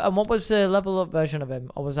 And what was the level up version of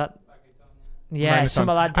him? Or was that... Yeah, Magneton.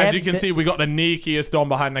 something like that. As you can see, we got the neekiest Don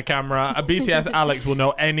behind the camera. BTS Alex will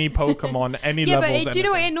know any Pokemon, any Yeah, levels. but do you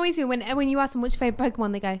know what anything. annoys me when you ask them which favourite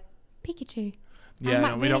Pokemon, they go Pikachu. Yeah, I'm no,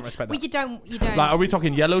 like, we really? don't respect that. Well, you don't. Like, are we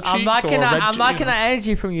talking yellow cheeks I'm liking or that. red I'm cheeks? liking that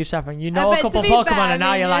energy from you, Saffron. You know a but to couple be Pokemon, fair, and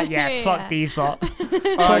now I you're mean, like, yeah. fuck these lot. All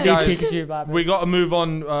Fuck right, these guys, Pikachu vibes. we got to move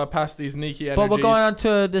on past these sneaky energies. But we're going on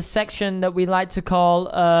to the section that we like to call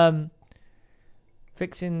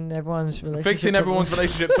fixing everyone's relationship. Fixing everyone's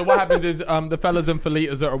relationship. So what happens is the fellas and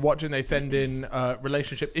felitas that are watching, they send in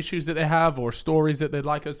relationship issues that they have or stories that they'd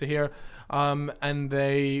like us to hear, and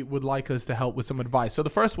they would like us to help with some advice. So the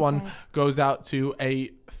first one goes out to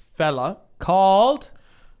a fella. Called?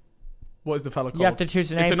 What is the fella called? You have to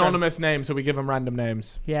choose a name. It's for him. anonymous name, so we give them random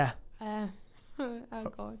names. Yeah. Oh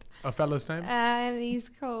God. A fella's name? He's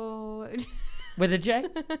called. With a J?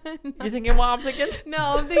 You thinking what I'm thinking?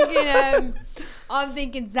 No, I'm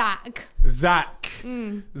thinking Zach. Zach.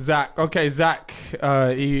 Zach. Okay, Zach.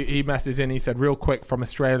 He messaged in. He said, real quick from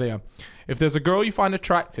Australia, if there's a girl you find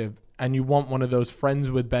attractive and you want one of those friends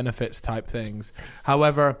with benefits type things,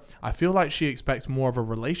 however, I feel like she expects more of a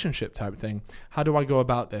relationship type thing. How do I go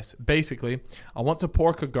about this? Basically, I want to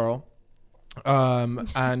pork a girl.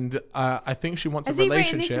 And I think she wants Has a he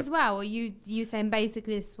relationship. written this as well? Or you saying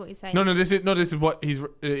basically this is what he's saying? No, this is what he's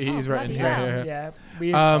written bloody here. hell. here. Yeah. We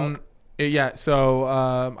use pork. Yeah, so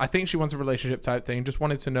I think she wants a relationship type thing. Just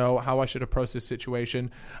wanted to know how I should approach this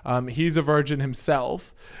situation. He's a virgin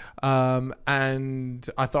himself, and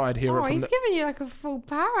I thought I'd hear it from he's giving you like a full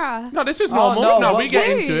para. No, this is Oh, normal. no, No, what- we get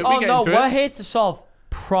into it. Oh, We get no, into we're it. here to solve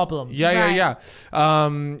problems. Yeah.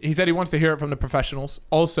 He said he wants to hear it from the professionals.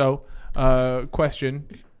 Also, question.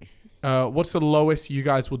 What's the lowest you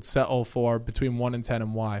guys would settle for between 1 and 10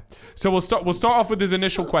 and why? So we'll start off with his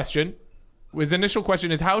initial question. His initial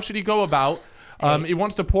question is, how should he go about? He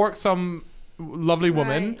wants to pork some lovely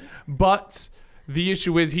woman, but the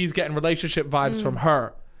issue is he's getting relationship vibes from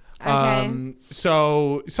her. Okay.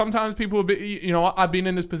 So sometimes people will be, I've been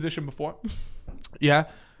in this position before. Yeah.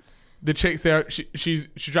 the chick's there. She's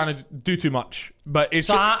trying to do too much, but it's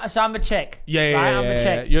so I'm a chick. Yeah, I'm a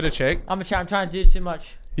chick. You're the chick. I'm a chick. I'm trying to do too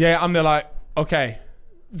much. Yeah, I'm there like, okay.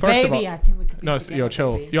 First of all, I think we could no, yo,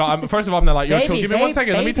 chill. Yo, first of all, I'm there like, yo, chill. Give me 1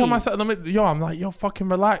 second. Let me tell myself. I'm like, yo, fucking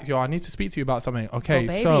relax. Yo, I need to speak to you about something. Okay,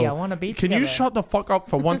 baby, so I wanna be can together. you shut the fuck up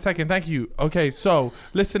for 1 second? Thank you. Okay, so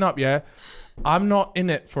listen up, yeah. I'm not in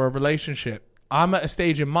it for a relationship. I'm at a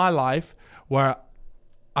stage in my life where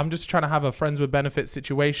I'm just trying to have a friends with benefits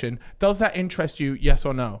situation. Does that interest you? Yes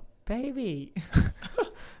or no? Baby.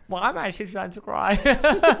 Well, I'm actually trying to cry.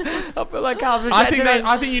 I feel like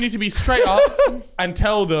I think you need to be straight up and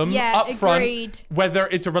tell them up agreed. Front whether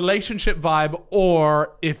it's a relationship vibe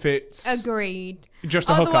or if it's agreed. Just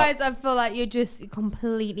a hookup. Otherwise, I feel like you're just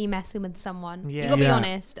completely messing with someone. Yeah. You gotta be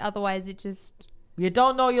honest. Otherwise, it just... You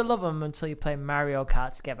don't know you love them until you play Mario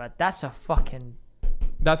Kart together. That's a fact.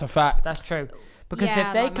 That's true. Because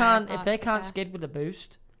if they can't skid with a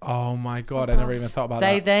boost. Oh my god, I never even thought about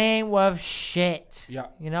that. They ain't worth shit. Yeah.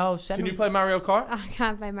 You know, can you play Mario Kart? I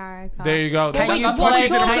can't play Mario Kart. There you go. What are you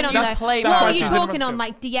talking on though? What are you talking on?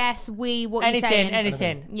 Like DS, Wii, what are you saying?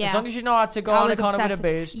 Anything. Yeah. As long as you know how to go on a corner with a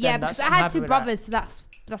boost. Yeah, because I had two brothers, so that's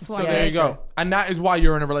why. So there you go. And that is why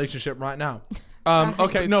you're in a relationship right now.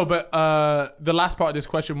 Okay, no, but the last part of this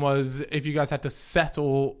question was if you guys had to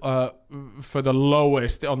settle for the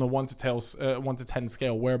lowest on the 1 to 10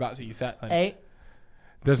 scale, whereabouts are you set? 8.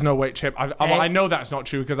 There's no weight, Chip. I know that's not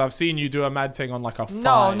true because I've seen you do a mad thing on like a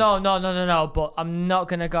 5. No. But I'm not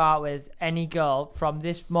gonna go out with any girl from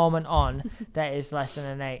this moment on that is less than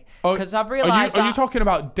an 8. Because I've realized. Are you talking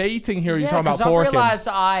about dating here? Or are you talking about porking? I've realized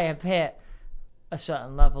that I have hit a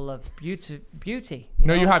certain level of beauty.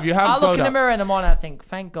 You have. I look in the mirror in the morning. I think,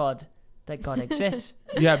 thank God that God exists.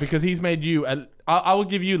 Yeah, because He's made you. I will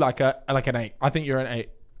give you like an 8. I think you're an 8.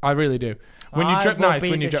 I really do. When you drip nice.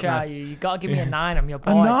 You gotta give me a 9. I'm your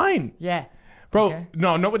boy. A 9? Yeah. Bro, okay.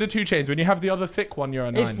 No, not with the 2 chains. When you have the other thick one, you're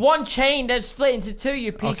a 9. It's one chain that's split into 2,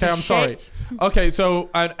 you piece of shit. Okay, I'm sorry. Okay, so,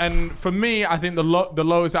 and for me, I think the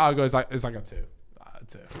lowest that I'll go is like a 2.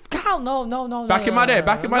 Cal, no. Back in my day,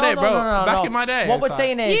 bro. Back in my day. What we're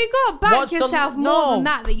saying is... You got to back yourself more than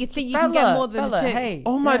that you think you can get more than 2. Hey,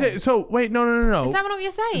 oh my day. So, wait, no. Is that what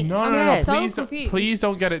you're saying? No. I'm so confused. Please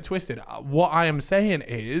don't get it twisted. What I am saying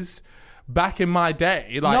is... Back in my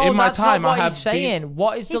day, like in my time, I have. He's saying.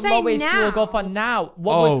 What is the lowest you will go for now?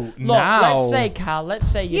 Now. Let's say, Cal. Let's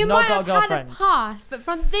say you've not got a girlfriend. You might have had a past, but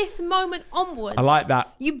from this moment onwards, I like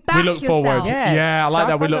that. You back yourself. Forward. Yes. Yeah, I like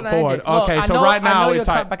that. We look forward. Okay, so right now it's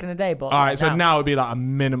like back in the day, but all right. So now it'd be like a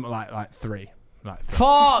minimum, like 3. Like 3.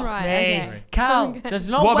 Fuck right, me, okay. Cal. There's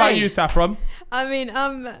no way. What about you, Saffron? I mean,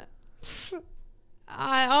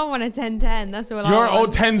 I want a 10-10. That's all I want. You're all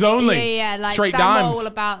 10s only. Yeah. Like straight that's dimes. All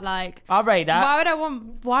about like. I'll rate that. Why would I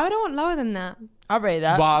want lower than that? I'll rate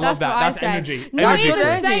that. Well, I love that. That's energy. Not energy.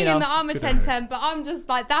 even saying that I'm a 10-10, but I'm just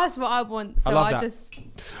like that's what I want. So I just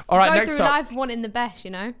all right, go next through up. life wanting the best,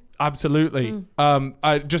 you know. Absolutely.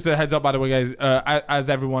 Just a heads up, by the way, guys. As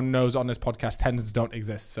everyone knows on this podcast, 10s don't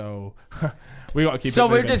exist, so we got to keep it moving. So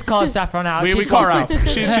we're just calling Saffron out. We call her out.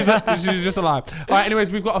 She's just alive. All right. Anyways,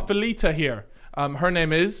 we've got a Felita here. Her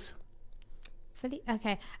name is.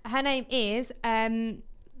 Okay. Her name is. You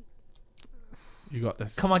got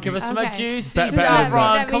this. Come on, give us some juicy Let me just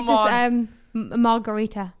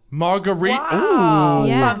Margarita. Margarita. Wow. Ooh.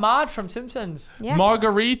 Yeah. It's like Marge from Simpsons. Yeah.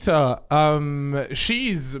 Margarita.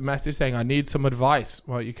 She's messaged saying, I need some advice.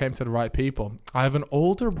 Well, you came to the right people. I have an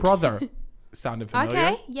older brother. Sounded familiar.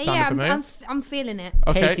 Okay. Yeah. I'm feeling it.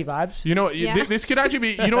 Okay. Casey vibes. You know what? Yeah. This could actually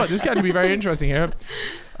be. You know what? This could actually be very interesting here.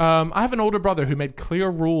 I have an older brother who made clear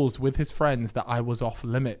rules with his friends that I was off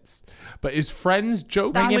limits, but his friends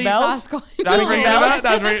jokingly. That's ringing bells.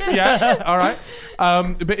 Yeah. All right.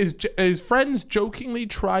 But his friends jokingly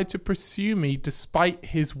tried to pursue me despite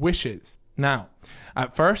his wishes. Now,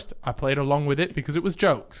 at first, I played along with it because it was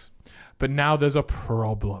jokes, but now there's a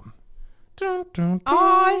problem. Oh,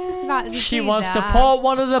 I was just about to She wants to support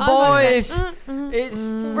one of the boys. It's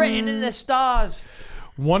written in the stars.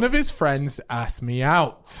 One of his friends asked me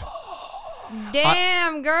out.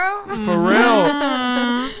 Damn, girl. For real.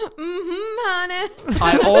 Honey.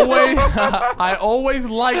 I always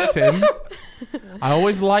liked him. I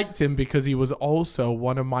always liked him because he was also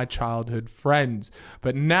one of my childhood friends.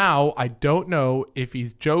 But now I don't know if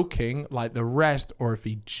he's joking like the rest or if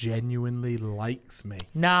he genuinely likes me.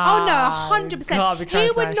 Nah. Oh no, 100%.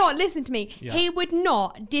 He would not listen to me. Yeah. He would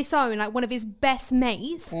not disown like one of his best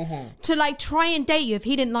mates to like try and date you if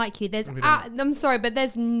he didn't like you. I'm sorry, but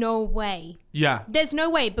there's no way. Yeah. There's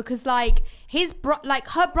no way because like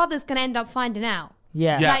her brother's gonna end up finding out.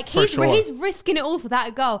 Yeah. Like he's risking it all for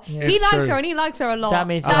that girl. Yeah. He It's likes true. her and he likes her a lot. That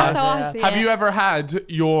means That's how I see it. Have you ever had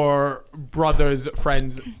your brother's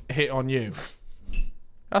friends hit on you?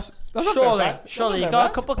 That's not Surely, fair. surely. You got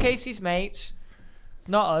a couple of Casey's mates.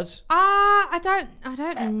 Not us. I don't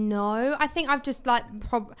know. I think I've just like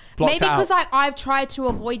maybe because like I've tried to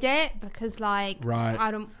avoid it because like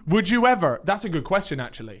I don't. Would you ever? That's a good question,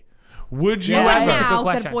 actually. Would you Not ever? now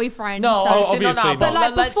get a boyfriend. No, so. obviously not now, not. But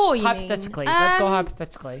like let's before, you hypothetically. mean? Let's go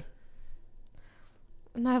hypothetically.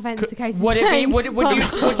 No offense to Casey. Would it be? Would you?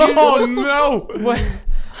 Oh no!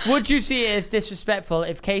 Would you see it as disrespectful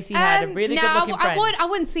if Casey had a really good-looking friend? I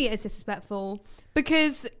wouldn't see it as disrespectful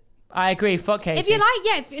because I agree. Fuck Casey. if you like,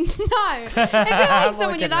 if you like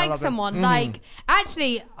someone, you like someone. Like,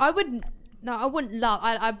 actually, I wouldn't love.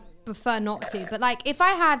 I prefer not to. But like, if I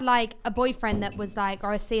had like a boyfriend that was like, or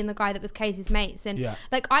I was seeing the guy that was Casey's mates, and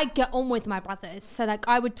like I get on with my brothers, so like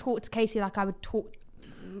I would talk to Casey like I would talk.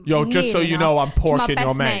 Yo, just so you know, I'm porking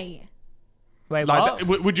your mate. Wait, like,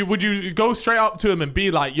 would you go straight up to him and be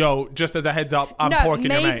like, "Yo, just as a heads up, I'm porking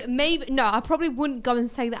your mate"? Maybe no. I probably wouldn't go and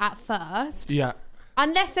say that at first. Yeah.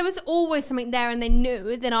 Unless there was always something there and they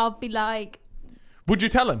knew, then I'll be like. Would you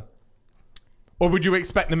tell him? Or would you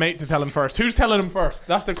expect the mate to tell him first? Who's telling him first?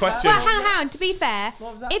 That's the question. Well, hang on. To be fair,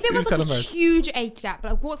 if it was like a first? huge age gap,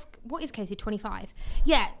 like what is Casey, 25?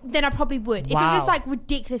 Yeah, then I probably would. If it was like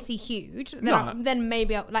ridiculously huge, then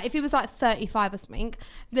maybe like if it was like 35 or something,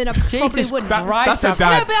 then I probably wouldn't. That's a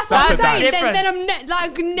dad. No, but that's what I'm saying. Different. Then I'm I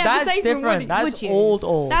could never say something. That's would you?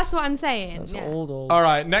 old. That's what I'm saying. That's old. All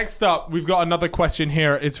right. Next up, we've got another question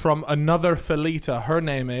here. It's from another Felita. Her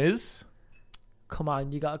name is. Come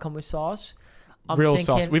on, you gotta come with sauce. Real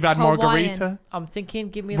sauce. We've had Hawaiian. margarita. I'm thinking,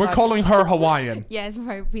 give me. We're calling her Hawaiian. Yeah, it's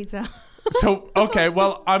very pizza. So, okay,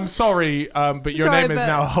 well, I'm sorry, but your name is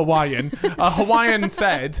now Hawaiian. Hawaiian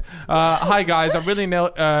said, hi guys, I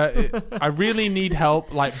really need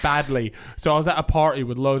help, like badly. So I was at a party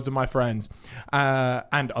with loads of my friends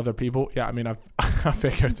and other people. Yeah, I mean, I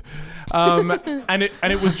figured. And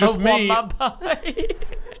it was just me.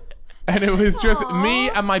 And it was just me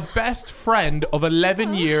and my best friend of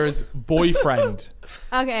 11 years boyfriend.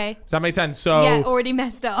 Okay. Does that make sense? So yeah, already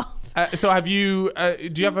messed up. So have you,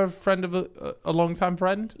 do you have a friend of a long-time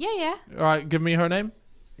friend? Yeah. All right, give me her name.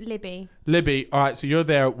 Libby. All right, so you're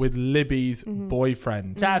there with Libby's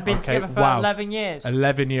boyfriend. That have been together for 11 years.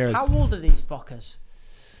 11 years. How old are these fuckers?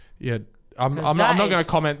 Yeah. I'm not going to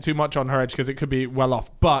comment too much on her age because it could be well off.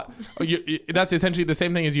 But that's essentially the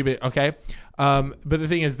same thing as you, okay? But the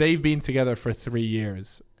thing is, they've been together for 3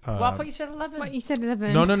 years. Well, I thought you said 11. What, you said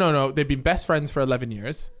 11? No. They've been best friends for 11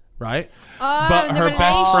 years, right? Oh, but her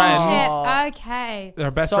best friend. Okay.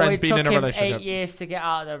 Her best friend's been in a relationship. So it took him 8 years to get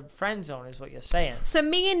out of the friend zone, is what you're saying. So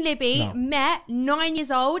me and Libby met 9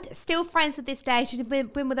 years old, still friends to this day. She's been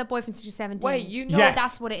with her boyfriend since she's 17. Wait, you know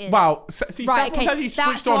that's what it is. Wow. See, right, okay. You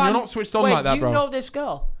switched on. You're not switched on like that, bro. You know this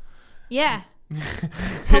girl? Yeah.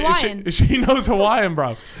 Hawaiian. she knows Hawaiian,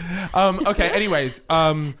 bro. Okay. Anyways,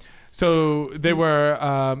 so they were,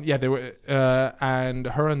 and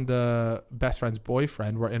her and the best friend's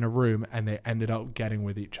boyfriend were in a room, and they ended up getting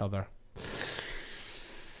with each other.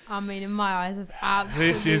 I mean, in my eyes, it's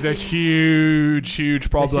absolutely... This is a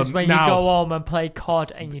huge problem. This is when you go home and play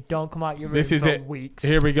COD and you don't come out your room for weeks.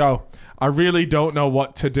 Here we go. I really don't know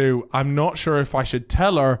what to do. I'm not sure if I should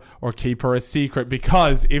tell her or keep her a secret,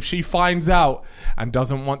 because if she finds out and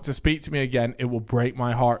doesn't want to speak to me again, it will break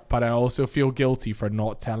my heart. But I also feel guilty for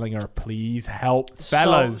not telling her. Please help,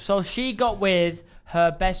 fellas. So she got with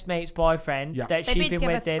her best mate's boyfriend that she's been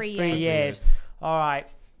with 3 years. All right.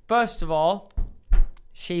 First of all,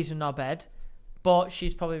 she's a knobhead, but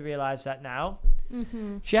she's probably realised that now.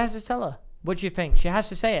 Mm-hmm. She has to tell her. What do you think? She has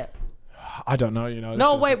to say it. I don't know,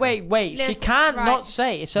 No, wait. She can't not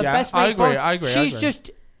say. It's her best mate's boyfriend. I agree. She's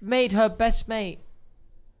just made her best mate's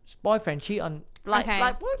boyfriend cheat on... Like,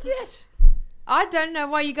 what? Yes. I don't know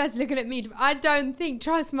why you guys are looking at me. I don't think,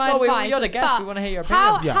 trust my advice. You're the guest. We want to hear your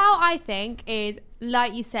opinion. How I think is,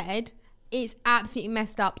 like you said... It's absolutely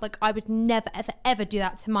messed up. Like, I would never, ever do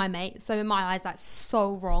that to my mate. So in my eyes, that's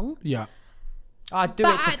so wrong. Yeah. I'd do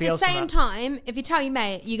it to feel But at the same time, if you tell your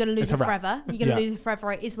mate you're going to lose it forever, you're going to lose it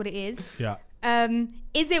forever. It is what it is. Yeah.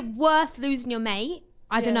 Is it worth losing your mate?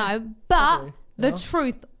 I don't know. But the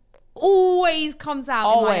truth always comes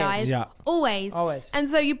out in my eyes. Yeah. Always. And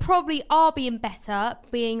so you probably are being better,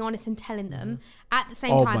 being honest and telling them. At the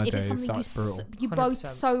same time, if it's something you both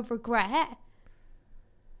so regret...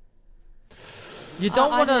 You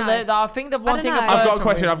don't want to let that. I think the one thing I've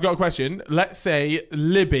got a question. Let's say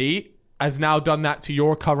Libby has now done that to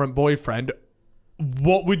your current boyfriend.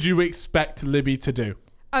 What would you expect Libby to do?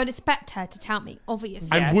 I would expect her to tell me,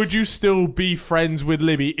 obviously. And would you still be friends with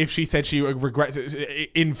Libby if she said she regrets it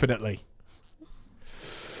infinitely?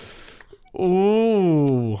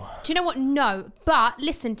 Ooh. Do you know what? No. But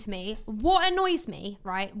listen to me. What annoys me,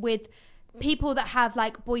 right, with people that have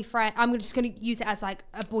like boyfriend, I'm just going to use it as like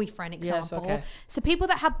a boyfriend example. Yes, okay. So people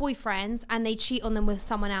that have boyfriends and they cheat on them with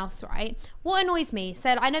someone else, right? What annoys me,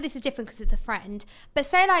 so I know this is different because it's a friend, but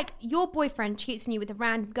say like your boyfriend cheats on you with a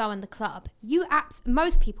random girl in the club.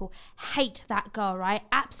 Most people hate that girl, right?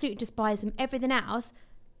 Absolutely despise them, everything else.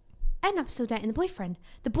 End up still dating the boyfriend.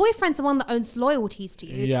 The boyfriend's the one that owns loyalties to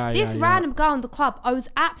you. This random girl in the club owes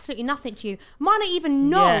absolutely nothing to you. Might not even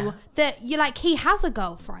know that you're like, he has a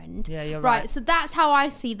girlfriend. Yeah, you're right. So that's how I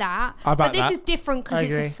see that. But this is different because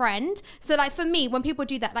it's a friend. So like for me, when people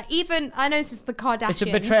do that, like even, I know this is the Kardashians. It's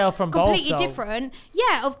a betrayal from completely both, though. Different.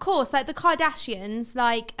 Yeah, of course. Like the Kardashians,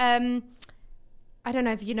 like, I don't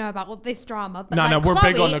know if you know about this drama, but we're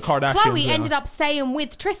big on the Kardashians. Chloe ended up staying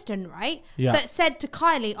with Tristan, right? Yeah. But said to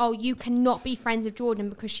Kylie, "Oh, you cannot be friends with Jordan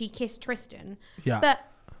because she kissed Tristan." Yeah. But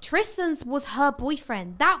Tristan's was her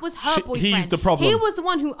boyfriend. That was her boyfriend. He's the problem. He was the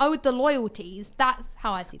one who owed the loyalties. That's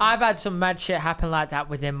how I see that. I've had some mad shit happen like that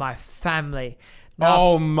within my family.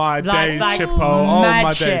 Now, my days, Chippo. Oh,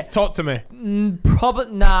 my days. Talk to me.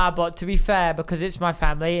 Probably but to be fair, because it's my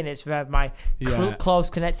family and it's my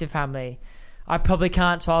close connected family, I probably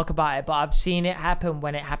can't talk about it, but I've seen it happen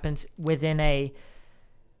when it happens within a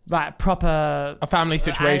proper family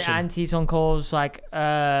situation. Aunties, uncles, it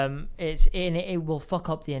will fuck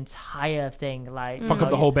up the entire thing. Like fuck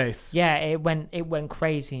up the whole base. Yeah, it went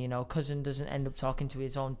crazy. Cousin doesn't end up talking to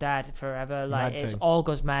his own dad forever. Like it all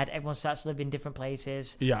goes mad. Everyone starts living in different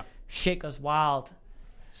places. Yeah, shit goes wild.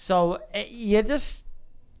 So you just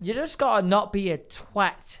gotta not be a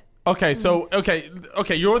twat. Okay, so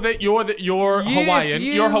you're Hawaiian.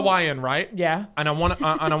 You're Hawaiian, right? Yeah. And I want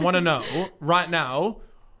to know right now.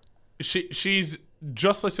 She's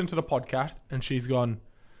just listened to the podcast and she's gone,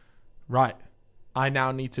 right, I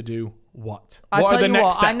now need to do what? What are the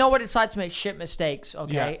next steps? I know what it's like to make shit mistakes,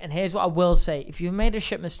 okay? Yeah. And here's what I will say. If you've made a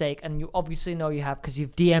shit mistake, and you obviously know you have because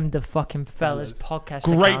you've DM'd the fucking Fellas podcast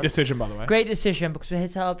Great decision, by the way. Great decision, because we're here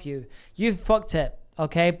to help you. You've fucked it,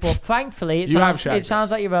 okay? But thankfully, it sounds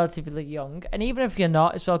like you're relatively young. And even if you're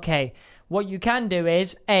not, it's okay. What you can do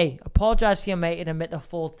is, A, apologize to your mate and admit the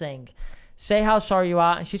full thing. Say how sorry you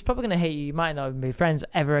are, and she's probably going to hate you. You might not even be friends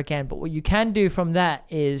ever again. But what you can do from that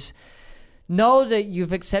is know that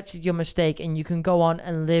you've accepted your mistake and you can go on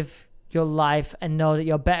and live your life and know that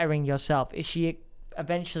you're bettering yourself. If she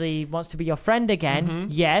eventually wants to be your friend again,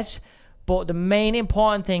 yes. But the main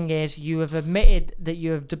important thing is you have admitted that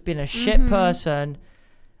you have been a shit person,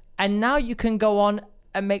 and now you can go on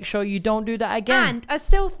and make sure you don't do that again. And I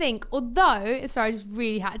still think, although, sorry, I just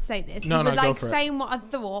really had to say this. No, you were saying what I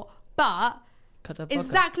thought, but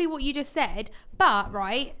exactly what you just said. But,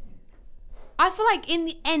 right, I feel like in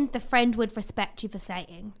the end, the friend would respect you for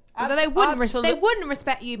saying. Although they wouldn't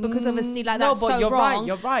respect you because obviously that's so you're wrong. Right,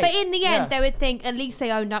 you're right. But in the end, they would think at least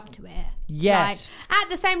they owned up to it. Yes. Like, at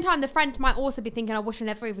the same time, the friend might also be thinking, I wish I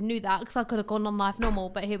never even knew that because I could have gone on life normal,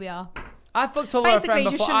 but here we are. I fucked over a friend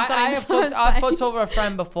before. I fucked over a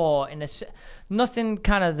friend before nothing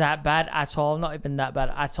kind of that bad at all. Not even that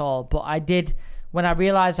bad at all. But I did, when I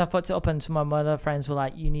realized I fucked it up and some of my other friends were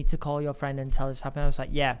like, you need to call your friend and tell this happened. I was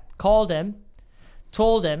like, yeah. Called him,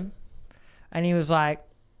 told him, and he was like,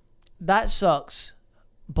 that sucks,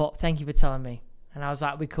 but thank you for telling me. And I was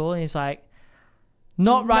like, we cool? And he's like,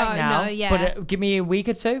 not right now, but give me a week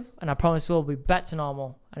or two and I promise we'll be back to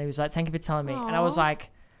normal. And he was like, thank you for telling me. Aww. And I was like,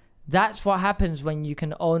 that's what happens when you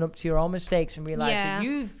can own up to your own mistakes and realize that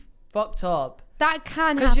you've fucked up. That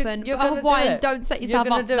can happen. But don't set yourself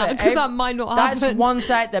up for that because that might not happen. That's one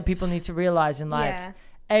fact that people need to realize in life.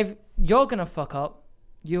 Yeah. If you're going to fuck up,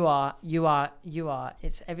 you are.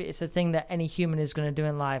 It's a thing that any human is going to do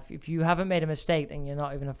in life. If you haven't made a mistake, then you're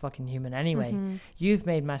not even a fucking human anyway. You've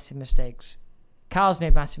made massive mistakes. Carl's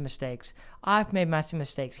made massive mistakes. I've made massive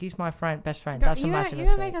mistakes. He's my best friend. That's a massive mistake. You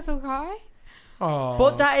don't make us all cry? Oh,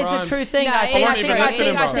 but that is a true thing. No,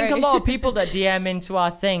 I think a lot of people that DM into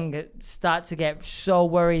our thing start to get so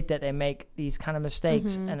worried that they make these kind of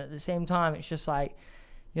mistakes. And at the same time, it's just like,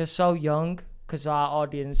 you're so young because our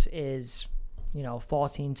audience is,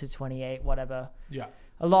 14 to 28, whatever. Yeah.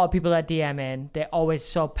 A lot of people that DM in, they're always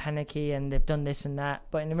so panicky and they've done this and that.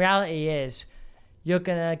 But the reality is, you're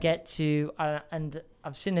going to get to, and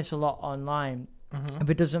I've seen this a lot online, if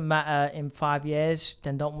it doesn't matter in 5 years,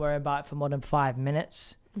 then don't worry about it for more than 5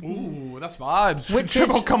 minutes. Ooh, that's vibes.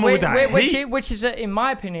 Which is, in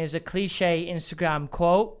my opinion, is a cliche Instagram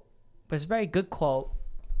quote, but it's a very good quote.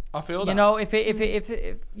 I feel that. You know, if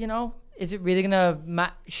you know, is it really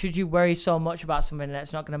gonna should you worry so much about something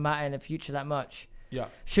that's not gonna matter in the future that much? Yeah.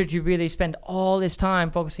 Should you really spend all this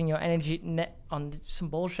time focusing your energy on some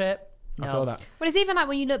bullshit? I feel that. Well, it's even like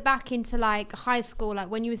when you look back into like high school,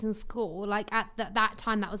 like when you was in school, like at that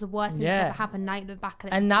time, that was the worst thing that's ever happened. Now you look back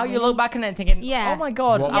at it, and now you look back at it and thinking, oh my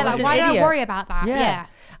god, yeah, like why did I worry about that? Yeah.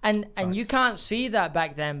 And you can't see that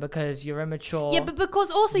back then because you're immature. Yeah, but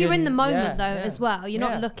because also you're in the moment though as well. You're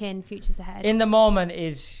not looking futures ahead. In the moment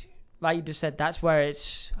is, like you just said, that's where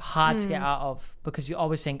it's hard to get out of, because you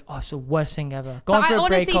always think, oh, it's the worst thing ever. But I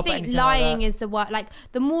honestly think lying is the worst. Like,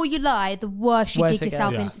 the more you lie, the worse you dig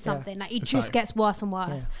yourself into something. Like, it just gets worse and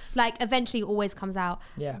worse. Like, eventually it always comes out.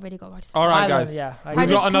 Yeah. I really got right. All right, guys. We've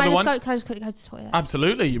got another one. Can I just quickly go to the toilet?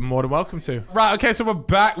 Absolutely. You're more than welcome to. Right, okay, so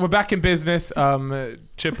we're back in business.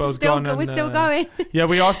 Chippo's gone. We're still going. Yeah,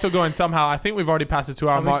 we are still going somehow. I think we've already passed the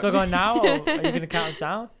 2-hour mark. Are we still going now, or are you going to count us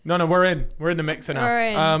down? No, we're in. We're in the mixer now.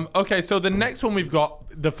 We're in. Okay, so the next one we've got,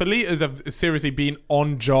 the Felitas have seriously been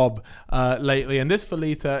on job lately, and this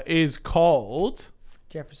Felita is called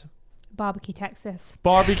Jefferson. Barbecue Texas.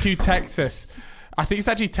 Barbecue Texas. I think it's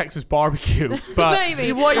actually Texas barbecue, but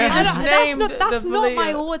maybe. That's not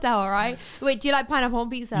my order, all right? Wait, do you like pineapple on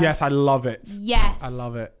pizza? Yes, I love it. Yes, I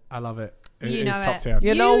love it. You know it's top it. tier.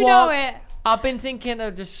 You know what? I've been thinking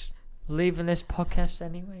of just leaving this podcast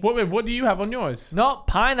anyway. What do you have on yours? Not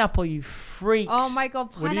pineapple, you freaks. Oh my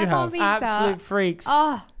god, What do you pineapple on have? pizza. Absolute freaks.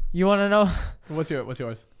 Oh, You want to know? What's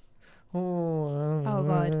yours? oh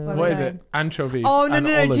god. What is it? Anchovies. Oh no.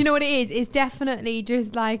 olives. Do you know what it is? It's definitely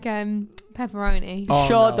just like pepperoni. Oh,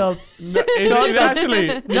 Shut no. up. No, is it actually?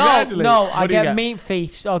 No. I What do you get meat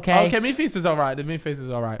feast. Okay. Okay, meat feast is alright. The meat feast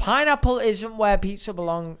is alright. Pineapple isn't where pizza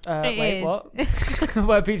belongs. It is. What?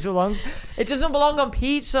 Where pizza belongs? It doesn't belong on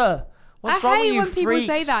pizza. What's wrong I hate with you when people say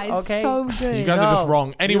freaks? that. It's Okay. so good. You guys are just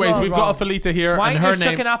wrong. Anyways, we've got a Felita here, Why and don't her you just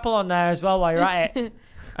chuck name an apple on there as well while you're at it?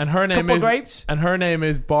 and her name Couple is grapes. and her name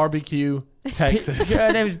is Barbecue Texas.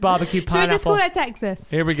 Her name's barbecue pineapple. Should we just call it Texas?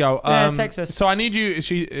 Here we go. Yeah, Texas. So I need you.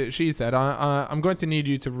 She said, I'm going to need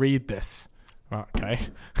you to read this. Right, okay.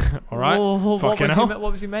 All right. What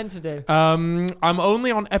was he meant to do? I'm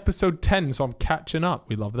only on episode 10, so I'm catching up.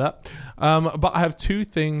 We love that. But I have two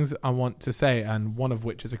things I want to say, and one of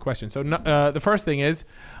which is a question. So the first thing is,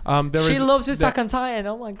 she loves Attack on Titan.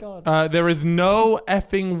 Oh my god. There is no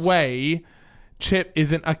effing way Chip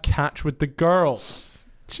isn't a catch with the girls.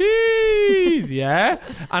 Jeez, yeah.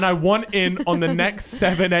 And I want in on the next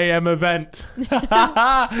 7 a.m. event. You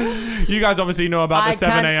guys obviously know about the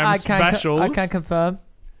 7 a.m. specials. I can confirm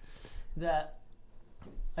that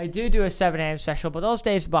I do a 7 a.m. special, but those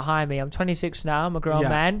days are behind me. I'm 26 now. I'm a grown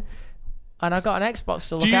man. And I've got an Xbox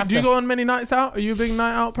to look after. Do you go on many nights out? Are you a big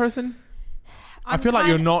night out person? I feel like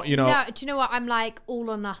you're not, you know. No, do you know what? I'm like all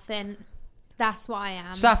or nothing. That's what I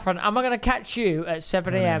am. Saffron, am I going to catch you at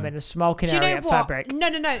 7 a.m. in a smoking area at Fabric?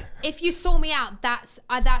 No. If you saw me out, that's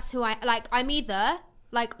who I like. I'm either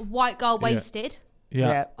like white girl wasted,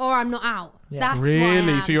 yeah, or I'm not out. Yeah. That's really. What I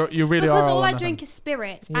am. So you really because are all I drink is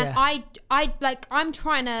spirits, and I like I'm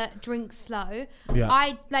trying to drink slow. Yeah.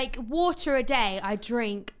 I like water a day. I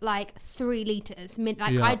drink like 3 liters.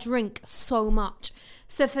 I drink so much.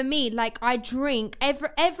 So for me, like I drink,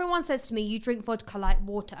 everyone says to me, you drink vodka like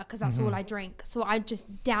water because that's all I drink. So I'm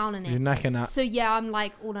just down in it. You're necking that. So yeah, I'm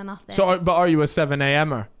like all or nothing. So, but are you a 7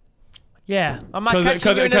 a.m.er? Yeah. I might catch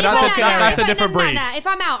you in a that's a different breed. If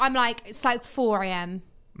I'm out, I'm like, it's like 4 a.m.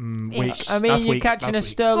 Weak. I mean, you're catching a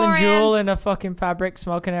Sterling Jewel in a fucking Fabric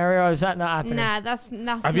smoking area, or is that not happening? Nah, that's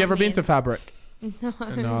Have you ever been to Fabric?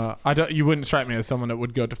 No. I don't. You wouldn't strike me as someone that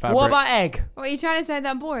would go to Fabric. What about Egg? What are you trying to say that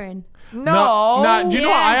I'm boring? No. Do you know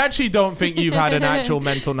what? I actually don't think you've had an actual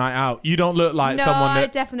mental night out. You don't look like someone that... I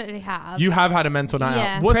definitely have. You have had a mental night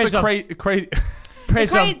out. What's Prism. the crazy...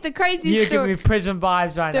 The craziest you story. give me Prism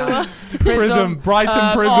vibes right now. Prism.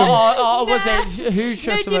 Brighton Prism. Or was it... Who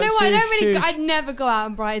No, do you know what? I'd never go out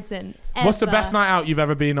in Brighton. Ever. What's the best night out you've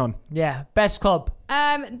ever been on? Yeah, best club.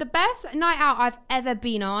 The best night out I've ever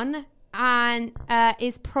been on and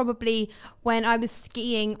is probably when I was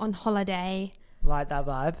skiing on holiday. Like that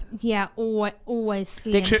vibe. Yeah, always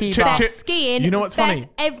skiing. Skiing. You know what's funny?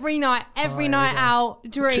 Every night out,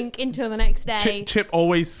 drink until the next day. Chip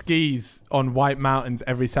always skis on white mountains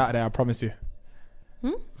every Saturday. I promise you.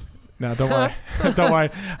 No, don't worry. Don't worry.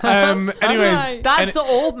 Anyways, that's the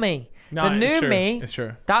old me. No, the new me. It's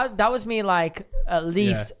true. That was me like at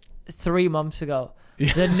least 3 months ago.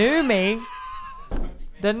 Yeah. The new me.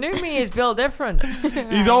 The new me is built different.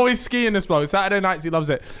 He's always skiing this bloke. Saturday nights, he loves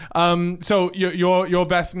it. So your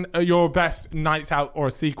best nights out or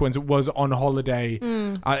sequence was on holiday.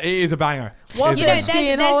 It is a banger.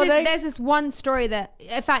 There's this one story that,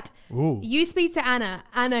 in fact, you speak to Anna.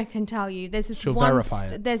 Anna can tell you. There's this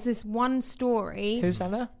one story. Who's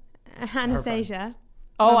Anna? Anastasia.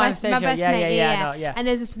 Oh, Anastasia. My best mate. Yeah. And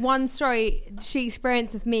there's this one story she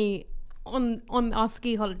experienced with me on our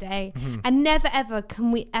ski holiday, and never ever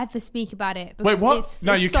can we ever speak about it. Wait, what?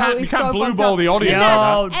 You can't blue ball the audience.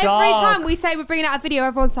 No, every time we say we're bringing out a video,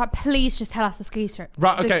 everyone's like, please just tell us the ski trip.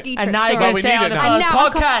 Right, okay. Ski and trip now you're going to say it on the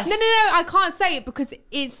podcast. No, I can't say it because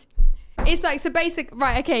it's like, so basic.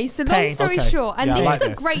 Right, okay, so long story short, and this is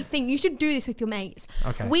a great thing. You should do this with your mates.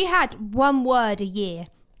 Okay. We had one word a year.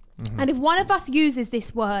 And if one of us uses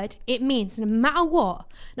this word, it means no matter what,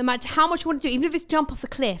 no matter how much you want to do, even if it's jump off a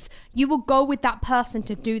cliff, you will go with that person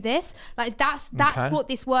to do this. Like that's what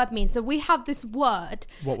this word means. So we have this word.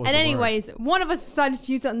 What was and the anyways, word? One of us decided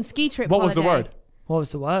to use it on the ski trip. What holiday. was the word? What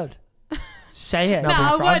was the word? Say it. No,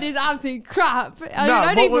 our word is absolute crap. I don't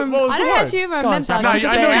actually even remember. I know you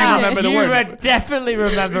remember the word. You would definitely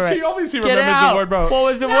remember it. She obviously remembers the word, bro. What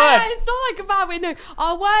was the word? It's not like about it. No,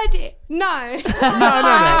 our word. No. I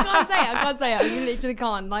can't say it. I literally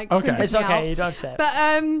can't. Like, okay, it's okay. You don't say it. But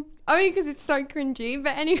only because it's so cringy.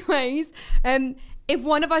 But anyways, if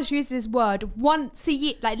one of us uses this word once a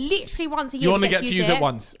year, like literally once a year, you only get to use it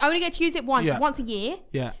once. I only get to use it once a year.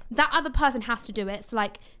 Yeah. That other person has to do it. So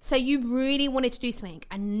like, say you really wanted to do something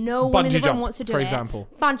and no one in the room wants to do it. For example.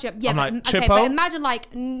 Bungee jump. Yeah, but imagine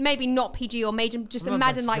like maybe not PG or major. Just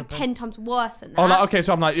imagine like 10 times worse than that. Oh, like, okay.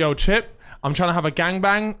 So I'm like, yo, Chip, I'm trying to have a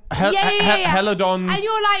gangbang. Helidons. And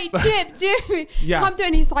you're like, Chip, dude, come do it.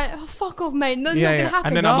 And he's like, oh, fuck off, mate. That's not going to happen.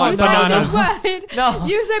 And then I'm like, bananas.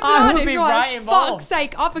 You say bananas. You're like, fuck's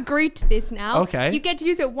sake, I've agreed to this now. Okay. You get to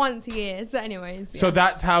use it once a year. So anyways. So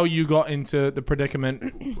that's how you got into the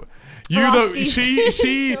predicament.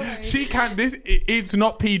 She can't. It's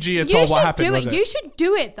not PG at all. What happened? Was it? You should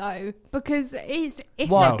do it though, because it's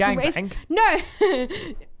what, gangbang? No.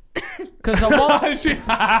 Because I'm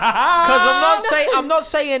not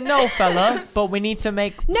saying no, fella, but we need to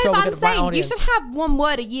make. No, but I'm saying you should have one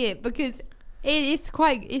word a year because it's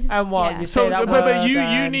quite. And what? Yeah. You say that but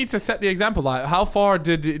you need to set the example. Like, how far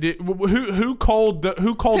did who called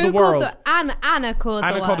the world? Anna called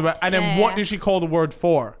the word. And then what did she call the word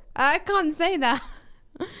for? I can't say that.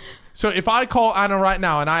 So if I call Anna right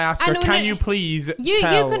now and I ask her, can you please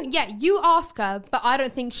tell? You ask her, but I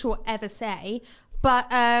don't think she'll ever say.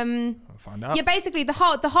 But I'll find out. Yeah, basically the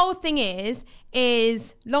whole thing is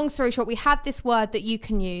long story short, we have this word that you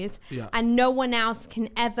can use, and no one else can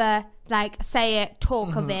ever like say it,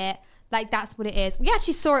 talk of it. Like that's what it is. We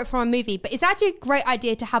actually saw it from a movie, but it's actually a great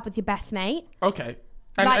idea to have with your best mate. Okay.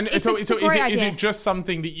 So is it just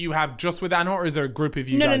something that you have just with Anna, or is there a group of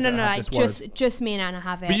you guys that have this word? Just me and Anna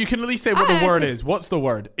have it. But you can at least say what the word is. What's the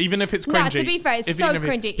word? Even if it's cringy. No, to be fair, it's so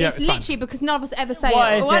cringy. It's literally because none of us ever say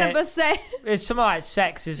it. One of us say... It's something like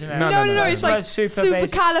sex, isn't it? No. It's like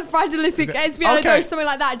supercalifragilisticexpialidocious, something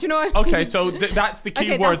like that. Do you know what I mean? Okay, so that's the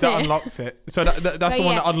key word that unlocks it. So that's the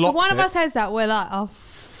one that unlocks it. If one of us says that, we're like, oh,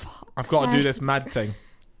 fuck. I've got to do this mad thing.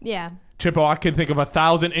 Yeah. Chippo, I can think of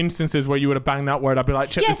 1,000 instances where you would have banged that word. I'd be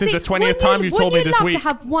like, Chip, this is the 20th time you've told me this week. You'd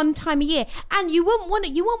love to have one time a year, and you wouldn't want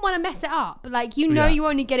to mess it up. Like you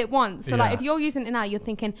only get it once. So like if you're using it now, you're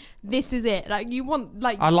thinking this is it. Like you want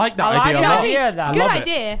like. I like that idea a lot. It's a good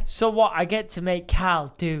idea. So what? I get to make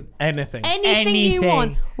Cal do anything you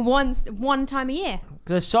want one time a year.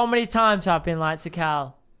 There's so many times I've been like to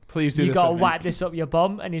Cal, please do you gotta whack this up your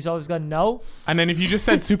bum, and he's always gone no. And then if you just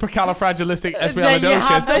said supercalifragilisticexpialidocious,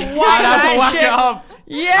 I'd have to whack it up.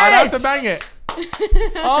 Yes, I'd have to bang it.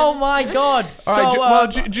 Oh my god! All right.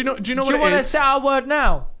 Do you know what it is? Do you want to say our word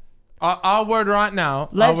now? Our word right now.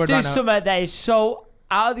 Let's do something that is so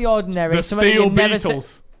out of the ordinary. The Steel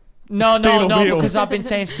Beatles. No, because I've been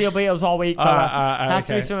saying Steel Beatles all week. Has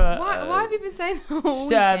to be some, why have you been saying that all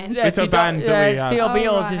weekend? It's a band that we have. Steel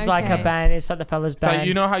Beatles is like a band. It's like the fellas band. So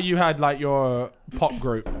you know how you had like your pop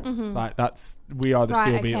group? Like we are the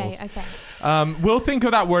Steel Beatles. Okay. We'll think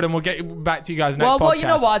of that word and we'll get back to you guys next podcast. Well, you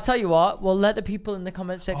know what? I'll tell you what. We'll let the people in the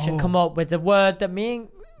comment section come up with the word that me and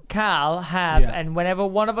Cal have, and whenever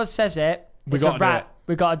one of us says it, it's a wrap.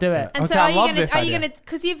 We got to do it. And so are you gonna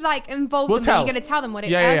because you've like involved them, are you gonna tell them what it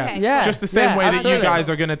is? Yeah. Just the same way that you guys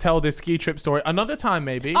are gonna tell this ski trip story another time,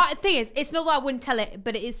 maybe. The thing is, it's not that I wouldn't tell it,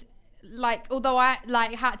 but it is like, although I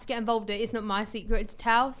like had to get involved in it, it's not my secret to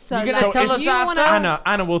tell. So you're gonna tell us after?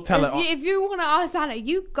 Anna will tell it. If you want to ask Anna,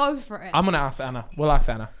 you go for it. I'm gonna ask Anna. We'll ask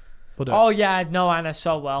Anna. We'll do it. Oh yeah, I know Anna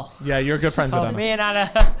so well. Yeah, you're good friends with Anna. Me and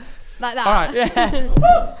Anna. Like that. All right.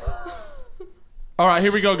 Yeah. All right,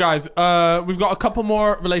 here we go, guys. We've got a couple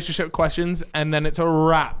more relationship questions, and then it's a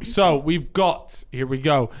wrap. So we've got, here we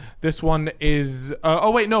go. This one is, oh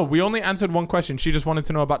wait, no, we only answered one question. She just wanted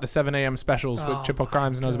to know about the 7 a.m. specials, which Chippo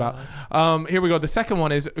Crimes knows about. Here we go. The second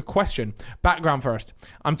one is a question. Background first.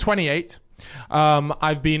 I'm 28.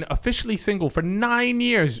 I've been officially single for 9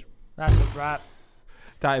 years. That's a wrap.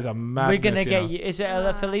 That is a madness. We're gonna get you. Is it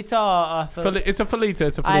a Felita or a It's a Felita.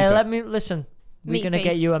 It's a Felita. let me listen. We're Meat gonna feast.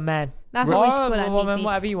 get you a man. That's what we should call it, meat woman, feast.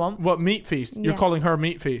 whatever you want. What, meat feast? You're Yeah. calling her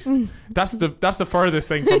meat feast. That's the furthest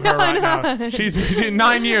thing from her right now. She's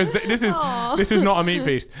 9 years. This is not a meat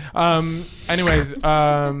feast. Anyways, for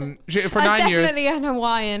 9 years, definitely an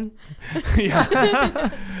Hawaiian. yeah.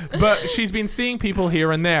 But she's been seeing people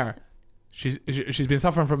here and there. She's been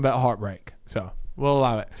suffering from a bit of heartbreak, so we'll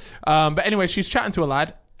allow it. But anyway, she's chatting to a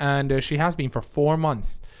lad, and she has been for 4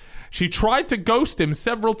 months. She tried to ghost him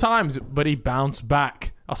several times, but he bounced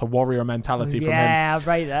back. That's a warrior mentality from him. Yeah, I'll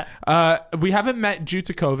rate that. We haven't met due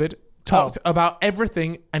to COVID. Talked about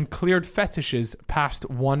everything and cleared fetishes past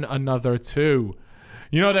one another too.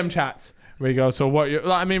 You know them chats where you go, so what?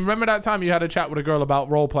 I mean, remember that time you had a chat with a girl about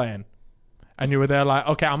role playing? And you were there like,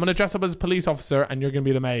 okay, I'm going to dress up as a police officer and you're going to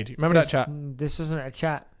be the maid. Remember that chat? This isn't a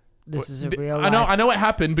chat. This is a real I life. know it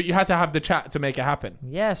happened, but you had to have the chat to make it happen.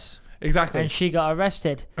 Yes. Exactly. And she got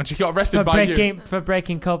arrested. For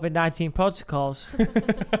breaking COVID-19 protocols.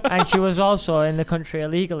 And she was also in the country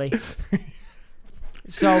illegally.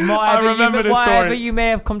 So whatever you may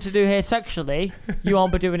have come to do here sexually, you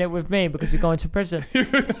won't be doing it with me because you're going to prison.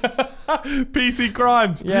 PC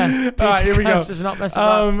crimes. Yeah. All right, here we go. Not mess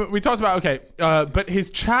about. We talked about, but his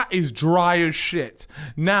chat is dry as shit.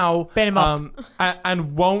 Now, Bin him off.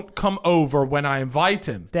 and won't come over when I invite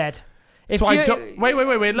him. Dead. So I don't wait. Let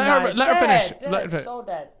her finish. Let her finish. So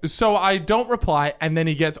dead. So I don't reply, and then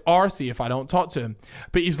he gets arsey if I don't talk to him.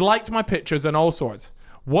 But he's liked my pictures and all sorts.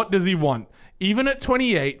 What does he want? Even at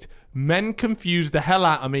 28, men confuse the hell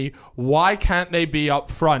out of me. Why can't they be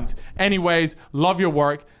up front? Anyways, love your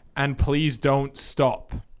work, and please don't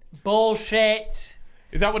stop. Bullshit.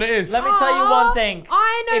 Is that what it is? Let me tell you one thing.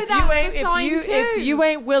 I know If you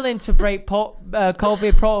ain't willing to break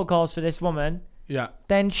COVID protocols for this woman, yeah,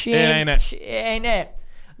 then she ain't it. It ain't it.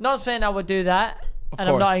 Not saying I would do that. Of and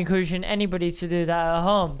course. I'm not encouraging anybody to do that at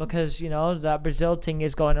home because, you know, that Brazil thing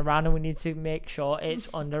is going around and we need to make sure it's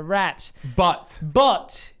under wraps. But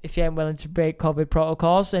if you ain't willing to break COVID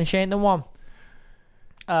protocols, then she ain't the one.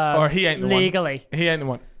 Or he ain't the legally. one. He ain't the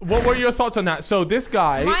one. What were your thoughts on that? So this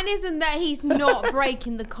guy... Mine isn't that he's not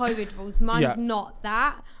breaking the COVID rules. Mine's not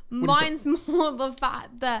that. Mine's more the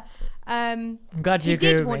fact that I'm glad you he agree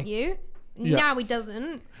did with want me. you. Yeah. Now he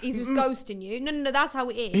doesn't. He's just ghosting you. No, that's how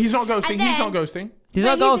it is. He's not ghosting. And He's then- not ghosting. He's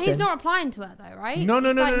not ghosting. He's not replying to her though, right? No. It's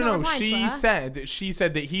like not replying to She her. said that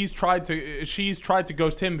she's tried to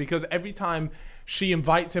ghost him because every time she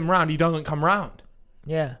invites him round, he doesn't come round.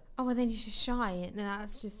 Yeah. Oh, well, then he's just shy, and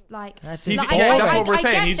that's just like. That's He's- just like, yeah, that's what we're I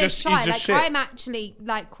saying. get He's they're just shy. Like shit. I'm actually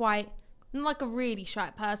like quite. I'm like a really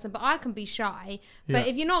shy person, but I can be shy. But Yeah.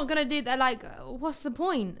 if you're not gonna do that, like, what's the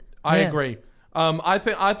point? I Yeah. agree. I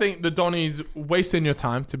think the Donny's wasting your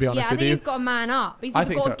time, to be honest Yeah, I with think you. he's got to man up. He's I either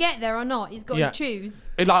think got so. to get there or not. He's got Yeah. to choose.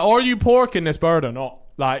 It's like, are you porking this bird or not?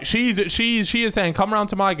 Like, she is saying, come round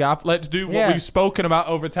to my gaff. Let's do what Yeah. we've spoken about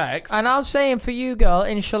over text. And I'm saying for you, girl,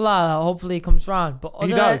 inshallah, hopefully he comes round. But He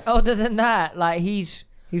does. other than that, like he's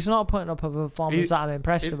not putting up a performance that I'm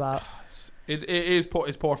impressed about. It is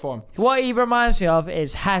poor form. What he reminds me of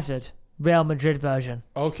is Hazard, Real Madrid version.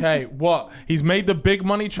 Okay, what? He's made the big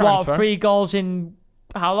money transfer. 3 goals in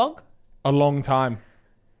how long? A long time.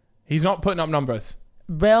 He's not putting up numbers.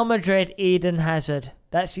 Real Madrid, Eden Hazard.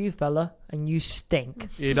 That's you, fella, and you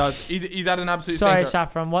stink. He does. He's had an absolute Sorry, stinker.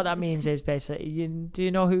 Saffron. What that means is basically, do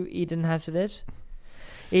you know who Eden Hazard is?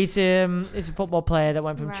 He's a football player that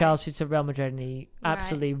went from Right. Chelsea to Real Madrid, and he Right.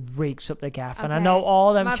 absolutely reeks up the gaff. And I Okay. know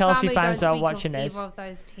all them My Chelsea family fans don't that are speak watching of this. either of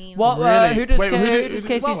those teams. What? Really? Who does Wait, who does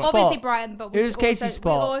Casey Well, support? obviously Brighton, but Who does Casey we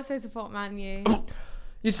support? also support Man U.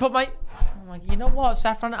 You support my... I'm like, you know what,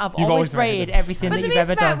 Saffron? I've You've always always rated rated it. everything But that to you've be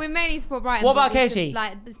ever fair, done. we mainly support Brighton. What but about we Casey?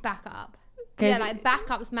 Like, it's backup. Casey- Yeah, like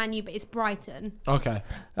backup's Man U, but it's Brighton. Okay.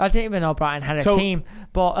 I didn't even know Brighton had a So- team,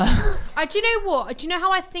 but Do you know what? Do you know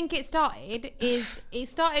how I think it started? It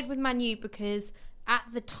started with Man U because at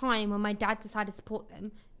the time when my dad decided to support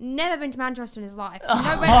them, never been to Manchester in his life. No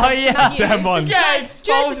relevance to Man U. Them ones. yeah, Just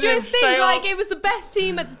think, like, it was the best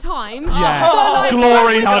team at the time. Yeah. So, like,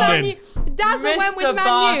 Glory when hunting. Dazzle went with Mr. Man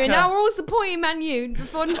U, and Barker. now we're all supporting Man U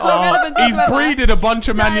for no Oh, relevance he's whatsoever. breeded a bunch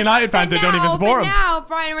of Man United fans that don't even support But him. now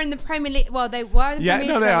Brighton are in the Premier League. Well, they were in the Yeah,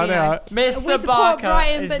 Premier no, League. they are. They are. We Mr. support Barker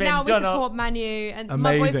Brighton, has but been now we done support up. Man U, and my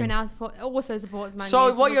Amazing. boyfriend now also supports Man U. So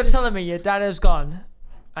what we're you're just- telling me, your dad has gone,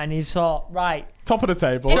 and he's thought, right. Top of the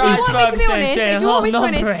table. If you Right, want me to be Ferguson's honest, getting a lot of he's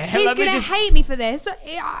number. going Let me to just- hate me for this.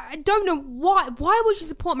 I don't know why. Why would you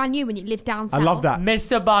support Man U when you live down I south? love that.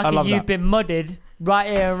 Mr. I Barker, love you've that. been mudded right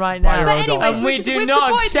here and right By now. your But own dog. anyways, And we we've do we've not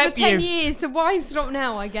supported accept them for 10 you. years, so why stop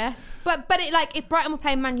now, I guess? But it, like, if Brighton were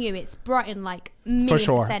playing Man U, it's Brighton like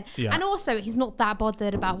 %. Yeah. And also, he's not that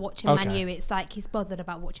bothered about watching Okay. Man U. It's like he's bothered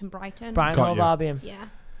about watching Brighton. Brighton Got Hove you. Albion, Yeah.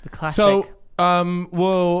 the classic. So,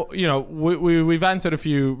 well, you know, we've answered a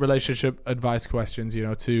few relationship advice questions, you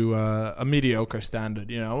know, to a mediocre standard.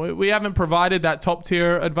 You know, we haven't provided that top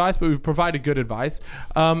tier advice, but we've provided good advice.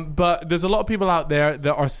 But there's a lot of people out there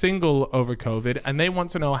that are single over COVID, and they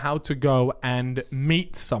want to know how to go and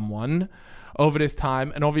meet someone over this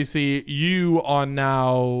time. And obviously, you are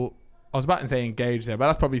now. I was about to say engaged there, but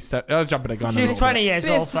that's probably that's jumping the gun. a She's little 20 bit. years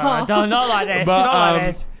Bit old, far. fella. Not like this. But, Not like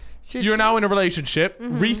this. You're now in a relationship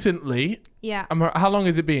recently. Yeah. How long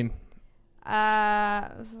has it been? I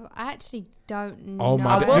actually don't know. Oh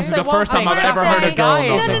my! I will This is say the one first time thing, I've ever Saffron heard a guy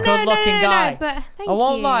girl is not a know. good-looking guy. But thank I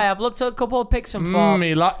won't you. lie. I've looked at a couple of pics and thought,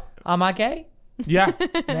 Me like. am I gay? Yeah,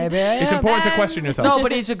 Maybe I it's am. important to question yourself. No,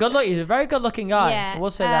 but he's a very good-looking guy. Yeah. I will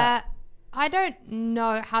say that. I don't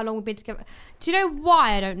know how long we've been together. Do you know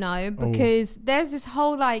why I don't know? Because there's this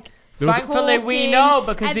whole like. Thankfully, we talking know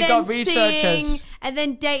because and we've then got researchers. seeing and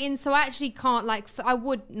then dating, so I actually can't like. I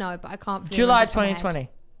would know, but I can't. fully July remember off my head. 2020.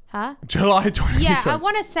 Huh? July 2020. Yeah, I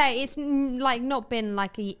want to say it's like not been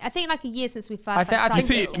like I think like a year since we first. I think started You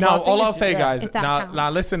see, dating. now I think all I'll it's- say, yeah. guys. If that Now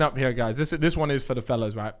counts. listen up here, guys. This one is for the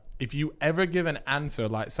fellas, right? If you ever give an answer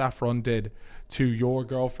like Saffron did to your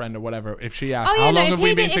girlfriend or whatever, if she asks, Oh yeah, "How no, long if have he we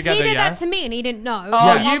did, been if together?" he did Yeah. that to me and he didn't know. Oh,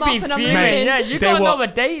 like, you'd I'm be up and I'm fuming. leaving. Yeah, you They got will- another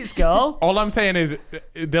dates, girl. All I'm saying is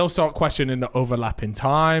they'll start questioning the overlapping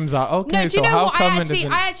times. Like, okay, No, do so you know how what? come I it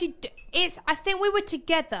doesn't? actually, I think we were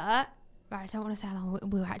together. Right, I don't want to say how long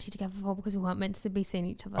we were actually together for because we weren't meant to be seeing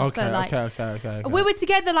each other. Okay, so like, okay. we were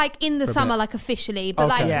together like in the For a summer, bit. like officially, but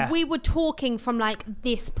Okay. like Yeah. we were talking from like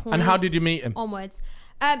this point. And how did you meet him? onwards?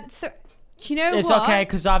 Do you know It's what? okay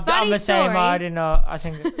because I'm Funny the same. story. I already know. I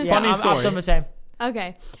think. Yeah, Funny I've story. done the same.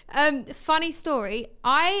 Okay. Funny story.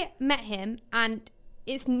 I met him and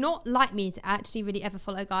it's not like me to actually really ever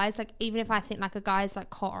follow guys. Like even if I think like a guy is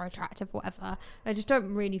like hot or attractive or whatever, I just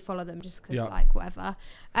don't really follow them just because Yeah. like whatever.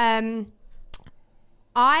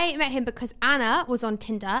 I met him because Anna was on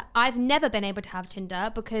Tinder. I've never been able to have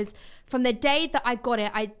Tinder because from the day that I got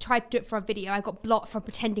it, I tried to do it for a video. I got blocked for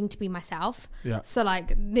pretending to be myself. Yeah. So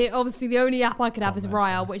like obviously the only app I could have is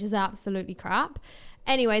Raya, which is absolutely crap.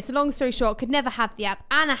 Anyway, so long story short, could never have the app.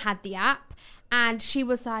 Anna had the app and she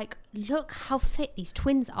was like, look how fit these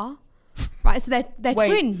twins are. Right, so they're Wait,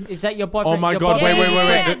 twins. is that your boyfriend? Oh my Your God, wait, boyfriend? wait,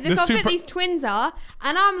 wait. Yeah, The look how super- fit these twins are.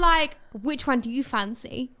 And I'm like, which one do you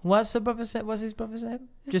fancy? What's the brother's name? What's his brother's name?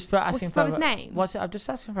 Just for asking his for brother's a, name? What's it? I'm just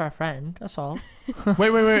asking for a friend. That's all.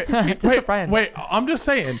 Wait. Just a friend. Wait. I'm just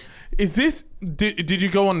saying. Is this? Did you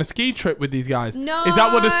go on the ski trip with these guys? No, Is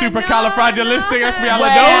that what the supercalifragilisticexpialidocious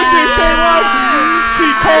no. thing was? She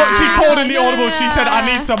called in the No, audible. She said, "I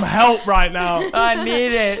need some help right now." I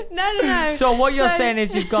need it. No. So what you're So- saying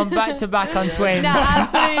is you've gone back to back on twins. No,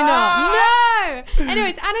 absolutely not. No.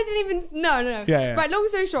 Anyways, Anna didn't even. No. Yeah. Right. Long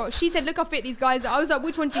story short, she said, "Look how fit these guys are." I was like,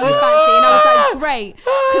 "Which one do you fancy?" And I was like, "Great," because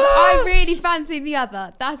I really fancy the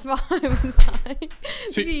other. That's why I was like.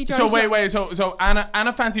 So wait. So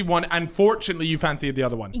Anna fancied one, and fortunately you fancied the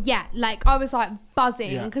other one. Yeah, like I was like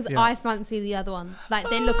buzzing Yeah, because yeah. I fancy the other one. Like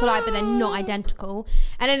they look alike, but they're not identical.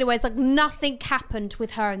 And anyways, like nothing happened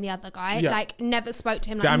with her and the other guy. Yeah. Like never spoke to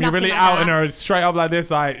him. Like, Damn, you're nothing really like outing that. her straight up like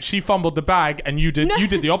this. Like she fumbled the bag, and you did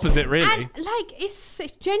the opposite, really. And like it's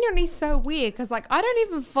genuinely so weird because like I don't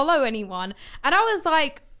even follow anyone, and I was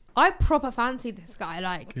like, I proper fancy this guy.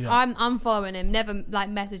 Like Yeah. I'm following him. Never like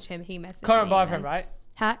message him. He messaged Current me. boyfriend, And then- right?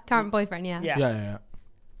 Huh? Current boyfriend. Yeah. Yeah. Yeah.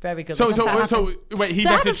 Very good. So looking. wait, he So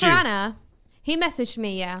happened messaged for you. Anna. He messaged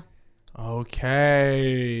me. Yeah.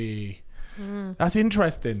 Okay, that's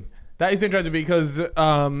interesting. That is interesting because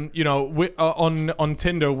you know, we, on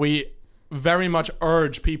Tinder we very much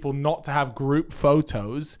urge people not to have group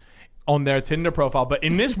photos on their Tinder profile, but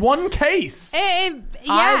in this one case, Yeah.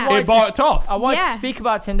 it bought off I want Yeah. to speak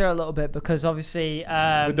about Tinder a little bit because obviously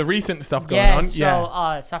with the recent stuff going yeah, on.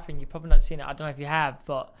 so Saffron, you've probably not seen it. I don't know if you have,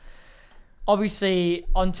 but obviously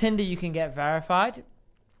on Tinder you can get verified.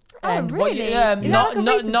 And really?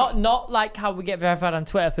 Not like how we get verified on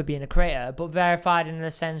Twitter for being a creator, but verified in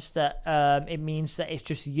the sense that it means that it's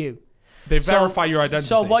just you. They verify your identity.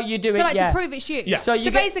 So what you do is to prove it's you. Yeah. So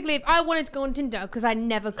basically, if I wanted to go on Tinder because I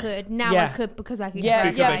never could, now I could because I can.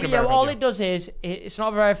 Yeah. All it does is it's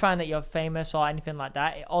not verifying that you're famous or anything like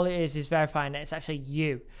that. All it is verifying that it's actually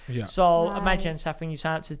you. Yeah. So imagine, Saffron, you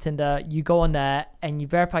sign up to Tinder, you go on there and you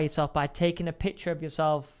verify yourself by taking a picture of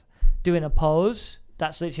yourself doing a pose.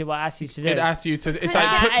 That's literally what it asks you to do. It asks you to. It's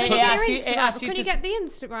Can you get the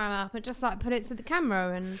Instagram up and just like put it to the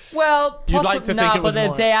camera and? Well, you'd like to think it was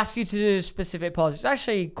more. They ask you to do a specific pose. It's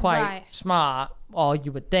actually quite smart, or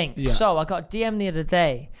you would think. Yeah. So I got a DM the other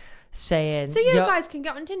day saying. So you guys can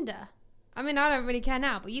get on Tinder. I mean, I don't really care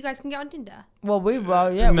now, but you guys can get on Tinder. Well,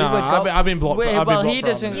 no, I've been blocked. He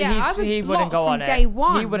doesn't. Yeah, he wouldn't go on day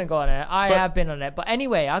one. He wouldn't go on it. I have been on it, but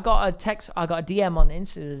anyway, I got a DM on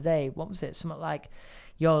Insta today. What was it? Something like,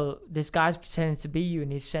 "Yo, this guy's pretending to be you,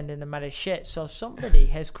 and he's sending the maddest shit." So somebody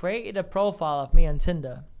has created a profile of me on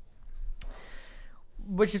Tinder,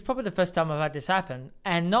 which is probably the first time I've had this happen.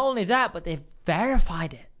 And not only that, but they've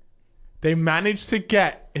verified it. They managed to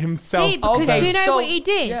get himself. See, because do you know what he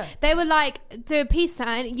did? Yeah. They were like, do a peace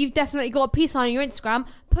sign. You've definitely got a peace sign on your Instagram.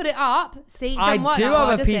 Put it up. See, I do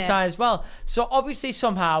have a peace sign as well. So obviously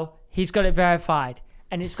somehow he's got it verified.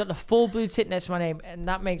 And it's got the full blue tick next to my name. And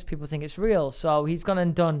that makes people think it's real. So he's gone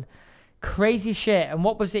and done crazy shit. And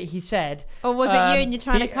what was it he said? Or was it you and you're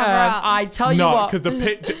trying to cover up? I tell you what. No, because the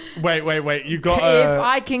picture... Wait. You got... If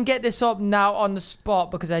I can get this up now on the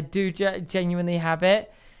spot, because I do genuinely have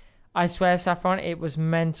it. I swear, Saffron, it was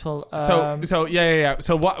mental. So yeah.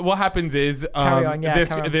 So what happens is carry on. Got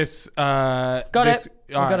it. I got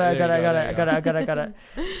it.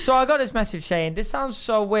 So I got this message saying, "This sounds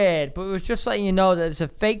so weird, but it was just letting you know that there's a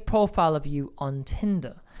fake profile of you on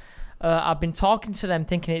Tinder. I've been talking to them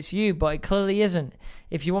thinking it's you, but it clearly isn't.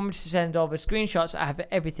 If you want me to send over screenshots, I have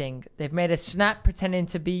everything. They've made a snap pretending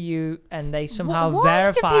to be you, and they somehow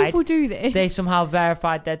verified. Why do people do this? They somehow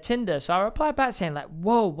verified their Tinder." So I replied back saying like,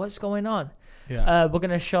 "Whoa, what's going on? Yeah. We're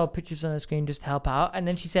gonna show pictures on the screen just to help out." And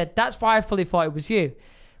then she said, "That's why I fully thought it was you."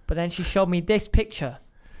 But then she showed me this picture.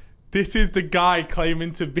 This is the guy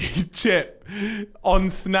claiming to be Chip on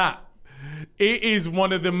Snap. It is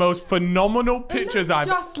one of the most phenomenal pictures I've...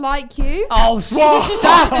 just like you. Oh,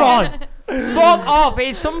 Saffron! Fuck off.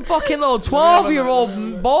 It's some fucking little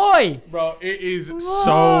 12-year-old boy. Bro, it is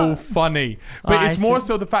so funny. But it's more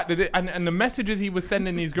so the fact that... And the messages he was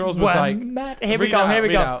sending these girls was like... Here we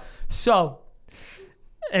go. So...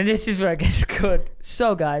 And this is where it gets good.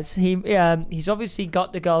 So, guys, he's obviously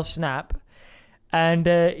got the girl's Snap. And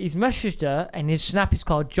he's messaged her. And his Snap is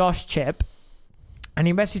called Josh Chip. And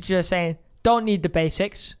he messaged her saying, "Don't need the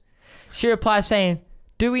basics." She replies saying,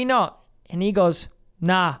 "Do we not?" And he goes,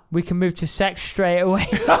 "Nah, we can move to sex straight away."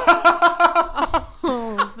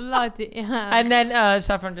 Oh, bloody hell. And then,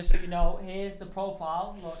 Saffron, just so you know, here's the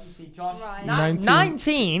profile. Look, you see Josh. Right.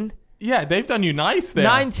 19. Yeah, they've done you nice there.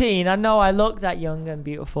 19. I know I look that young and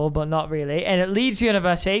beautiful, but not really. And at Leeds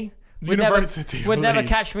University. Would never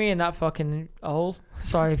catch me in that fucking hole.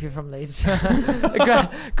 Sorry if you're from Leeds.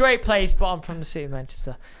 Great place, but I'm from the city of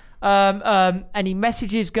Manchester. And he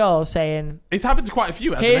messages girls saying... It's happened to quite a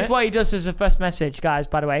few, hasn't it? Here's what he does as a first message, guys,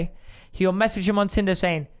 by the way. He'll message him on Tinder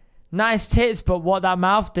saying, "Nice tits, but what that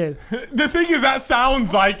mouth do?" The thing is, that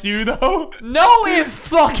sounds like you, though. No, it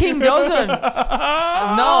fucking doesn't.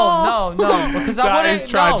 No. Because that is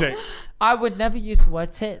tragic. No. I would never use the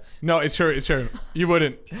word tits. No, it's true. You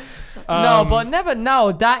wouldn't. No, but never.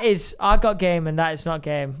 No, that is... I got game and that is not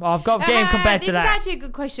game. I've got game compared to that. This is actually a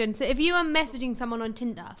good question. So if you are messaging someone on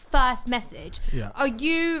Tinder, first message, are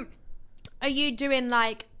you doing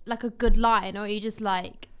like a good line, or are you just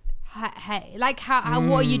like... Hey, like how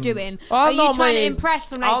what are you doing? Are you trying to impress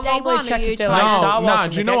from like day one? Or are you trying No,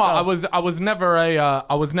 do you know what? I was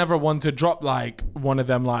never one to drop like one of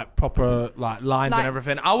them like proper like lines and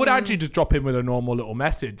everything. I would actually just drop in with a normal little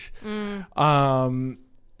message. But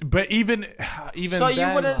even so,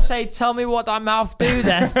 you wouldn't say, "Tell me what that mouth do,"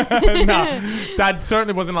 then? No, that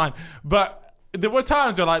certainly wasn't mine. But there were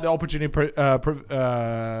times where like the opportunity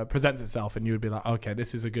presents itself, and you would be like, "Okay,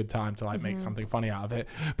 this is a good time to like make something funny out of it."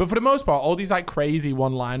 But for the most part, all these like crazy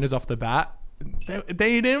one-liners off the bat,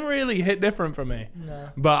 they didn't really hit different for me.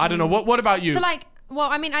 No. But I don't know. What about you? So like, Well,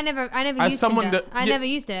 I mean, I never As used someone Tinder. that- I yeah. never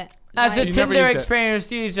used it. As a You never Tinder used it.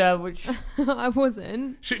 experienced user, which I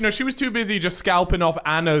wasn't. She was too busy just scalping off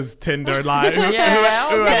Anna's Tinder. Like, Yeah,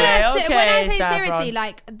 who- okay. When I say Saffron. seriously,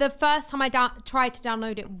 like the first time I tried to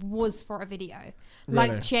download it was for a video, Really?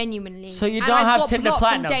 like genuinely. So you And don't I have got Tinder blocked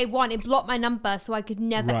Platinum? from day one. It blocked my number, so I could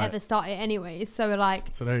never Right. ever start it anyway. So like,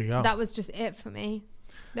 So there you go. that was just it for me.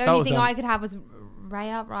 The That only was thing done. I could have was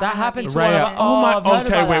Raya. Right? That happened to Raya. one of- Oh my. I've heard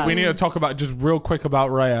Okay, about wait. that. We need to talk about just real quick about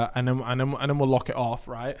Raya, and then we'll lock it off,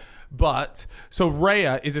 right? But so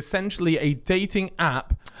Raya is essentially a dating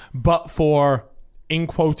app, but for, in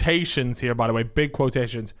quotations here, by the way, big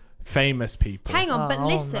quotations, famous people. Hang on, but Oh,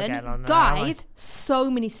 listen, okay, no, guys, so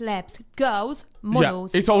many celebs, girls,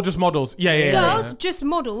 models. Yeah, it's all just models. Yeah. Girls, just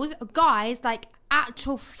models. Guys, like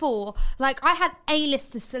actual four. Like I had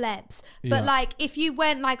A-lister celebs, but Yeah. like if you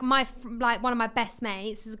went like one of my best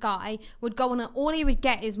mates, this guy would go on. All he would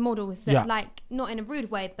get is models that Yeah. like not in a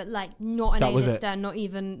rude way, but like not an That was it. A-lister, not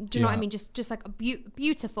even. Do you know what I Yeah. mean? Just like a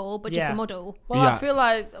beautiful, but just Yeah. a model. Well, Yeah. I feel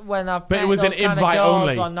like when I've But it met was an those kind of invite girls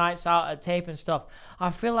only. on nights out at tape and stuff, I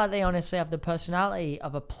feel like they honestly have the personality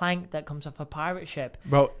of a plank that comes off a pirate ship.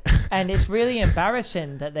 Bro, And it's really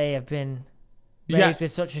embarrassing that they have been Yeah. raised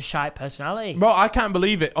with such a shy personality. bro, I can't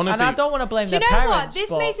believe it. Honestly, And I don't want to blame Do you their know parents. what? This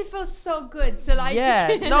but makes me feel so good. So like, yeah,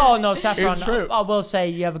 just, no, Saffron. It's true. I will say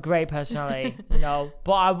you have a great personality,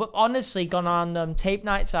 But I've honestly gone on tape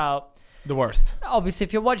nights out. the worst. Obviously,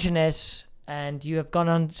 if you're watching this and you have gone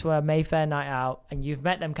on to a Mayfair night out and you've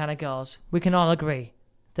met them kind of girls, we can all agree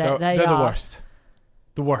that They're they the are worst.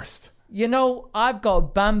 The worst. I've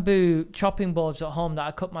got bamboo chopping boards at home that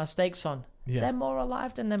I cut my steaks on. Yeah. They're more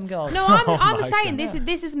alive than them girls. No, I'm Oh my saying God.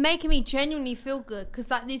 this is making me genuinely feel good because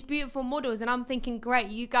like these beautiful models, and I'm thinking, great,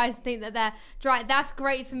 you guys think that they're right. That's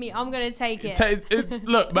great for me. I'm gonna take it.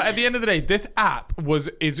 Look, but at the end of the day, this app is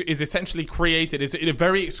essentially created. It's a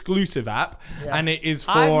very exclusive app, Yeah. and it is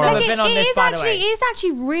for. I've never Like been on this, by the way. it is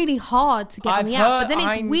actually really hard to get on the app, but then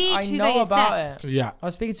it's weird I who know they about accept. it. Yeah, I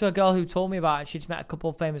was speaking to a girl who told me about it. She'd met a couple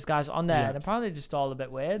of famous guys on there, Yeah. and apparently just all a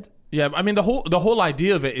bit weird. yeah. I mean, the whole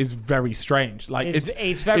idea of it is very strange. Like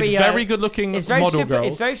It's very good looking It's very model girls.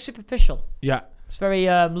 It's very superficial. Yeah, It's very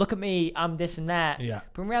look at me, I'm this and that. Yeah.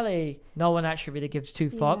 But in reality, no one actually really gives two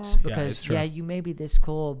fucks Yeah. Yeah, it's because true. you may be this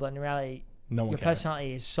cool, but in reality, no one your cares.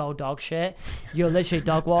 personality is so dog shit. You're literally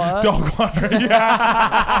dog water. Dog water.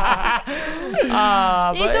 Yeah.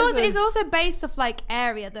 It's also based off like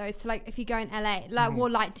area though. So like if you go in LA, like well,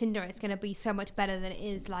 like Tinder, it's gonna be so much better than it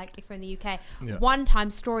is like if you're in the UK. Yeah. One time,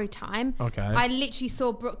 story time. Okay. I literally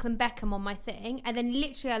saw Brooklyn Beckham on my thing, and then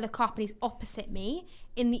literally I look up and he's opposite me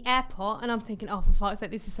in the airport, and I'm thinking, oh for fuck's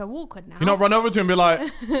sake, this is so awkward now. You not run over to him and be like,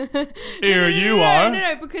 "Here you are."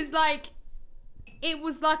 No, because like. It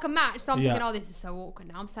was like a match, so I'm Yeah. thinking, oh, this is so awkward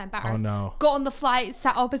now. I'm so embarrassed. Oh, no. Got on the flight,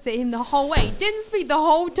 sat opposite him the whole way. Didn't speak the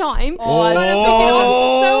whole time. Oh, But I'm thinking, oh,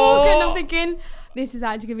 this is so awkward. And I'm thinking, this is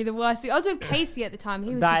actually going to be the worst thing. I was with Casey at the time.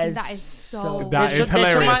 He was thinking, that is so... That is This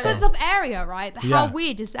hilarious. But it's reminds- because of area, right? But how Yeah.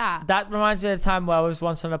 weird is that? That reminds me of the time where I was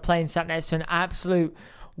once on a plane sat next to an absolute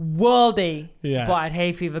worldie, Yeah. but I had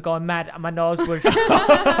hay fever going mad, and my nose was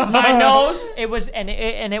my nose. It was and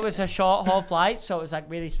it was a short haul flight, so it was like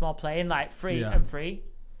really small plane, like free Yeah. and free,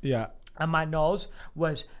 Yeah. and my nose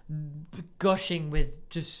was gushing with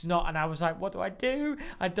just snot, and I was like, "What do I do?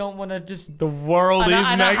 I don't want to just." The world And is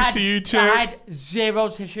I next had- to you, I Chip. had zero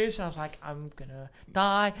tissues, and I was like, "I'm gonna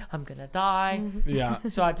die. I'm gonna die." Yeah.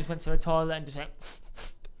 So I just went to the toilet and just like.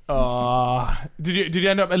 Did you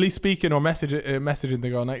end up at least speaking or messaging the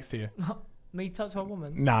girl next to you? Me talk to a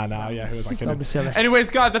woman? Nah, yeah, who was I Don't kidding? be silly.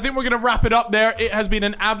 Anyways, guys, I think we're going to wrap it up there. It has been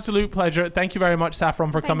an absolute pleasure. Thank you very much,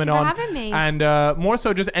 Saffron, for Thank coming you for on. having me. And more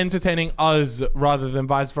so just entertaining us rather than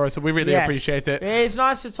vice versa. We really Yes. appreciate it. It's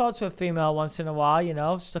nice to talk to a female once in a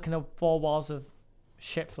while, stuck in the four walls of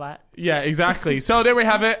shit flat. Yeah, exactly. So there we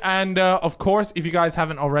have it. And of course, if you guys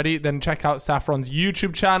haven't already, then check out Saffron's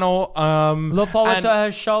YouTube channel. Look forward and- to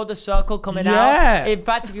her show, The Circle, coming Yeah. out. In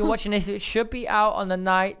fact, if you're watching this, it should be out on the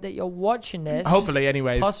night that you're watching this. Hopefully,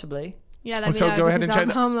 anyways. Possibly. Yeah, let me So know go ahead and because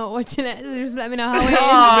check I'm not watching it. So just let me know how it is.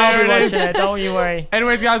 I'll be There it is. watching it, don't you worry.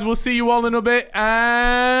 Anyways, guys, we'll see you all in a bit.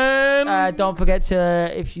 And Don't forget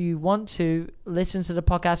to, if you want to, listen to the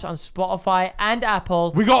podcast on Spotify and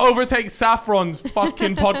Apple. we got to overtake Saffron's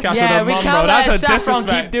fucking podcast Yeah, with we her mum, can't bro. let That's a Saffron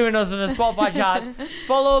disrespect. keep doing us on the Spotify charts.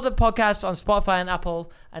 Follow the podcast on Spotify and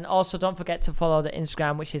Apple. And also don't forget to follow the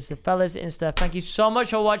Instagram, which is the Fellas Insta. Thank you so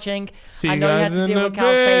much for watching. See I you know you had guys to in deal a with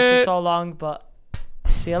Cal's face for bit. so long, but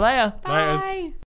see you later. Laters. Bye.